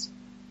is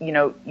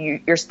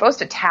you're supposed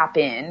to tap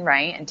in,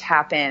 right? And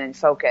tap in and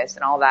focus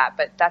and all that,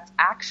 but that's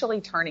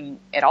actually turning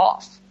it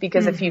off,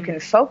 because if you can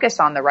focus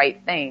on the right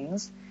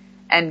things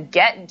and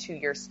get into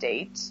your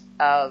state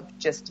of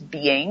just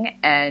being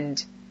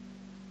and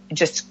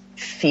just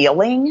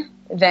feeling,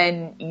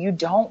 then you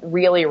don't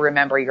really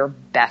remember your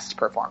best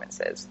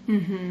performances.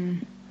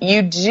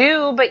 You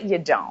do, but you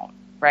don't,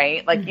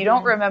 right? Like you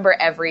don't remember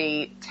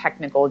every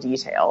technical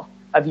detail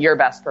of your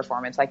best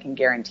performance. I can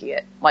guarantee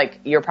it. Like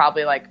you're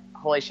probably like,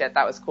 holy shit,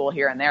 that was cool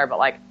here and there. But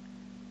like,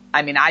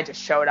 I mean, I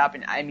just showed up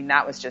and I mean,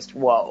 that was just,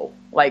 whoa,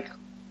 like,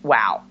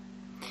 wow.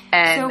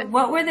 And so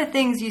what were the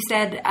things you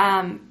said,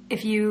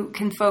 if you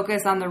can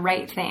focus on the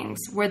right things,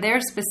 were there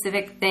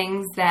specific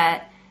things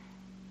that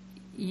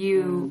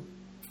you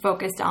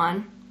focused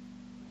on?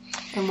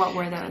 And what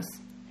were those?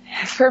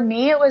 For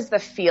me, it was the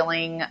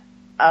feeling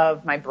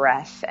of my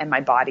breath and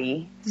my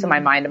body. So my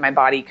mind and my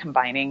body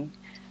combining.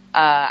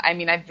 I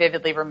mean, I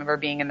vividly remember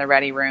being in the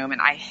ready room, and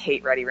I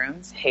hate ready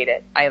rooms, hate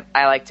it. I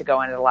like to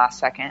go in at the last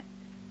second.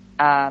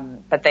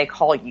 But they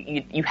call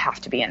you have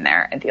to be in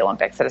there at the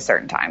Olympics at a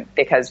certain time,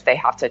 because they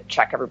have to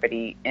check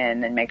everybody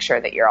in and make sure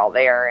that you're all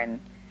there and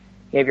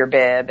you have your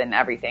bib and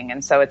everything.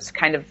 And so it's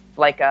kind of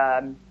like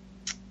a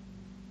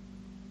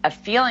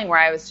feeling where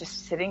I was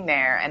just sitting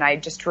there, and I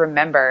just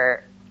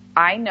remember,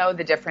 I know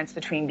the difference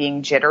between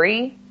being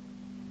jittery,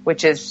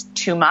 which is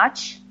too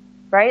much,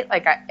 right?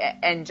 Like,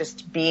 and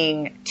just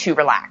being too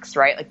relaxed,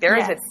 right? Like there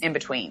is an in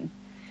between.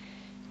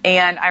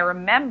 And I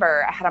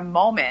remember I had a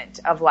moment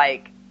of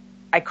like,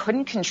 I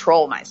couldn't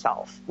control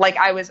myself. Like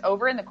I was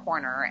over in the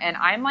corner, and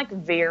I'm like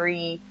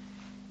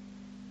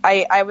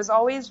I was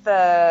always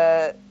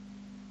the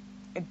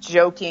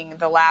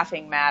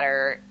laughing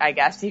matter, I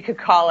guess you could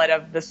call it,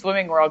 of the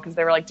swimming world. Cause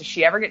they were like, does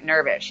she ever get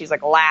nervous? She's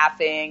like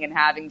laughing and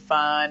having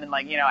fun. And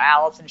like,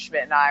 Allison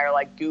Schmidt and I are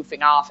like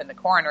goofing off in the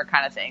corner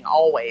kind of thing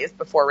always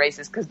before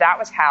races. Cause that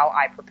was how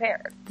I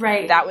prepared.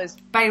 Right. That was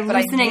by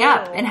loosening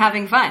up and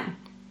having fun.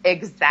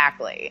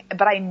 Exactly.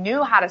 But I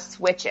knew how to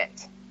switch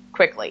it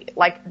quickly.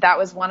 Like that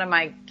was one of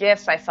my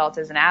gifts I felt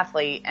as an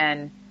athlete.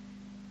 And,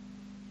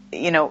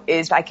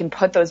 is I can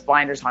put those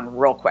blinders on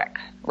real quick.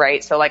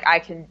 Right. So like I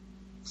can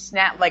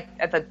snap, like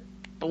at the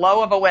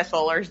blow of a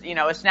whistle or,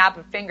 a snap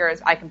of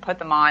fingers, I can put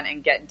them on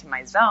and get into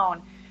my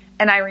zone.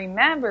 And I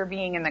remember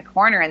being in the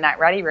corner in that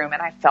ready room,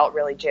 and I felt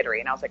really jittery,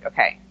 and I was like,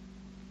 okay,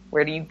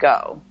 where do you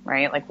go?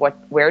 Right? Like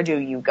where do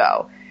you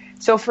go?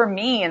 So for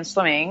me in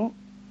swimming,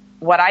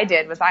 what I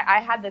did was I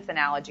had this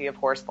analogy of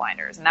horse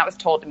blinders, and that was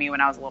told to me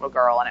when I was a little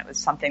girl, and it was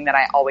something that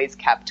I always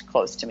kept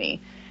close to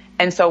me.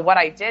 And so what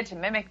I did to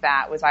mimic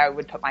that was I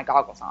would put my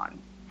goggles on.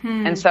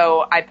 And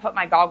so I put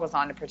my goggles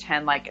on to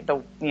pretend like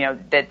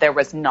that there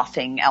was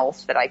nothing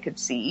else that I could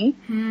see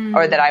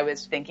or that I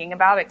was thinking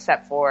about,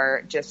 except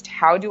for just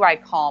how do I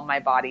calm my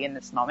body in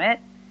this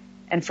moment?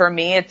 And for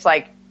me, it's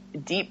like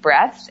deep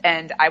breaths,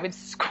 and I would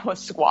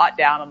squat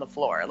down on the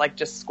floor, like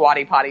just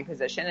squatty potty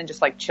position, and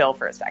just like chill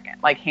for a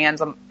second, like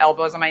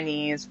elbows on my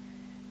knees,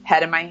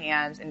 head in my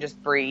hands, and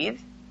just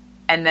breathe.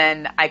 And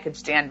then I could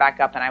stand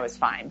back up and I was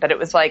fine. But it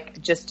was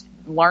like just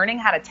learning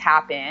how to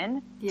tap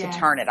in to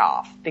turn it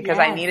off, because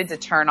I needed to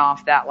turn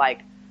off that like,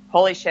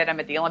 holy shit, I'm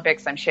at the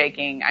Olympics, I'm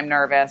shaking, I'm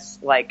nervous,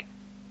 like,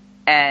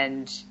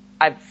 and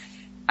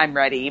I'm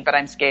ready, but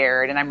I'm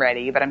scared, and I'm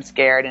ready, but I'm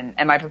scared, and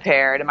am I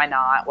prepared? Am I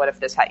not? What if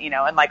this,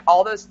 and like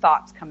all those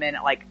thoughts come in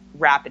at like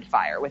rapid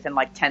fire within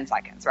like 10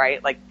 seconds,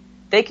 right? Like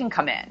they can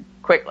come in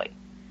quickly,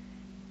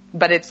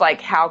 but it's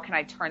like, how can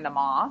I turn them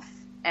off?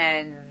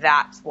 And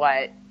that's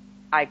what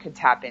I could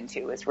tap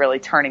into, is really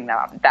turning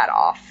that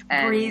off.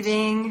 And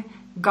breathing,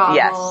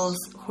 goggles,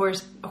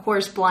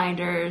 horse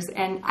blinders.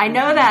 And I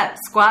know that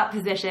squat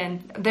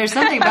position, there's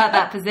something about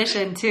that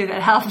position too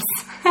that helps.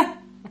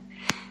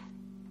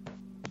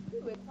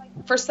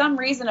 For some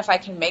reason, if I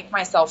can make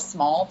myself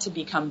small to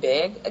become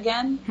big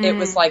again, it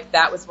was like,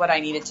 that was what I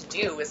needed to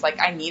do, was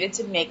like, I needed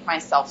to make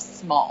myself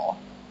small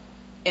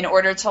in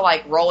order to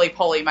like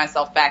roly-poly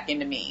myself back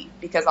into me,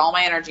 because all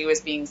my energy was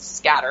being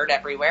scattered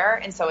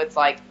everywhere. And so it's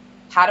like,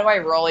 how do I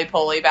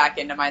roly-poly back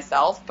into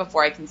myself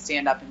before I can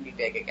stand up and be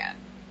big again?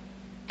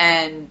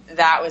 And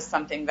that was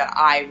something that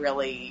I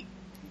really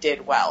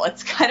did well.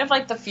 It's kind of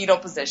like the fetal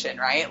position,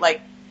 right?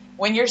 Like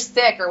when you're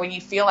sick or when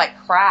you feel like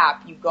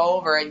crap, you go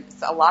over, and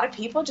a lot of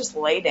people just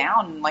lay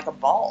down like a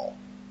ball,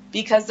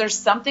 because there's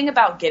something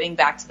about getting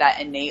back to that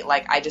innate,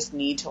 like, I just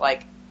need to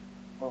like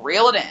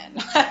reel it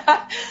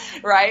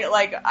in, right?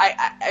 Like,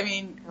 I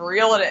mean,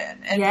 reel it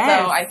in. And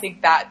so I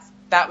think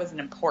that was an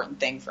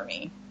important thing for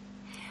me.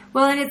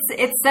 Well, and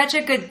it's such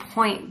a good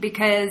point,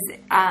 because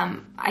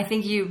I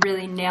think you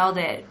really nailed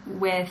it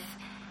with,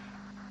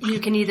 you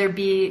can either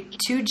be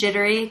too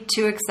jittery,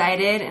 too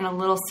excited, and a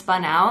little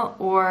spun out,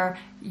 or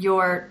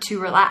you're too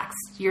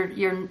relaxed.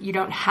 You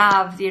don't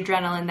have the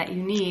adrenaline that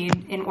you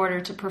need in order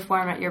to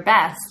perform at your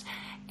best.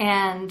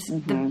 And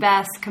the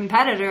best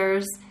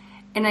competitors,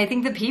 and I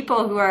think the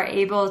people who are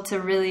able to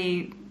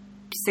really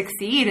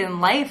succeed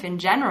in life in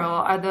general,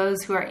 are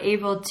those who are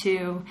able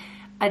to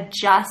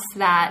adjust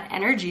that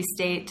energy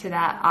state to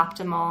that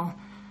optimal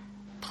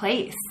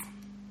place.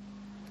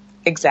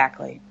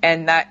 Exactly.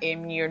 And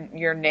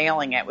you're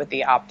nailing it with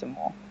the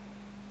optimal,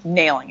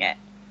 nailing it.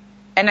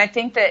 And I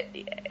think that,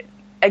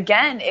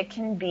 again, it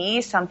can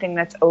be something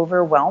that's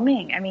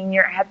overwhelming. I mean,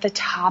 you're at the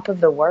top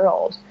of the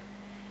world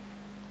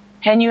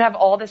and you have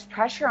all this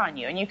pressure on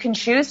you, and you can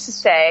choose to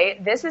say,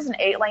 this is an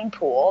 8-lane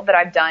pool that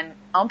I've done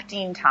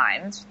umpteen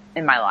times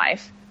in my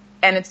life.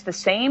 And it's the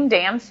same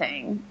damn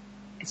thing,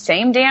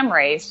 same damn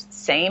race,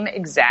 same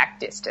exact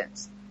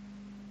distance.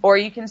 Or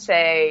you can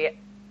say,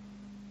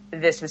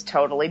 this is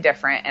totally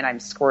different and I'm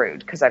screwed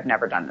because I've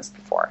never done this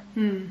before.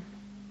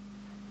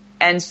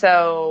 And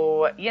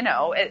so,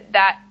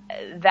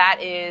 that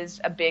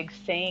is a big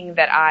thing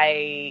that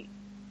I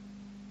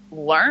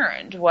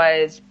learned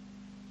was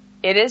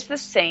it is the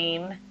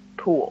same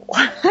pool.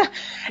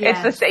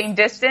 It's the same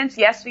distance.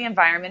 Yes, the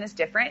environment is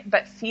different,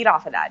 but feed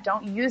off of that.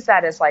 Don't use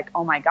that as like,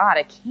 oh my God,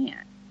 I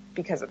can't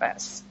because of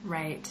this.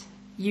 Right.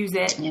 Use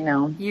it.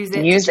 Use it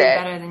to do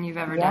better than you've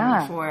ever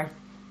done before.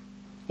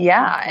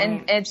 Yeah.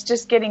 And it's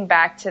just getting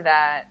back to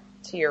that,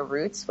 to your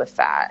roots with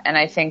that. And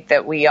I think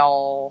that we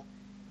all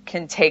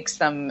can take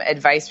some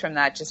advice from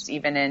that, just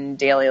even in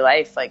daily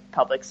life, like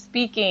public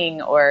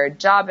speaking or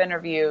job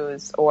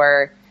interviews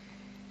or,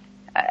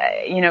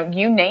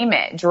 you name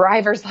it,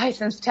 driver's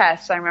license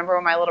tests. I remember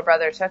when my little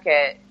brother took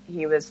it,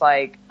 he was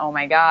like, oh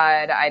my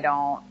God,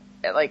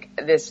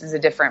 this is a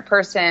different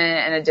person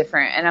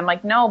and I'm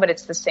like, no, but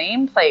it's the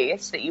same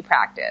place that you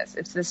practice.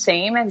 It's the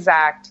same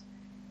exact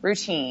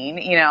routine,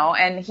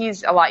 and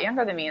he's a lot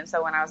younger than me. And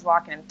so when I was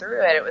walking him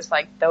through it, it was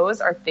like,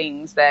 those are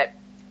things that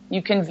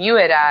you can view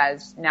it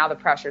as now the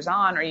pressure's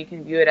on, or you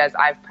can view it as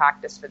I've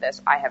practiced for this.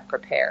 I have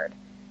prepared.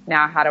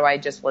 Now, how do I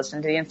just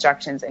listen to the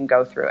instructions and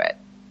go through it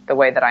the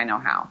way that I know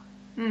how?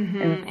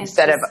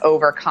 Instead of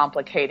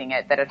overcomplicating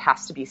it, that it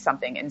has to be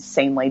something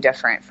insanely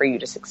different for you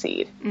to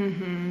succeed.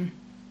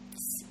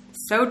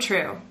 So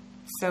true.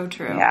 So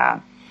true.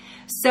 Yeah.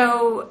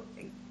 So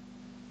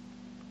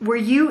were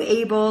you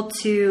able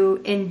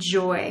to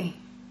enjoy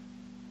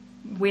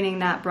winning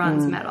that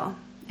bronze medal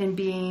and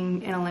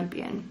being an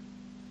Olympian?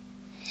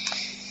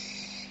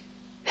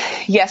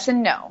 Yes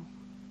and no.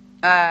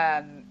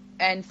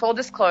 And full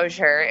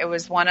disclosure, it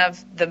was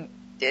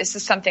this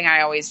is something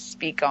I always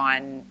speak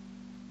on.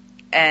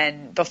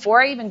 And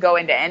before I even go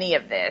into any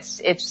of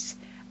this,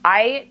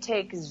 I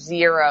take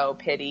zero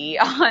pity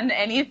on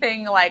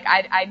anything. Like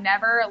I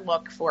never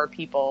look for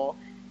people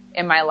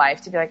in my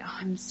life to be like, oh,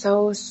 I'm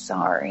so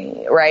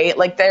sorry. Right.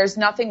 Like there's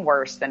nothing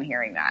worse than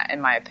hearing that,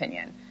 in my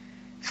opinion.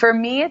 For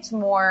me, it's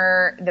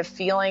more the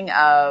feeling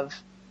of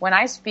when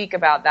I speak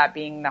about that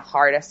being the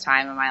hardest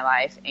time in my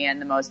life and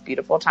the most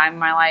beautiful time in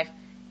my life,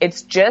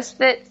 it's just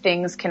that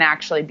things can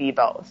actually be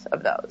both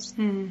of those.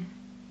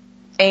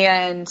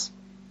 And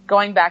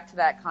going back to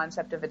that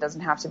concept of it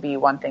doesn't have to be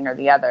one thing or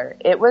the other,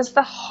 it was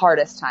the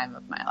hardest time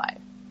of my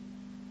life.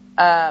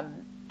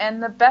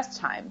 And the best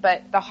time,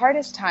 but the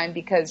hardest time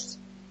because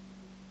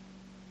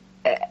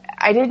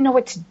I didn't know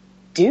what to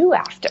do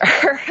after.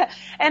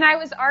 And I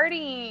was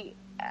already,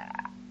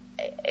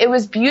 it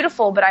was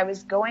beautiful, but I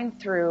was going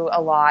through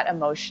a lot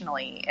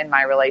emotionally in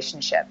my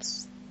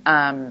relationships.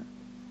 And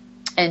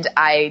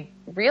I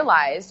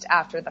realized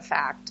after the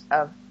fact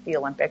of the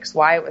Olympics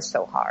why it was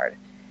so hard.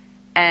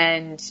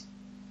 And,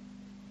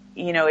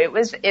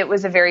 it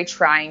was a very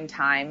trying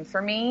time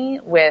for me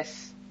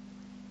with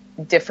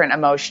different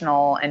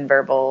emotional and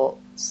verbal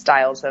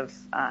styles of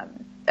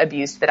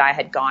abuse that I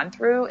had gone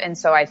through. And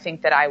so I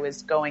think that I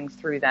was going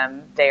through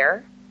them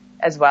there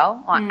as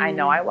well. I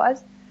know I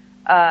was.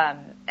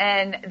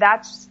 And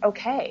that's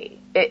okay.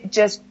 It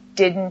just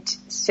didn't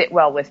sit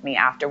well with me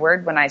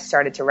afterward when I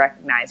started to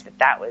recognize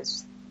that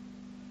was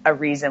a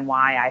reason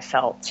why I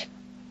felt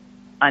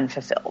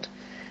unfulfilled.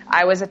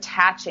 I was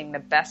attaching the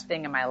best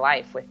thing in my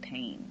life with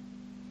pain.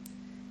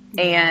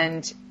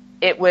 And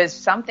it was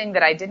something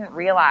that I didn't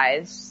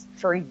realize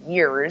for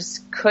years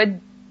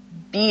could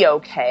be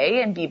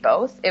okay and be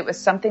both. It was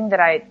something that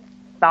I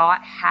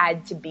thought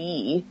had to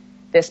be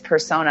this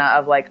persona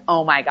of like,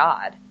 oh my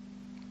God,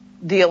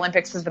 the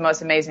Olympics was the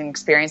most amazing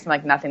experience and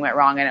like nothing went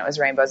wrong and it was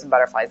rainbows and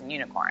butterflies and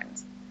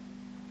unicorns.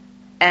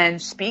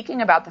 And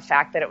speaking about the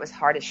fact that it was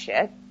hard as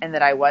shit and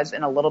that I was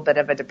in a little bit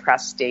of a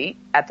depressed state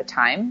at the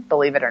time,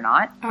 believe it or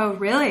not. Oh,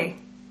 really?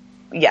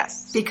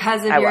 Yes.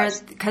 Because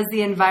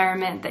the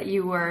environment that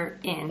you were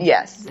in.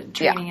 Yes. The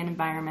training and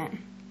environment.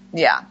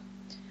 Yeah.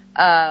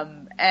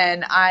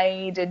 And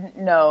I didn't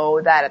know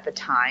that at the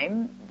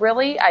time,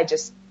 really.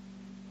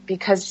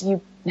 Because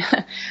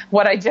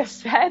what I just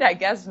said, I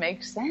guess,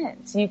 makes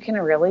sense. You can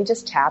really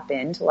just tap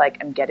into like,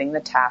 I'm getting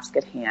the task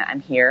at hand. I'm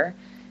here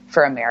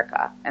for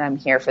America and I'm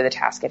here for the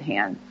task at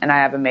hand. And I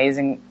have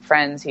amazing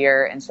friends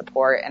here and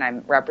support, and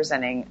I'm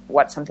representing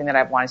something that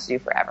I've wanted to do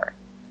forever.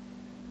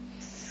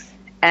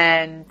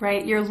 And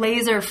right, your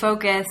laser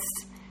focus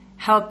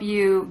helped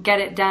you get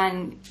it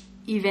done,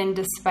 even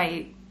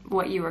despite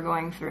what you were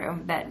going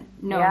through that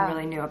no one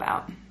really knew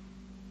about.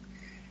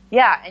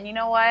 Yeah, and you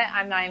know what?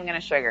 I'm not even going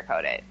to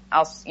sugarcoat it.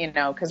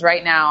 Because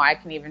right now I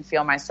can even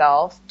feel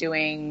myself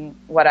doing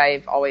what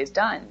I've always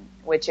done,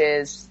 which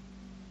is,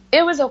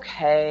 it was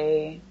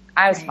okay.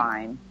 I was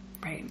fine.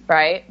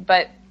 Right.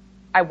 But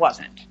I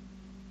wasn't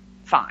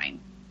fine.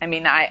 I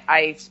mean,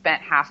 I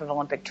spent half of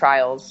Olympic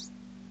trials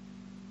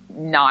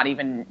not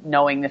even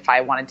knowing if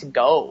I wanted to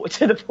go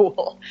to the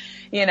pool,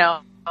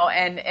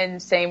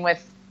 and same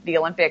with the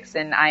Olympics.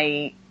 And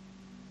I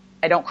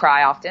don't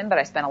cry often, but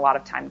I spent a lot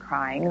of time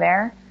crying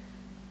there.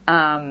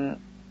 And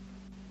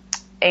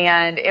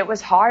it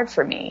was hard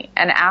for me.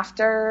 And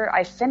after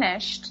I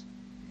finished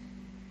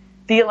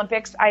the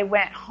Olympics, I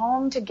went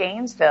home to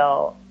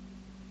Gainesville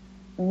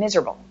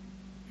miserable.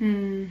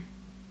 And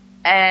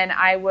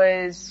I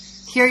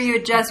was... Here you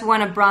had just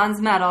won a bronze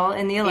medal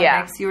in the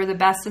Olympics. You were the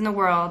best in the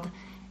world.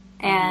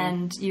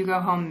 And you go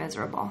home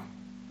miserable.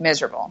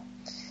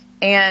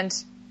 And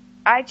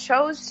I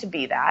chose to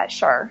be that,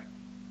 sure.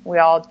 We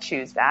all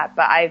choose that.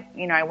 But I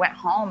went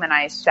home and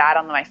I sat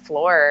on my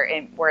floor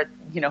and we're,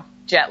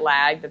 jet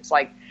lagged. It's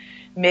like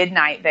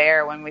midnight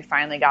there when we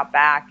finally got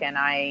back, and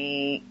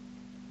I,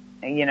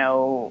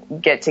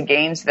 get to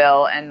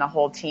Gainesville and the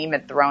whole team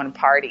had thrown a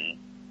party,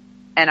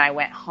 and I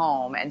went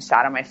home and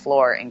sat on my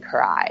floor and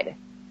cried.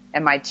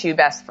 And my two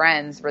best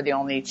friends were the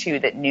only two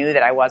that knew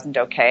that I wasn't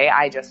okay.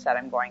 I just said,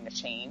 I'm going to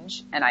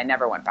change. And I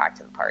never went back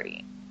to the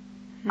party.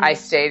 I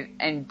stayed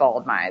and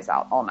bawled my eyes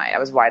out all night. I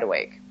was wide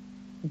awake,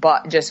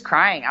 but just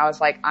crying. I was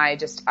like,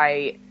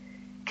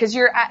 cause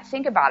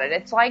think about it.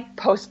 It's like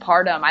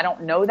postpartum. I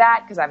don't know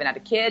that cause I haven't had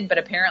a kid, but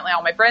apparently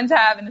all my friends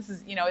have. And this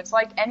is, it's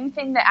like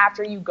anything that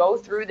after you go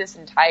through this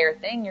entire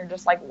thing, you're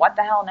just like, what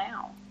the hell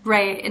now?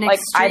 Right. An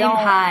extreme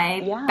high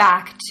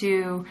back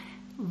to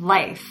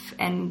life.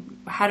 And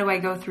how do I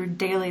go through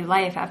daily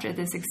life after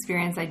this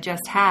experience I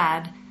just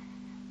had?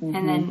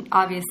 And then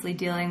obviously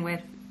dealing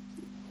with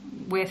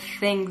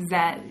things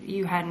that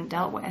you hadn't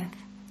dealt with.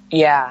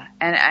 Yeah.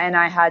 And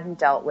I hadn't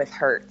dealt with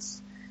hurts,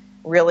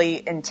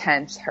 really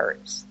intense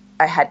hurts.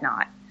 I had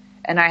not.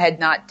 And I had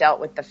not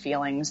dealt with the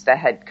feelings that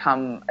had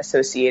come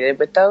associated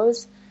with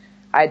those.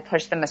 I had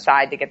pushed them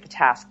aside to get the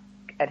task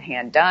at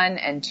hand done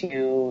and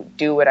to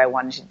do what I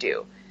wanted to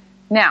do.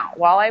 Now,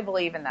 while I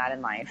believe in that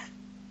in life,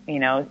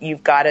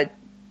 you've got to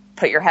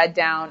put your head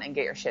down and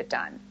get your shit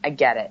done. I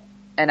get it.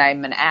 And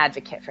I'm an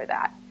advocate for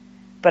that.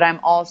 But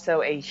I'm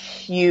also a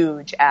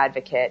huge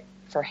advocate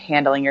for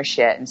handling your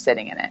shit and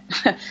sitting in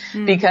it.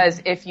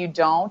 Because if you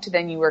don't,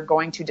 then you are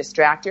going to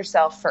distract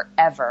yourself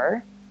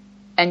forever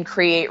and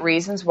create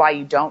reasons why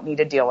you don't need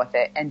to deal with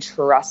it. And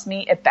trust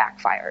me, it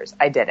backfires.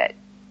 I did it.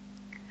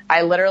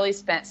 I literally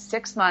spent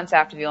 6 months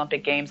after the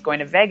Olympic Games going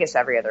to Vegas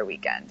every other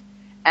weekend.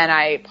 And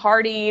I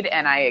partied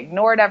and I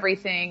ignored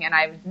everything. And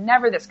I was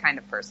never this kind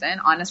of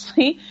person,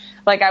 honestly.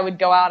 Like I would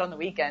go out on the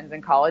weekends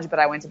in college, but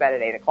I went to bed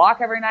at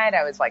 8:00 every night.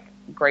 I was like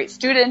a great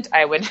student.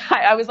 I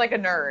was like a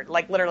nerd.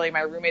 Like literally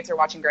my roommates are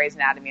watching Grey's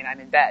Anatomy and I'm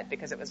in bed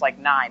because it was like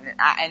 9.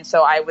 And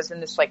so I was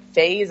in this like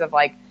phase of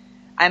like,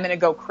 I'm going to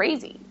go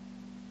crazy.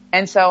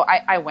 And so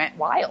I went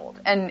wild,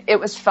 and it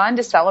was fun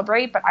to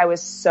celebrate, but I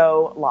was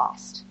so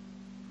lost.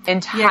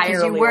 Entirely lost. Yeah,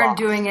 because you weren't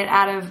doing it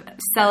out of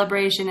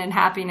celebration and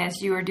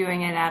happiness. You were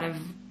doing it out of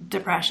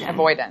depression.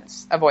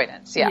 Avoidance.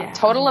 Yeah.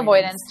 Total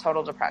avoidance,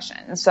 total depression.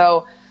 And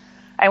so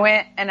I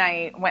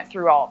went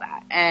through all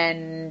that,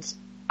 and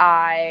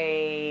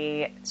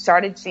I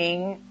started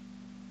seeing,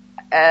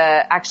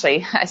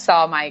 actually I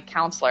saw my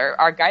counselor,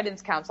 our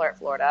guidance counselor at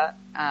Florida,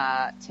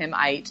 Tim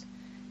Eit,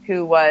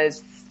 who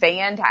was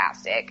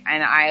fantastic.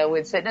 And I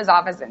would sit in his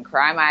office and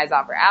cry my eyes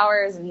out for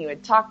hours, and he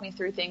would talk me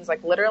through things.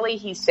 Like literally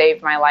he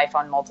saved my life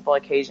on multiple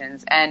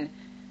occasions. And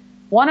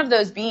one of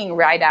those being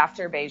right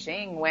after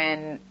Beijing,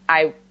 when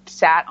I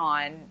sat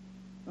on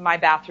my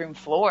bathroom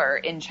floor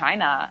in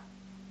China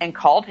and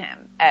called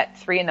him at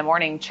 3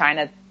 a.m.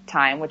 China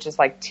time, which is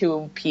like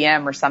 2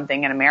 p.m. or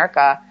something in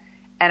America.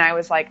 And I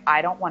was like,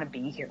 I don't want to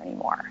be here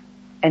anymore.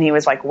 And he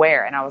was like,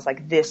 where? And I was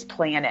like, this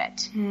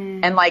planet.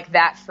 And like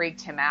that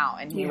freaked him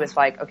out. And he was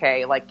like,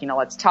 okay, like,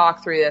 let's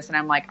talk through this. And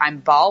I'm like, I'm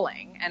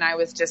bawling. And I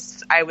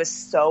was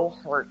so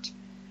hurt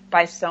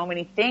by so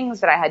many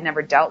things that I had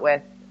never dealt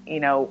with,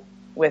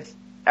 with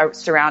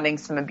surrounding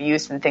some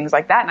abuse and things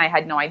like that. And I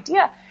had no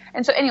idea.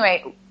 And so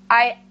anyway,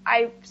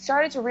 I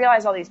started to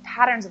realize all these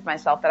patterns of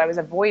myself that I was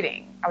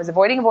avoiding. I was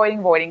avoiding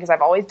because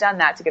I've always done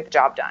that to get the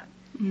job done.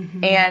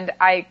 And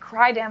I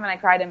cried him and I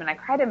cried him and I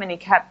cried him, and he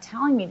kept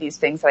telling me these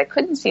things that I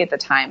couldn't see at the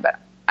time, but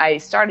I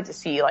started to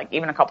see like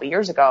even a couple of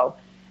years ago.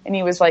 And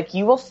he was like,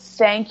 you will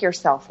thank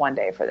yourself one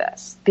day for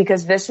this,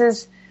 because this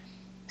is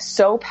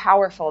so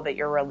powerful that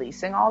you're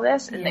releasing all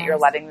this and that you're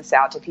letting this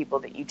out to people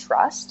that you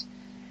trust.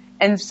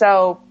 And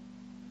so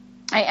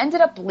I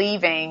ended up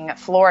leaving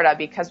Florida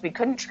because we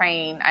couldn't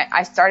train.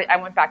 I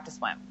went back to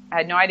swim. I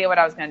had no idea what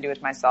I was going to do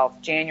with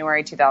myself.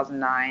 January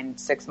 2009,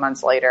 6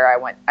 months later,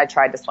 I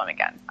tried to swim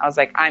again. I was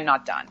like, I'm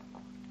not done.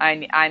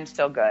 I'm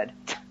still good.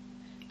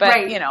 But,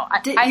 I needed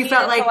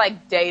to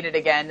date it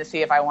again to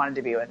see if I wanted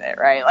to be with it,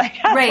 right?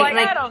 Like,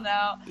 I don't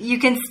know. You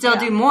can still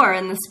do more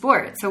in the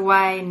sport, so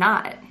why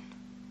not?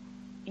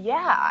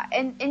 Yeah.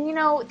 And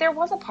there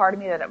was a part of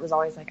me that it was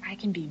always like, I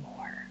can be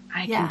more.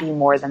 I can be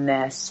more than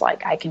this.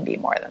 Like, I can be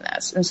more than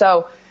this. And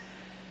so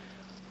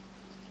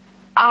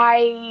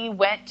I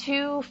went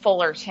to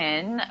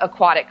Fullerton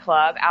Aquatic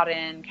Club out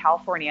in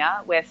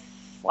California with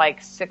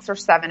like 6 or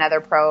 7 other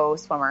pro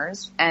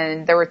swimmers.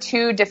 And there were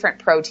 2 different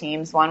pro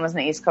teams. One was on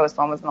the East Coast,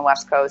 one was on the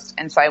West Coast.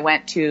 And so I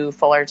went to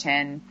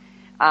Fullerton,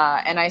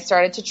 and I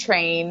started to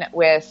train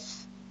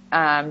with,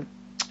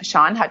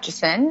 Sean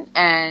Hutchison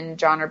and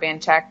John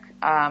Urbanchek,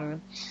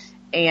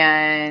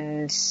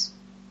 and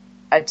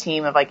a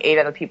team of like 8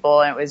 other people.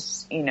 And it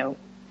was,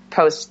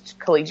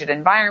 post-collegiate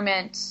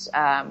environment.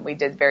 We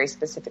did very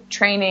specific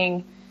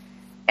training.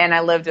 And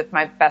I lived with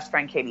my best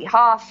friend, Katie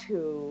Hoff,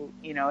 who,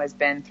 has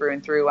been through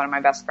and through. One of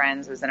my best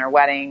friends was in her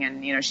wedding,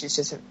 and, she's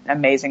just an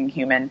amazing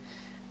human.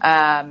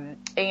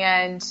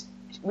 And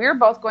we were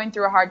both going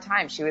through a hard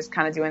time. She was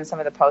kind of doing some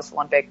of the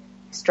post-Olympic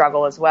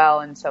struggle as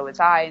well, and so was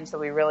I. And so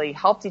we really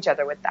helped each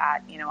other with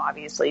that,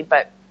 obviously.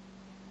 But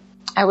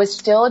I was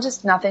still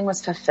just, nothing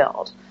was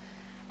fulfilled.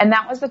 And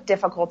that was a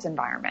difficult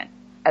environment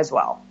as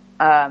well.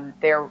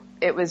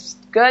 It was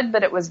good,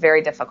 but it was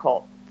very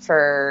difficult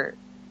for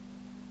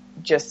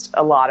just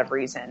a lot of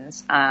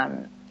reasons.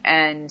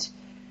 And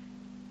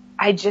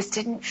I just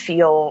didn't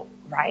feel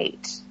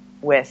right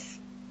with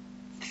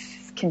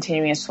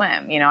continuing to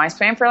swim. I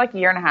swam for like a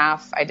year and a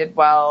half. I did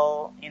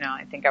well.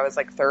 I think I was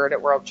like 3rd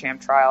at World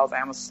Champ Trials.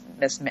 I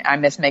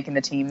missed making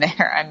the team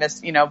there.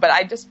 But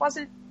I just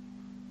wasn't.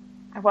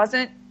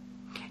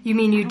 You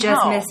mean you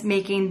just missed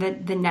making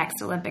the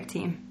next Olympic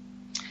team?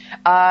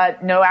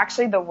 No,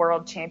 actually the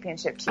World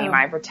Championship team.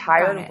 I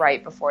retired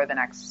right before the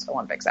next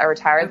Olympics. I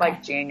retired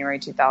like January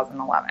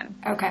 2011.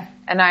 Okay.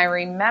 And I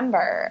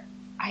remember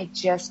I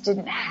just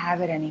didn't have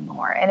it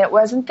anymore. And it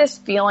wasn't this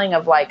feeling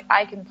of like,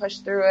 I can push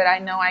through it. I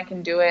know I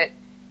can do it.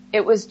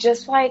 It was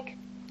just like,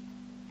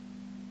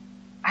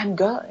 I'm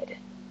good.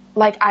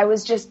 Like I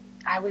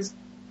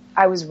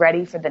was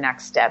ready for the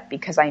next step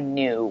because I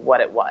knew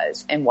what it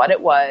was. And what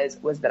it was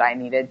that I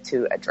needed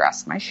to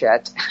address my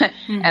shit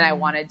and I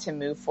wanted to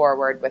move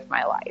forward with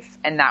my life.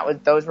 And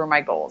those were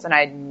my goals. And I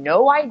had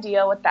no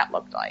idea what that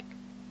looked like,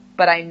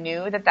 but I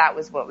knew that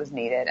was what was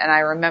needed. And I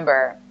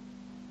remember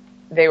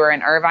they were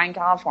in Irvine,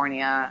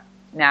 California,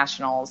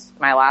 nationals,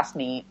 my last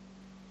meet.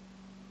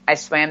 I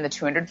swam the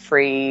 200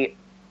 free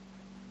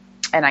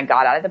and I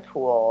got out of the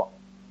pool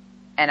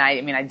and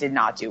I did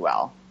not do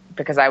well.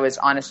 Because I was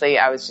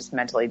just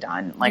mentally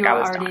done. Like I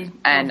was done.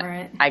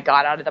 And I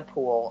got out of the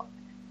pool.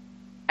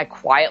 I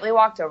quietly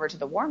walked over to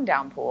the warm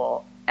down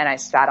pool and I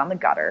sat on the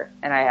gutter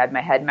and I had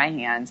my head in my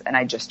hands and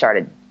I just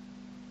started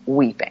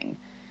weeping.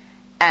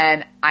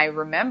 And I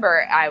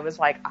remember I was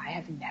like, I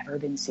have never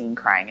been seen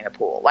crying in a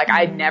pool. Like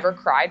I'd never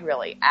cried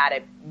really at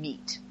a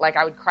meet. Like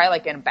I would cry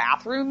like in a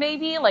bathroom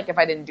maybe, like if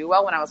I didn't do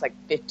well when I was like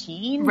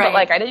 15. Right. But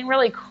like I didn't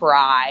really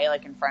cry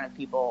like in front of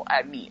people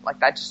at meet. Like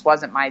that just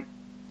wasn't my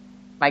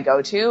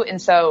go-to.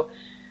 And so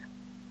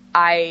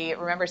I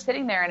remember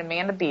sitting there and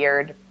Amanda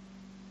Beard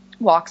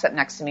walks up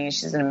next to me.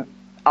 She's an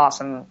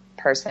awesome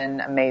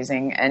person,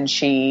 amazing. And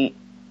she's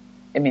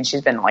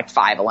been like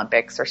 5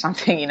 Olympics or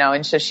something,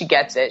 and so she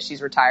gets it. She's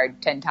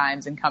retired 10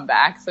 times and come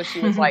back. So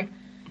she was like,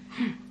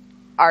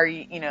 are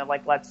you,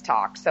 let's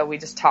talk. So we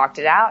just talked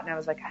it out and I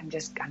was like, I'm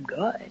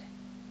good.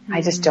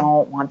 I just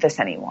don't want this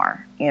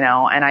anymore, and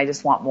I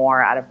just want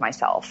more out of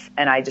myself.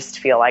 And I just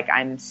feel like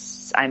I'm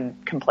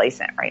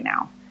complacent right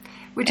now.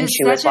 Which is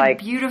such a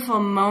beautiful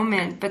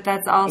moment, but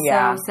that's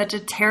also such a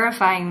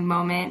terrifying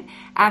moment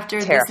after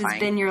this has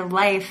been your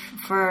life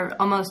for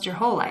almost your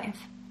whole life.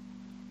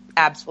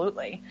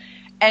 Absolutely.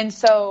 And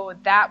so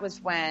that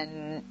was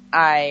when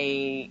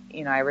I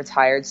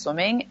retired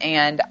swimming,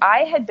 and I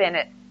had been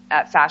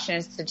at Fashion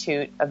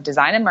Institute of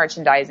Design and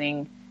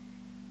Merchandising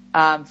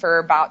for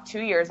about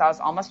 2 years. I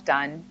was almost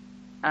done.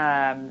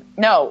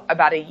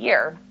 About a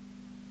year.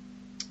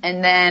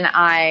 And then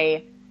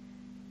I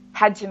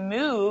had to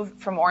move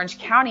from Orange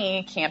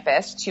County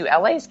campus to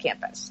LA's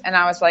campus. And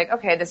I was like,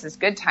 okay, this is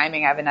good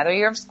timing. I have another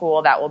year of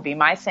school. That will be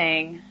my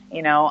thing,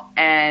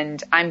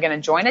 and I'm going to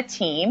join a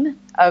team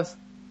of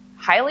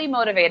highly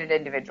motivated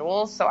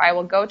individuals. So I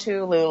will go to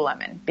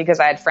Lululemon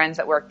because I had friends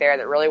that worked there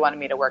that really wanted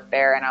me to work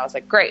there. And I was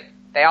like, great.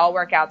 They all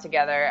work out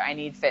together. I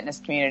need fitness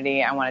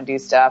community. I want to do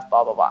stuff,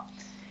 blah, blah, blah.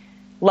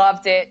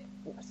 Loved it.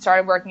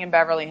 Started working in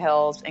Beverly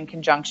Hills in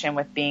conjunction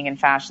with being in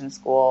fashion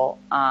school.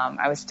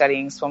 I was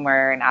studying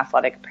swimwear and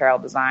athletic apparel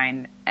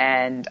design,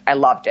 and I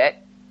loved it.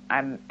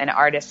 I'm an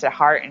artist at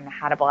heart and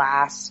had a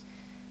blast.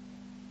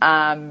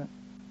 Again,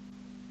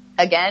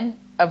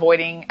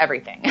 avoiding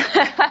everything.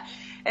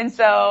 And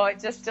so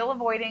just still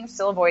avoiding,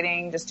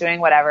 just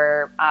doing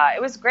whatever.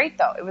 It was great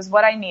though. It was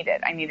what I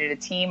needed. I needed a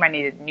team. I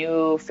needed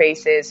new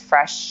faces,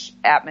 fresh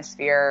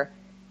atmosphere.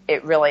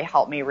 It really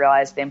helped me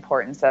realize the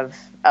importance of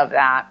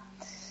that.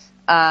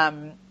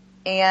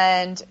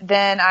 And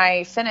then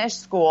I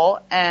finished school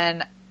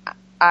and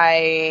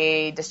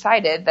I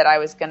decided that I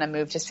was going to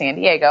move to San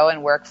Diego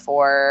and work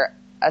for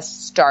a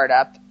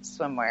startup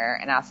swimwear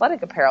and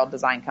athletic apparel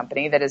design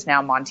company that is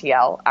now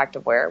Montiel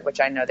Activewear, which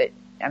I know that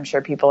I'm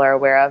sure people are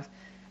aware of.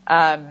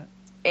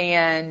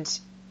 And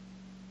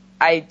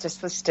I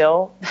just was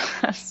still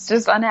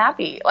just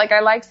unhappy. Like I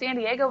like San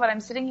Diego, but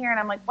I'm sitting here and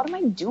I'm like, what am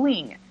I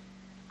doing?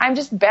 I'm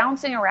just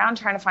bouncing around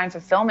trying to find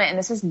fulfillment, and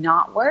this is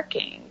not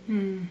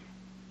working.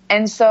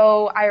 And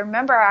so I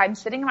remember I'm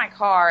sitting in my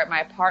car at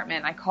my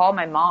apartment. I call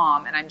my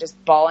mom, and I'm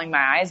just bawling my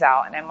eyes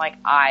out. And I'm like,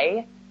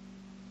 I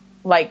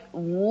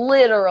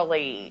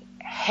literally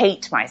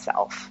hate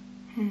myself.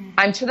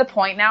 I'm to the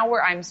point now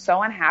where I'm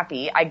so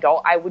unhappy.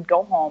 I would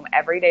go home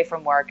every day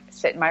from work,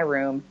 sit in my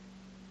room,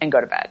 and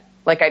go to bed.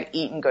 Like, I'd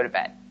eat and go to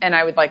bed. And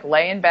I would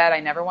lay in bed. I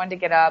never wanted to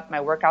get up. My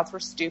workouts were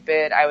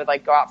stupid. I would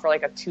go out for a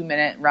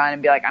 2-minute run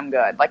and be like, I'm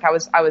good.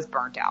 I was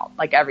burnt out,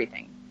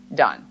 everything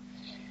done.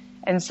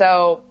 And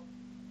so,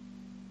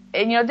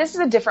 this is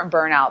a different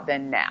burnout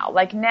than now.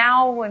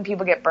 Now when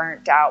people get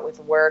burnt out with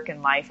work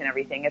and life and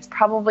everything, it's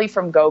probably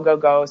from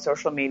go,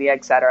 social media,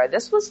 et cetera.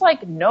 This was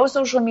no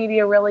social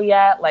media really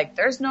yet.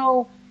 There's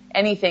no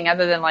anything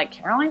other than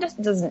Caroline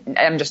just doesn't,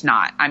 I'm just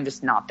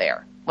not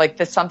there.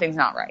 Something's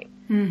not right.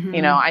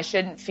 I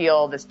shouldn't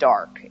feel this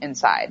dark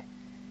inside.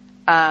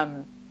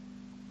 And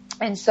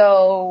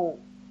so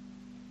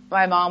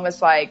my mom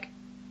was like,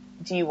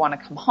 do you want to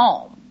come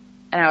home?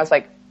 And I was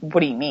like, what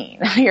do you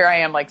mean? Here I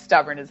am,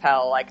 stubborn as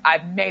hell.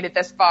 I've made it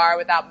this far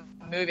without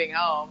moving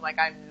home.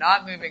 I'm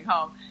not moving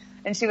home.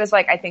 And she was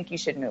like, I think you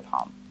should move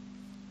home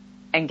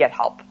and get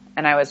help.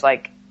 And I was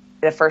like,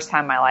 the first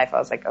time in my life, I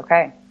was like,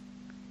 okay.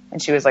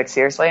 And she was like,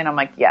 seriously? And I'm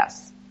like,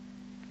 yes.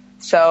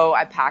 So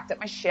I packed up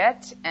my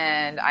shit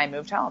and I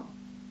moved home.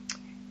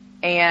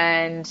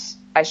 And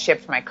I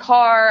shipped my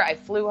car. I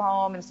flew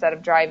home instead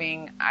of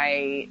driving.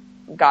 I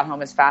got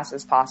home as fast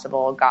as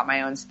possible, got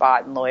my own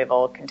spot in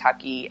Louisville,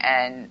 Kentucky,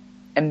 and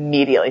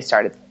immediately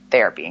started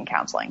therapy and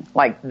counseling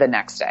the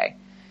next day.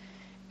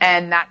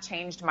 And that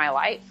changed my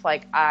life.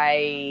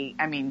 I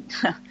mean,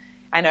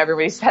 I know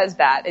everybody says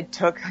that.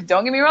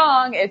 Don't get me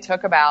wrong, it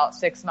took about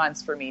 6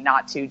 months for me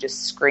not to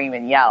just scream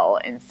and yell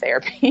in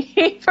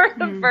therapy for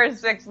the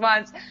first 6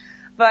 months.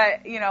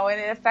 But, and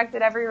it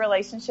affected every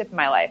relationship in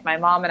my life. My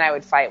mom and I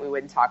would fight. We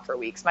wouldn't talk for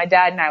weeks. My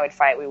dad and I would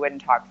fight. We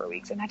wouldn't talk for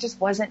weeks. And that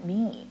just wasn't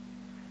me.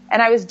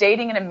 And I was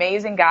dating an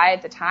amazing guy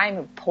at the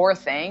time. Poor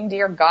thing.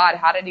 Dear God,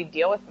 how did he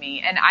deal with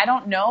me? And I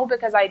don't know,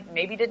 because I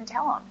maybe didn't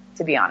tell him,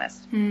 to be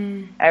honest.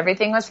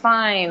 Everything was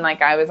fine.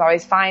 I was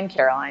always fine,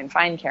 Caroline.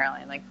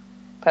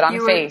 Put on a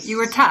face. You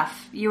were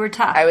tough.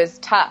 I was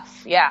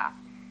tough. Yeah.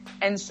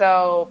 And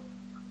so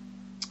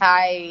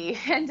I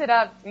ended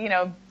up,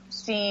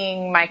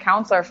 seeing my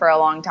counselor for a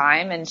long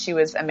time, and she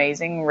was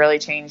amazing, really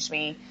changed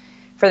me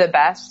for the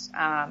best.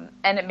 And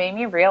it made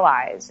me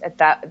realize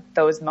at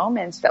those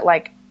moments that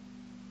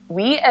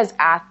we as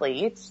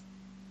athletes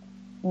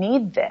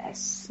need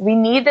this. We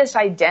need this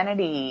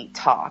identity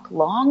talk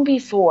long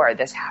before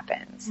this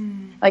happens.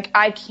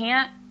 I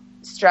can't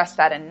stress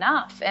that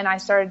enough. And I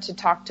started to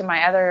talk to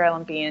my other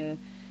Olympian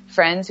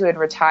friends who had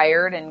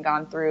retired and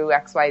gone through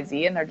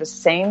XYZ, and they're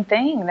just same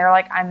thing. They're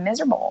like, I'm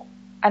miserable.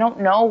 I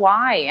don't know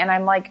why. And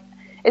I'm like,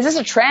 is this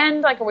a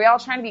trend? Are we all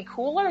trying to be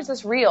cool, or is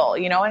this real?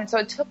 And so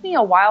it took me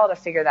a while to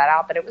figure that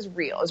out, but it was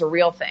real. It was a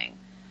real thing.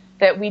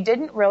 That we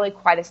didn't really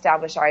quite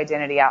establish our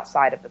identity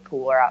outside of the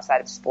pool or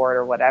outside of sport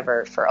or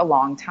whatever for a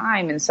long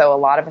time. And so a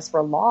lot of us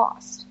were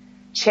lost,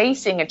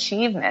 chasing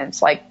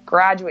achievements like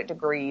graduate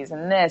degrees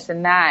and this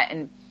and that.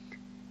 And,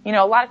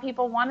 a lot of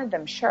people wanted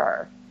them,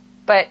 sure,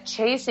 but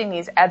chasing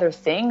these other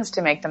things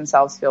to make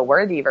themselves feel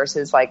worthy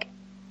versus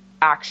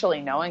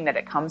actually knowing that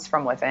it comes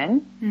from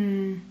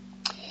within.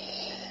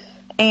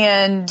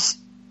 And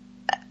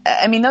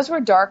I mean, those were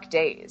dark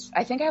days.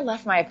 I think I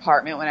left my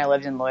apartment when I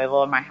lived in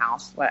Louisville, in my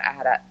house, when I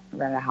had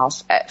rented a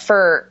house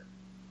for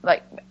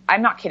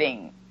I'm not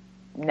kidding,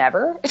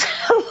 never.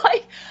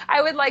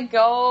 I would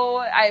go,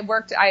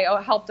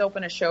 I helped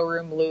open a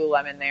showroom,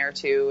 Lululemon there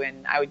too.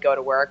 And I would go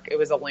to work. It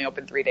was only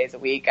open 3 days a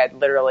week. I'd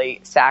literally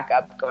sack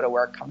up, go to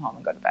work, come home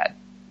and go to bed.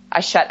 I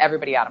shut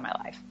everybody out of my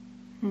life.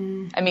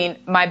 I mean,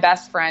 my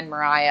best friend,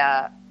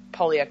 Mariah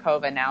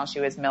Poliakova, now she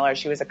was Miller.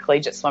 She was a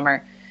collegiate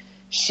swimmer.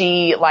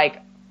 She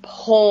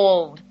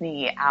pulled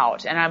me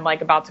out, and I'm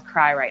about to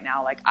cry right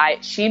now.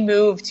 She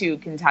moved to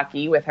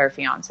Kentucky with her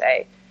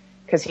fiance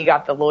because he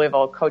got the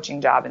Louisville coaching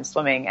job in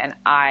swimming, and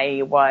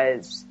I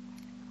was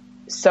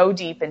so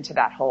deep into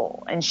that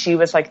hole, and she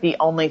was the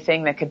only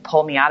thing that could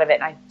pull me out of it.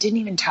 And I didn't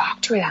even talk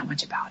to her that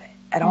much about it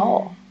at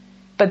all.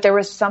 But there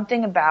was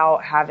something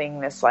about having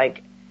this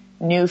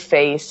new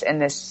face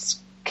and this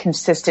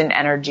consistent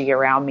energy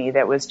around me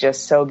that was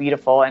just so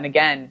beautiful. And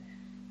again,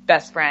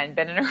 best friend,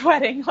 been in her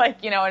wedding,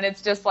 and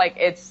it's just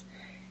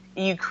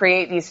you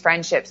create these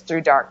friendships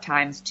through dark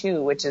times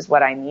too, which is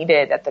what I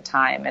needed at the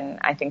time. And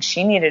I think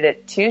she needed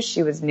it too.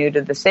 She was new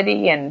to the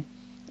city, and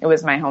it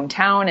was my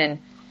hometown. And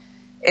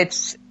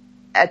it's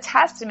a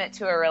testament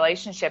to a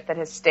relationship that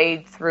has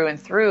stayed through and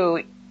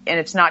through. And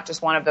it's not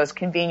just one of those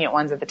convenient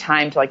ones at the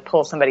time to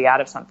pull somebody out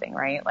of something,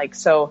 right?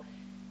 So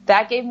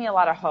that gave me a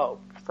lot of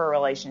hope for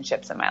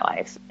relationships in my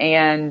life.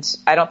 And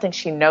I don't think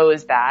she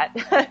knows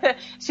that.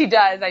 She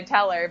does, I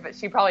tell her, but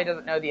she probably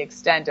doesn't know the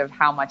extent of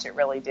how much it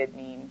really did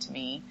mean to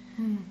me.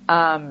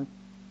 And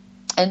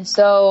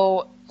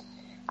so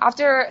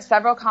after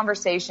several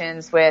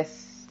conversations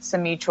with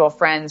some mutual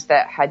friends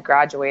that had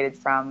graduated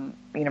from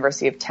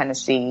University of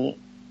Tennessee,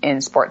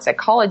 in sports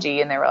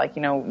psychology, and they were like,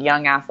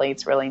 young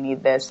athletes really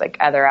need this, like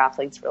other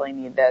athletes really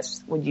need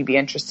this. Would you be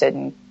interested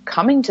in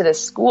coming to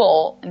this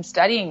school and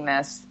studying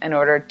this in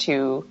order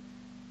to,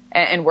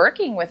 and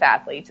working with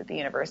athletes at the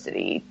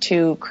university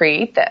to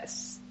create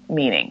this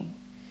meaning?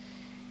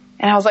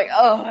 And I was like,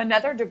 oh,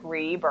 another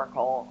degree,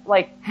 Burckle.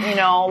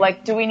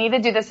 Do we need to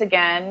do this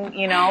again?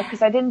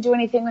 Because I didn't do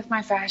anything with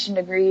my fashion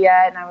degree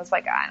yet. And I was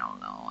like, I don't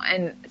know.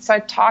 And so I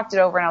talked it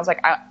over and I was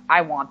like,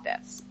 I want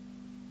this.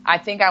 I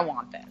think I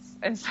want this.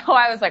 And so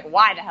I was like,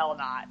 why the hell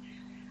not?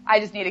 I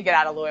just need to get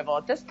out of Louisville.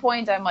 At this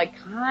point, I'm like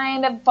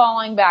kind of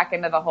falling back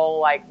into the whole,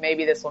 like,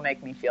 maybe this will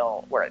make me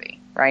feel worthy,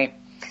 right?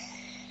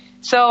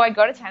 So I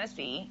go to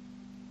Tennessee,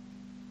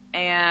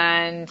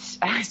 and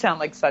I sound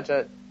like such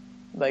a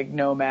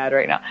nomad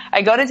right now.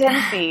 I go to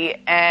Tennessee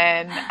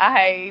and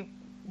I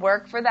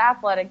work for the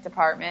athletic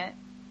department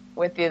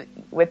with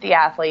the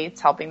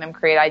athletes, helping them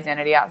create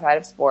identity outside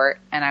of sport.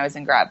 And I was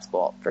in grad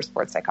school for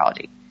sports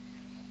psychology.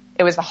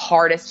 It was the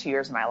hardest 2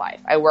 years of my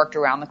life. I worked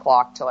around the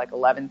clock till like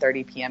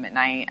 11:30 p.m. at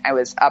night. I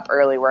was up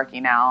early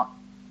working out.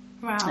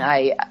 Wow.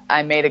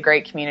 I made a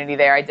great community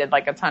there. I did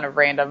like a ton of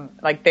random,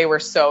 like they were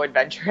so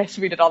adventurous.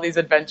 We did all these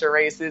adventure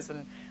races,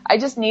 and I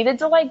just needed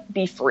to like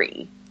be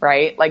free,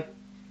 right? Like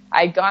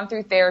I'd gone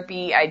through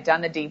therapy, I'd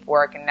done the deep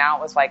work, and now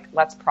it was like,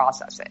 let's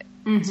process it.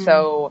 Mm-hmm.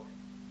 So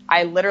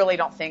I literally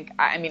don't think,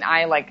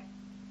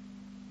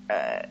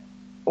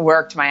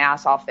 worked my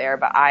ass off there,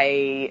 but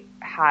I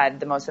had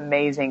the most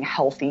amazing,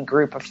 healthy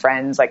group of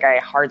friends. Like I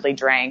hardly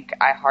drank.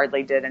 I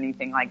hardly did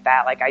anything like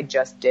that. Like I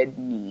just did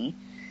me.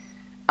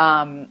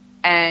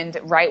 And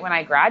right when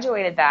I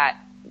graduated that,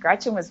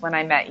 Gretchen, was when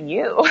I met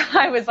you.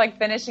 I was like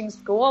finishing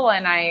school,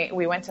 and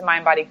we went to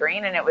Mind Body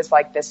Green, and it was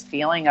like this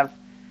feeling of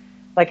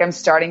like, I'm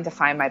starting to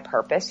find my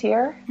purpose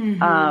here.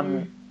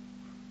 Mm-hmm.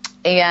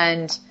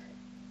 And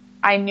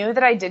I knew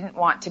that I didn't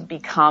want to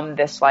become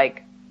this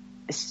like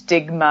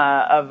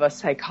stigma of a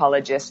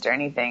psychologist or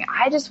anything.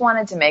 I just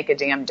wanted to make a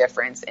damn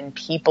difference in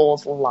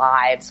people's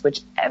lives,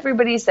 which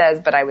everybody says,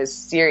 but I was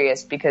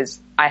serious because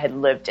I had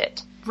lived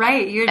it.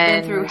 Right. You'd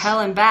been through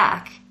hell and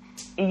back.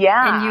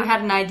 Yeah. And you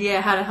had an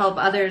idea how to help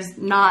others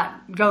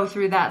not go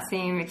through that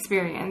same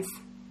experience.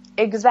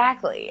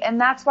 Exactly. And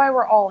that's why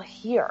we're all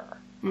here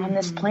on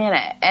this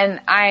planet. And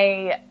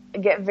I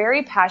get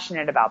very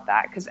passionate about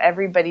that because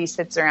everybody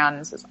sits around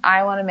and says,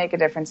 I want to make a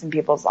difference in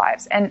people's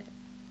lives. And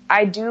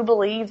I do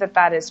believe that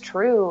that is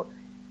true.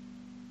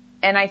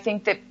 And I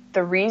think that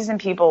the reason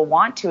people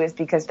want to is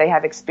because they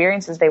have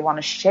experiences they want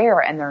to share,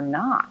 and they're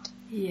not.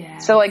 Yeah.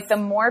 So like the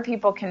more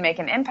people can make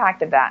an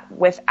impact of that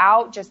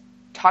without just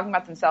talking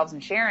about themselves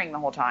and sharing the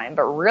whole time,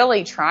 but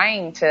really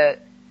trying to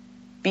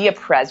be a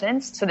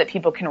presence so that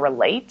people can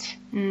relate.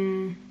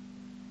 And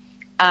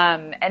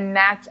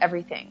that's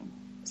everything.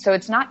 So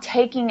it's not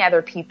taking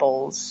other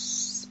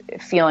people's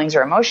feelings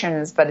or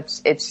emotions,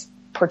 but it's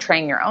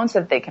portraying your own so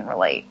that they can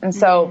relate. And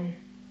so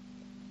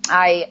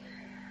I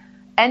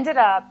ended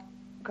up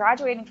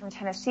graduating from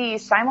Tennessee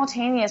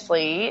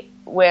simultaneously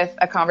with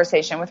a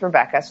conversation with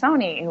Rebecca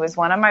Sony, who was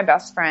one of my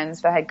best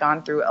friends that had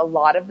gone through a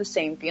lot of the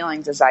same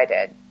feelings as I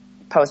did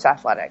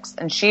post-athletics.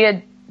 And she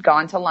had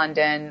gone to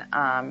London.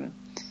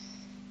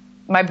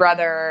 My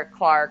brother,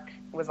 Clark,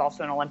 was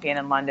also an Olympian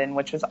in London,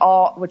 which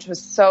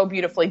was so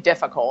beautifully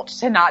difficult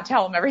to not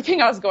tell him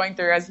everything I was going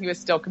through as he was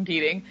still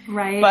competing.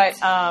 Right.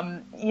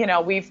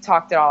 But, we've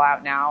talked it all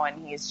out now,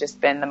 and he's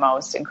just been the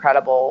most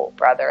incredible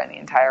brother in the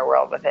entire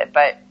world with it.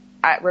 But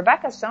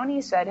Rebecca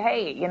Sony said,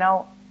 hey,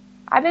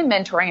 I've been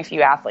mentoring a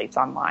few athletes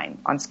online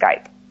on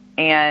Skype,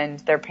 and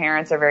their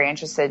parents are very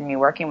interested in me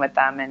working with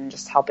them and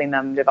just helping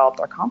them develop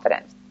their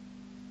confidence.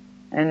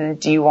 And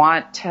do you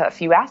want a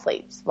few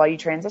athletes while you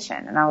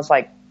transition? And I was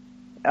like,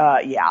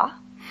 yeah.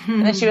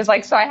 And then she was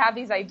like, so I have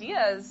these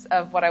ideas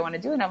of what I want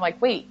to do. And I'm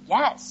like, wait,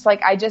 yes.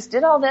 Like, I just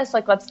did all this.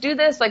 Like, let's do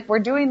this. Like, we're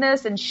doing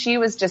this. And she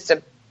was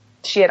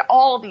she had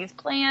all these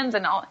plans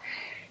and all.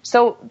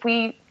 So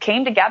we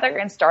came together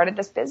and started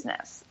this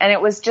business. And it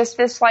was just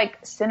this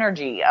like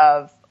synergy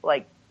of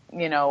like,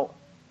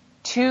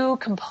 two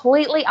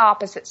completely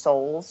opposite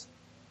souls,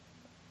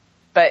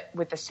 but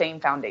with the same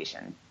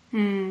foundation.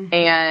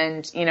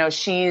 And,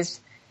 she's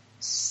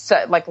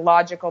so, like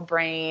logical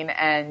brain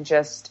and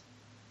just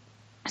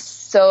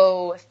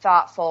so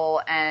thoughtful,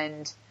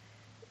 and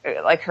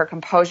like her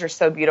composure is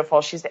so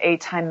beautiful. She's the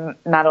 8-time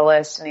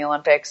medalist in the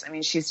Olympics. I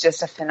mean, she's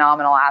just a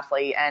phenomenal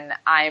athlete, and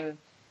I'm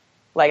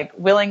like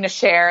willing to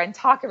share and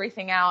talk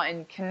everything out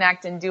and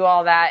connect and do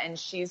all that. And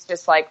she's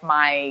just like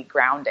my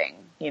grounding,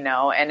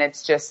 and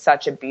it's just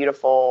such a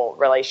beautiful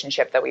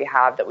relationship that we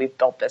have, that we've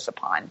built this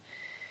upon.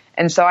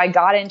 And so I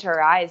got into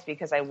her eyes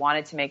because I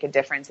wanted to make a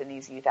difference in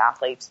these youth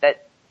athletes,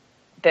 that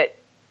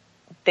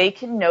they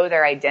can know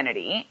their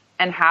identity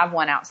and have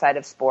one outside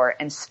of sport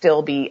and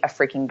still be a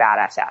freaking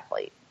badass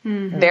athlete.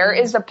 Mm-hmm. There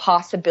is a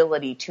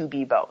possibility to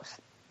be both.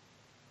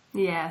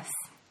 Yes.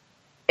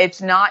 It's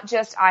not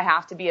just, I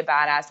have to be a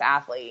badass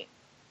athlete,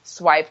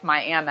 swipe my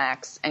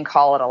Amex and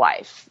call it a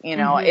life.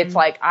 It's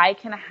like, I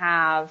can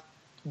have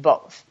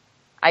both.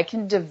 I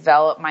can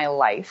develop my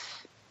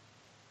life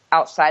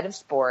outside of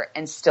sport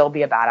and still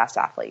be a badass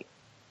athlete.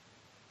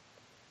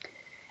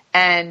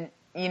 And,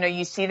 you know,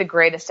 you see the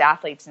greatest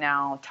athletes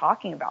now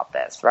talking about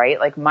this, right?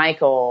 Like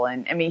Michael.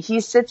 And I mean, he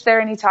sits there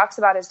and he talks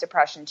about his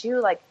depression too.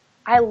 Like,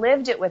 I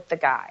lived it with the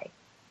guy,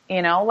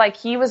 you know, like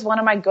he was one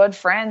of my good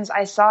friends.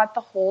 I saw it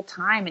the whole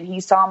time and he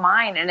saw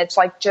mine. And it's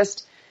like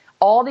just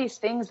all these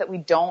things that we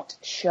don't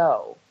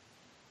show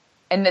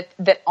and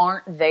that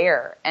aren't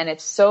there. And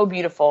it's so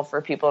beautiful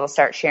for people to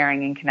start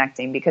sharing and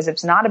connecting, because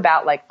it's not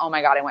about like, oh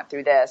my God, I went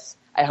through this.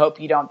 I hope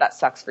you don't. That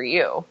sucks for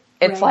you.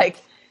 It's like,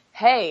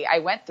 hey, I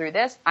went through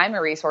this. I'm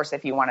a resource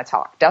if you want to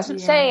talk. Doesn't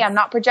say I'm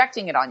not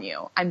projecting it on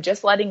you. I'm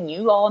just letting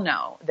you all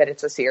know that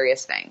it's a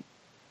serious thing.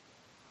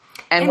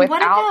 And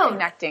without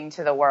connecting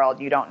to the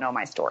world, you don't know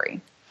my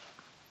story.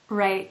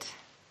 Right.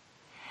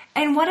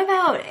 And what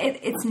about,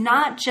 it's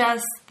not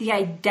just the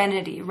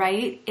identity,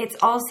 right? It's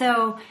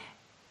also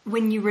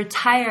when you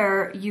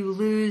retire, you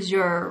lose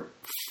your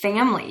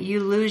family, you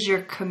lose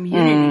your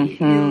community,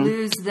 you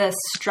lose the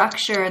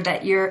structure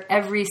that your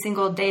every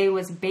single day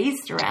was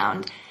based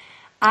around.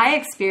 I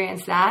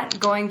experienced that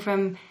going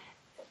from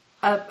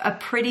a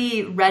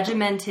pretty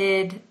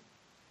regimented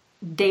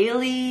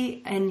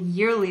daily and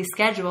yearly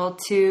schedule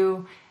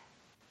to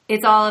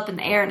it's all up in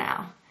the air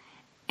now.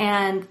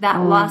 And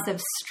that loss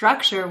of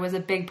structure was a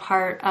big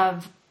part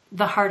of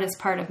the hardest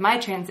part of my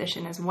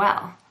transition as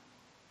well.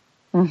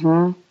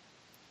 Mm-hmm.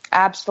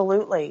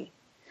 Absolutely.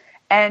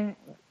 And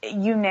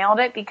you nailed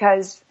it,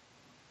 because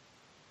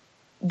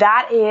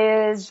that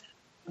is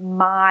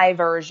my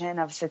version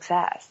of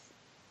success.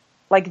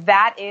 Like,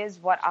 that is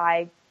what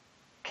I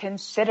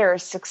consider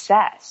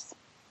success.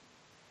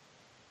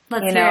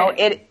 Let's hear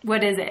it.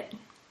 What is it?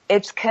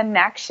 It's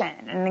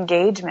connection and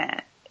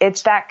engagement.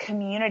 It's that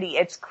community.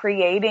 It's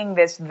creating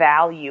this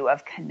value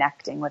of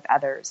connecting with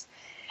others.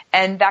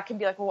 And that can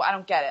be like, well, I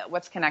don't get it.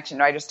 What's connection?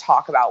 Do I just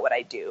talk about what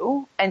I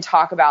do and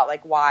talk about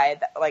like why,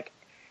 like,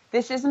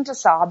 this isn't a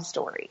sob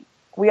story.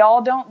 We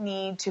all don't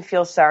need to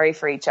feel sorry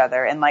for each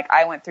other. And like,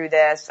 I went through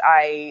this,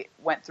 I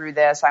went through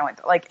this,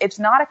 like, it's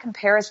not a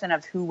comparison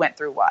of who went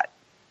through what.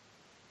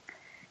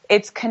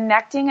 It's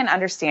connecting and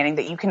understanding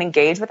that you can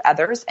engage with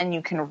others and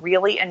you can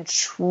really and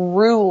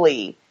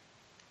truly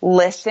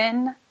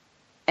listen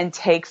and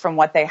take from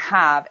what they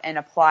have and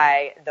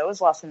apply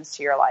those lessons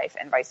to your life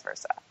and vice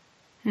versa.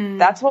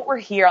 That's what we're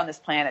here on this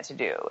planet to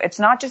do. It's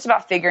not just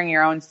about figuring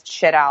your own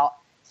shit out,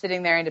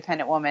 sitting there,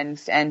 independent woman,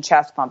 and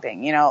chest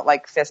pumping, you know,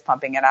 like fist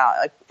pumping it out.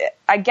 Like,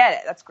 I get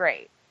it. That's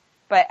great.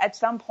 But at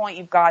some point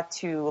you've got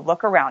to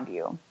look around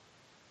you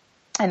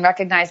and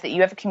recognize that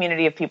you have a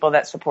community of people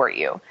that support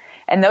you.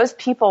 And those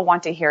people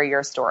want to hear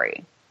your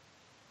story.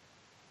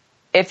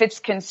 If it's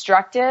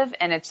constructive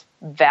and it's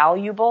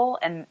valuable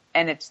and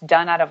it's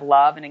done out of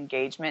love and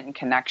engagement and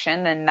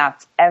connection, then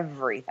that's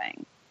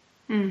everything.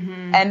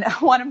 Mm-hmm. And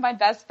one of my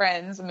best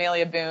friends,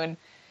 Amelia Boone,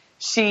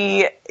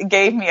 she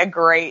gave me a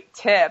great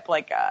tip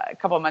like a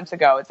couple of months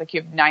ago. It's like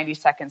you have 90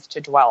 seconds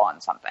to dwell on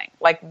something.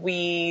 Like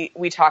we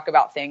talk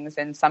about things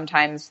and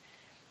sometimes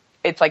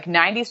it's like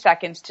 90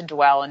 seconds to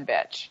dwell and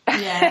bitch.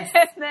 Yes.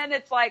 And then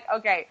it's like,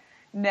 okay,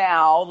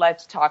 now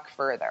let's talk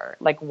further.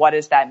 Like, what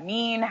does that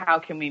mean? How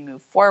can we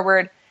move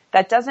forward?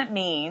 That doesn't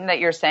mean that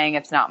you're saying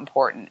it's not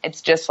important.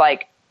 It's just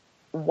like,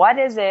 what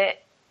is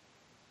it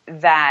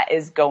that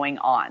is going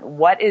on?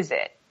 What is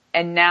it?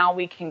 And now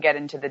we can get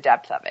into the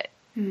depth of it,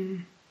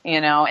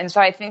 you know? And so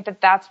I think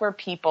that that's where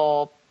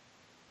people,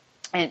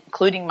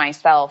 including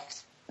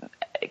myself,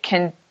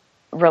 can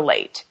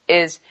relate,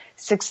 is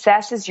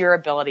success is your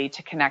ability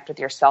to connect with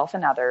yourself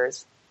and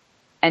others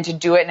and to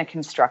do it in a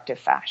constructive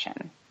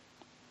fashion.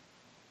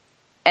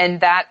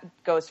 And that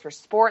goes for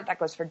sport, that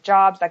goes for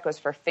jobs, that goes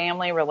for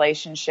family,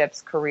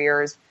 relationships,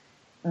 careers,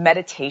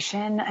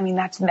 meditation. I mean,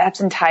 that's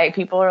entire.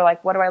 People are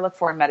like, what do I look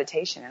for in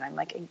meditation? And I'm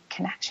like, in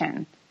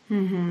connection.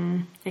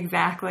 Mm-hmm.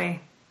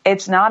 Exactly.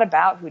 It's not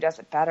about who does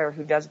it better,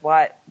 who does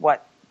what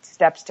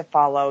steps to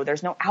follow.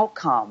 There's no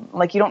outcome.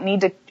 Like, you don't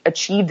need to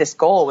achieve this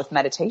goal with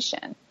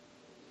meditation,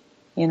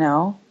 you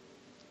know?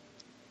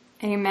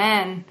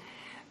 Amen.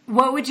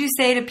 What would you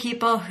say to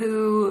people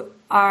who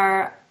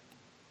are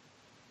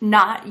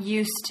not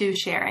used to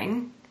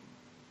sharing?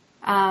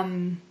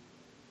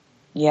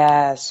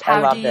 Yes, I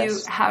love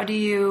this. How do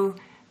you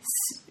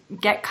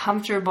get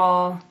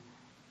comfortable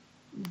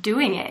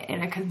doing it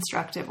in a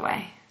constructive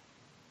way?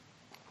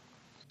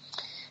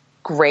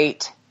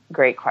 Great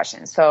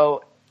question.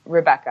 So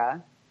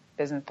Rebecca,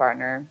 business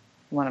partner,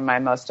 one of my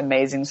most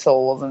amazing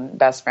souls and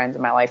best friends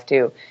in my life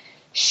too,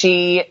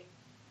 she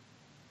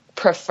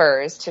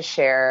prefers to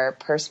share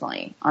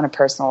personally, on a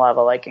personal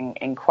level, like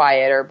in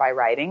quiet or by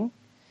writing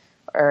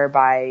or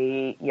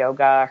by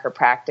yoga, her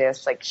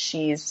practice. Like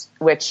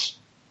which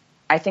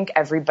I think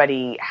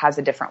everybody has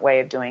a different way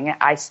of doing it.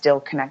 I still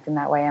connect in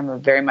that way.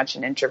 I'm very much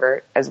an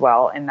introvert as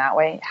well in that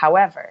way.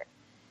 However,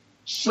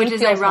 which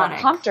is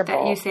ironic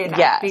that you say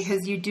that,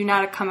 because you do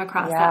not come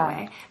across that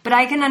way. But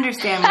I can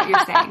understand what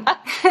you're saying.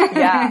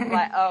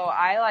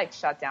 I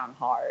shut down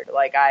hard.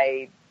 Like,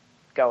 I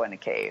go in a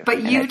cave.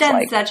 But you've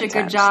done such a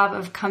good job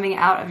of coming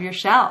out of your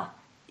shell,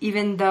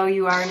 even though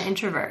you are an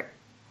introvert.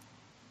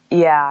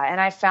 Yeah. And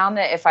I found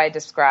that if I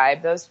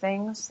describe those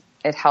things,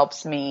 it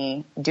helps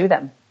me do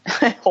them,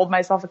 hold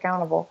myself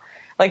accountable.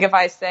 Like if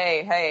I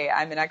say, hey,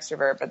 I'm an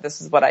extrovert, but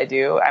this is what I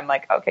do, I'm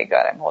like, okay, good.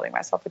 I'm holding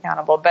myself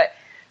accountable. But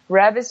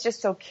Reb is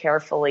just so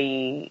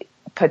carefully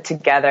put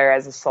together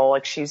as a soul.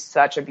 Like she's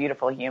such a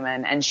beautiful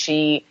human, and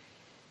she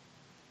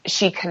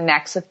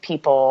connects with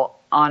people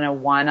on a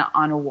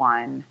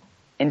one-on-one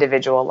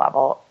individual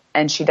level.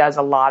 And she does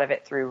a lot of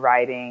it through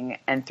writing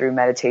and through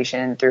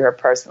meditation and through her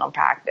personal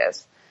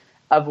practice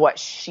of what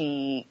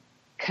she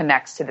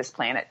connects to this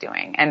planet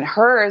doing. And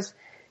hers,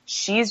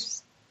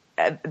 she's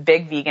a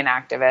big vegan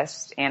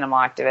activist, animal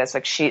activist.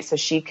 Like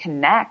she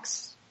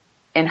connects,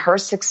 and her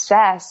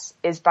success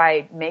is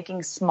by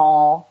making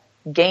small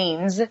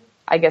gains,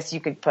 I guess you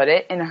could put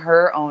it, in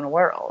her own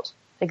world.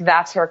 Like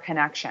that's her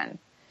connection.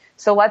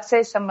 So let's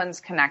say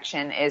someone's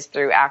connection is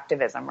through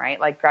activism, right?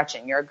 Like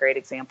Gretchen, you're a great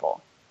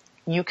example.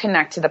 You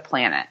connect to the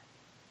planet.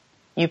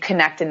 You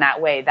connect in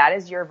that way. That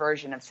is your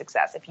version of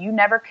success. If you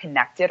never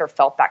connected or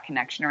felt that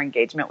connection or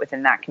engagement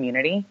within that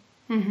community,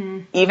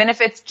 even if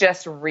it's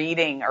just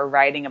reading or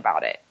writing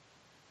about it,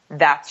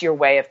 that's your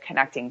way of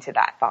connecting to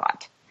that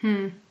thought.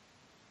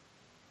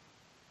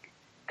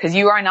 Because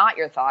you are not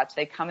your thoughts.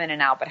 They come in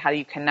and out, but how do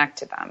you connect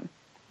to them?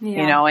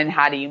 You know, and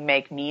how do you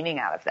make meaning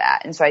out of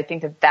that? And so I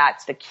think that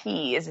that's the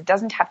key, is it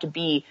doesn't have to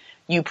be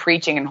you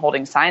preaching and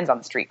holding signs on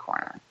the street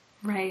corner.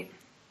 Right.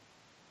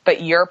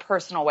 But your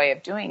personal way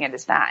of doing it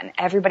is that, and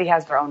everybody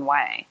has their own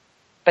way.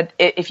 But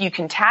if you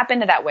can tap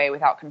into that way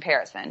without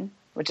comparison,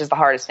 which is the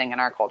hardest thing in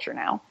our culture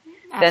now,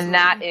 then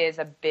that is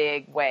a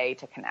big way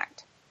to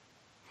connect.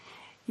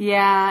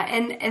 Yeah,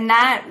 and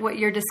that, what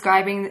you're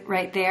describing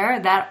right there,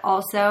 that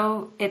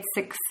also, it's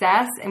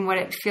success, and what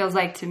it feels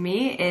like to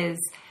me is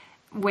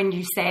when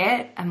you say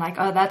it, I'm like,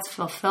 oh, that's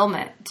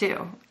fulfillment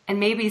too. And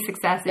maybe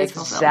success is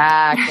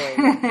fulfillment.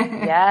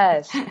 Exactly.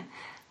 Yes.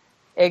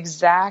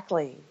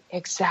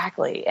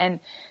 Exactly. And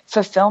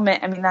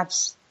fulfillment, I mean,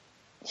 that's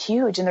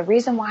huge. And the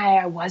reason why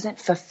I wasn't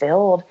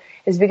fulfilled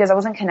is because I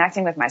wasn't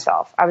connecting with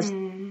myself. I was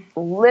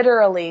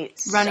literally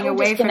running so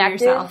away from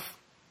yourself.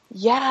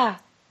 Yeah.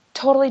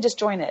 Totally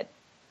disjointed.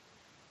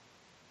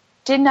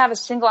 Didn't have a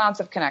single ounce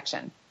of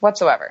connection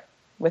whatsoever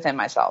within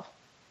myself.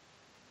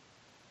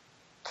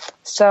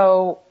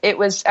 So I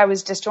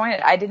was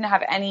disjointed. I didn't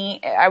have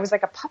I was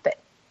like a puppet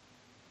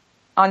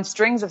on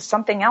strings of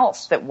something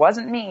else that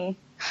wasn't me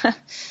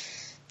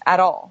at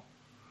all.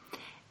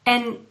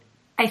 And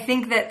I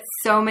think that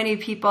so many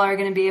people are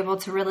going to be able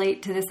to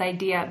relate to this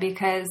idea,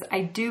 because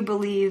I do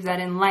believe that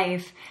in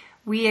life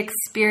we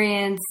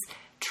experience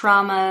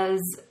traumas,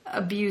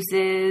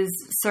 abuses,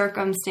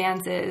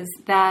 circumstances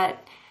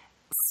that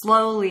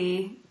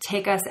slowly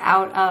take us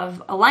out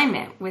of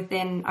alignment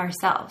within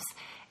ourselves.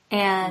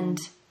 And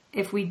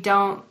if we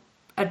don't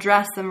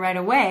address them right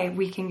away,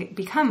 we can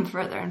become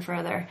further and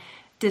further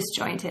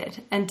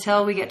disjointed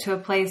until we get to a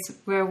place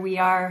where we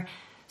are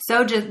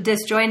so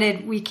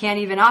disjointed we can't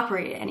even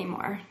operate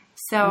anymore.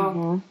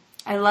 So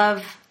I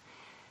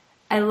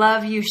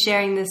love you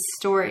sharing this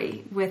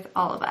story with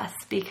all of us,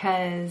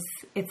 because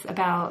it's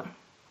about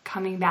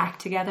coming back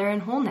together in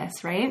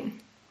wholeness, right?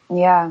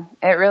 Yeah,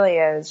 it really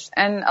is.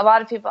 And a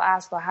lot of people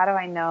ask, well, how do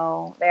I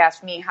know? They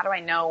ask me, how do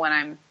I know when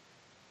I'm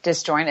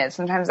disjointed?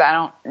 Sometimes I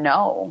don't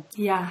know.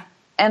 Yeah.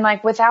 And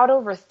like without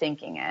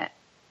overthinking it,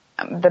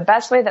 the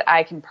best way that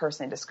I can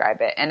personally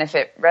describe it, and if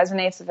it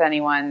resonates with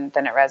anyone,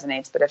 then it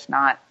resonates, but if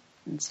not,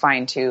 it's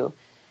fine too.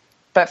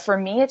 But for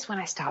me, it's when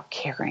I stop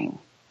caring.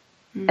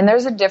 And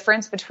there's a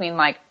difference between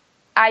like,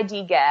 I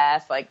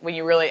de-guess, like when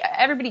you really,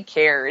 everybody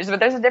cares, but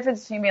there's a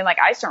difference between being like,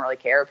 I just don't really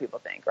care what people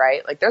think,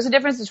 right? Like there's a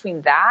difference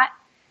between that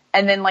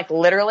and then like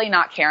literally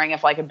not caring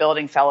if like a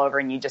building fell over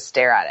and you just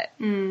stare at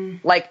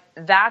it. Like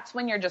that's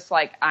when you're just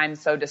like, I'm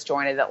so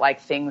disjointed that like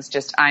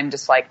I'm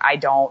just like, I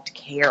don't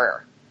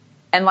care.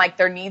 And like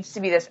there needs to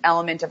be this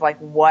element of like,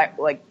 what,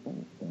 like,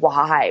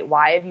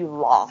 why have you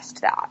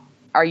lost that?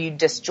 Are you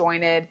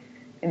disjointed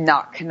and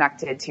not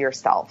connected to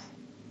yourself?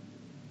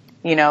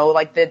 You know,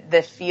 like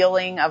the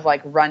feeling of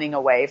like running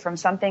away from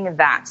something,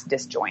 that's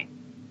disjoint.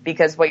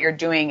 Because what you're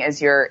doing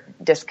is you're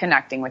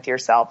disconnecting with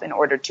yourself in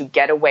order to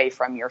get away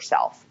from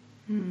yourself.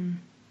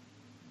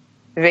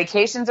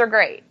 Vacations are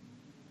great.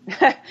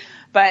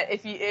 But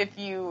if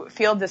you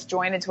feel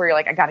disjointed to where you're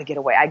like, I gotta get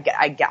away.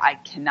 I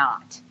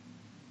cannot.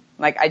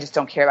 Like, I just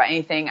don't care about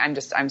anything.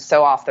 I'm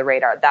so off the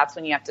radar. That's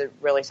when you have to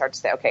really start to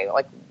say, okay,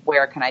 like,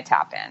 where can I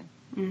tap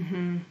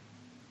in?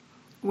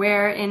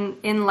 Where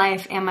in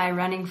life am I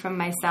running from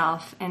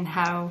myself, and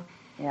how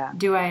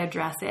do I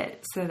address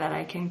it so that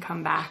I can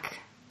come back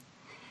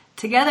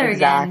together again?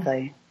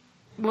 Exactly.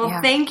 Well,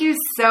 thank you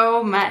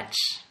so much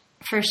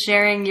for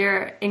sharing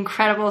your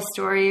incredible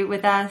story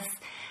with us.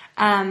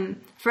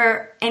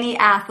 For any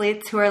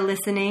athletes who are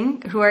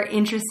listening, who are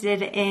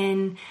interested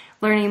in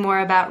learning more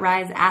about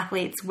Rise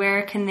Athletes,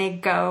 where can they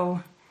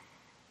go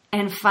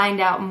and find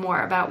out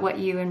more about what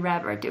you and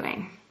Reb are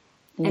doing?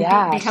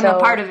 And become a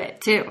part of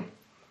it too.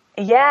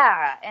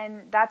 Yeah,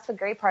 and that's the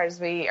great part, is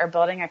we are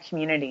building a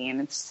community,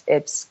 and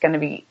it's going to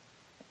be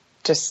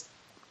just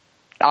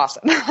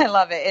Awesome. I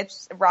love it.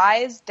 It's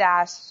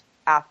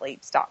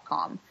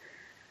rise-athletes.com.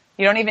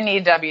 You don't even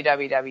need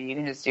www. You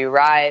can just do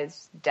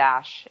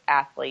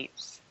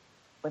rise-athletes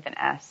with an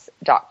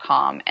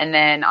s.com. And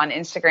then on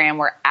Instagram,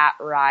 we're at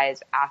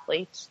Rise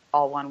Athletes,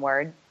 all one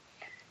word.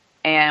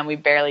 And we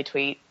barely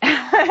tweet.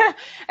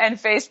 And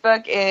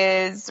Facebook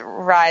is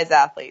Rise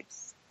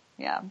Athletes.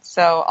 Yeah.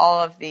 So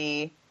all of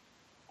the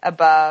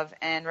above.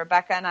 And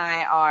Rebecca and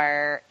I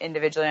are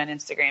individually on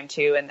Instagram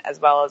too, and as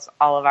well as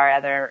all of our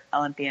other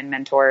Olympian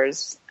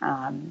mentors.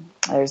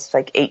 There's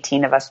like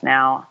 18 of us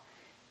now.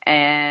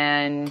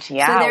 And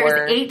yeah, so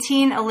there's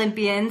 18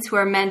 Olympians who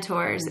are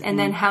mentors. And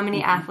then how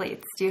many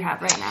athletes do you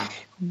have right now?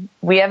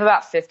 We have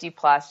about 50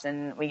 plus,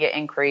 and we get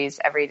inquiries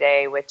every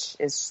day, which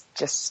is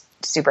just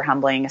super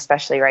humbling,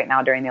 especially right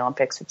now during the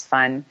Olympics. It's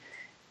fun.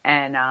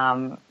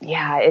 And,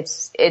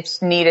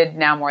 it's needed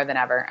now more than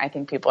ever. I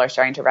think people are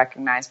starting to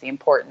recognize the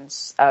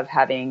importance of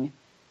having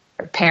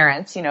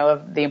parents,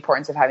 of the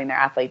importance of having their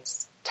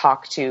athletes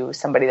talk to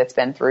somebody that's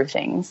been through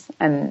things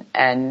and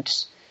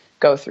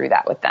go through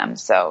that with them.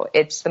 So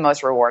it's the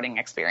most rewarding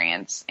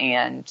experience.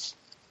 And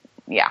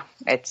yeah,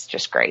 it's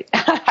just great.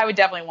 I would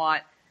definitely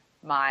want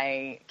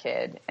my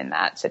kid in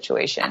that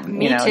situation,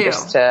 Me too.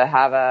 Just to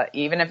have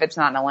even if it's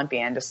not an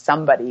Olympian, just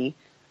somebody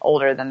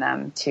older than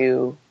them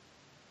to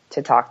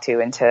talk to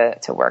and to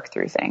work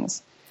through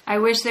things. I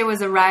wish there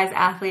was a Rise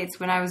Athletes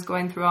when I was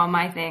going through all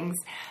my things.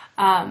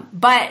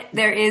 But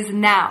there is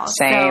now.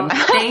 Same. So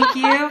thank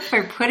you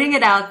for putting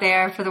it out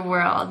there for the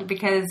world,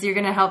 because you're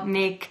going to help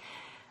make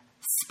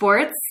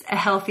sports a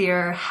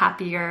healthier,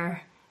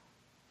 happier,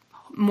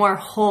 more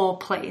whole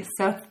place.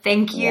 So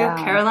thank you,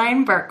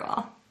 Caroline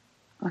Burckle.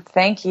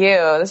 Thank you.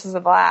 This is a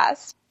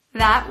blast.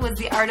 That was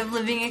The Art of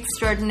Living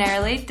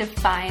Extraordinarily,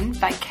 defined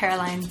by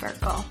Caroline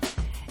Burckle.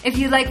 If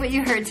you like what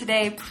you heard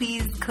today,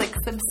 please click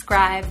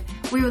subscribe.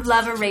 We would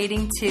love a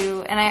rating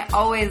too, and I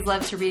always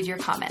love to read your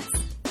comments.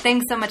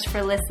 Thanks so much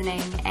for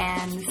listening,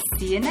 and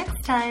see you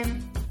next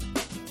time.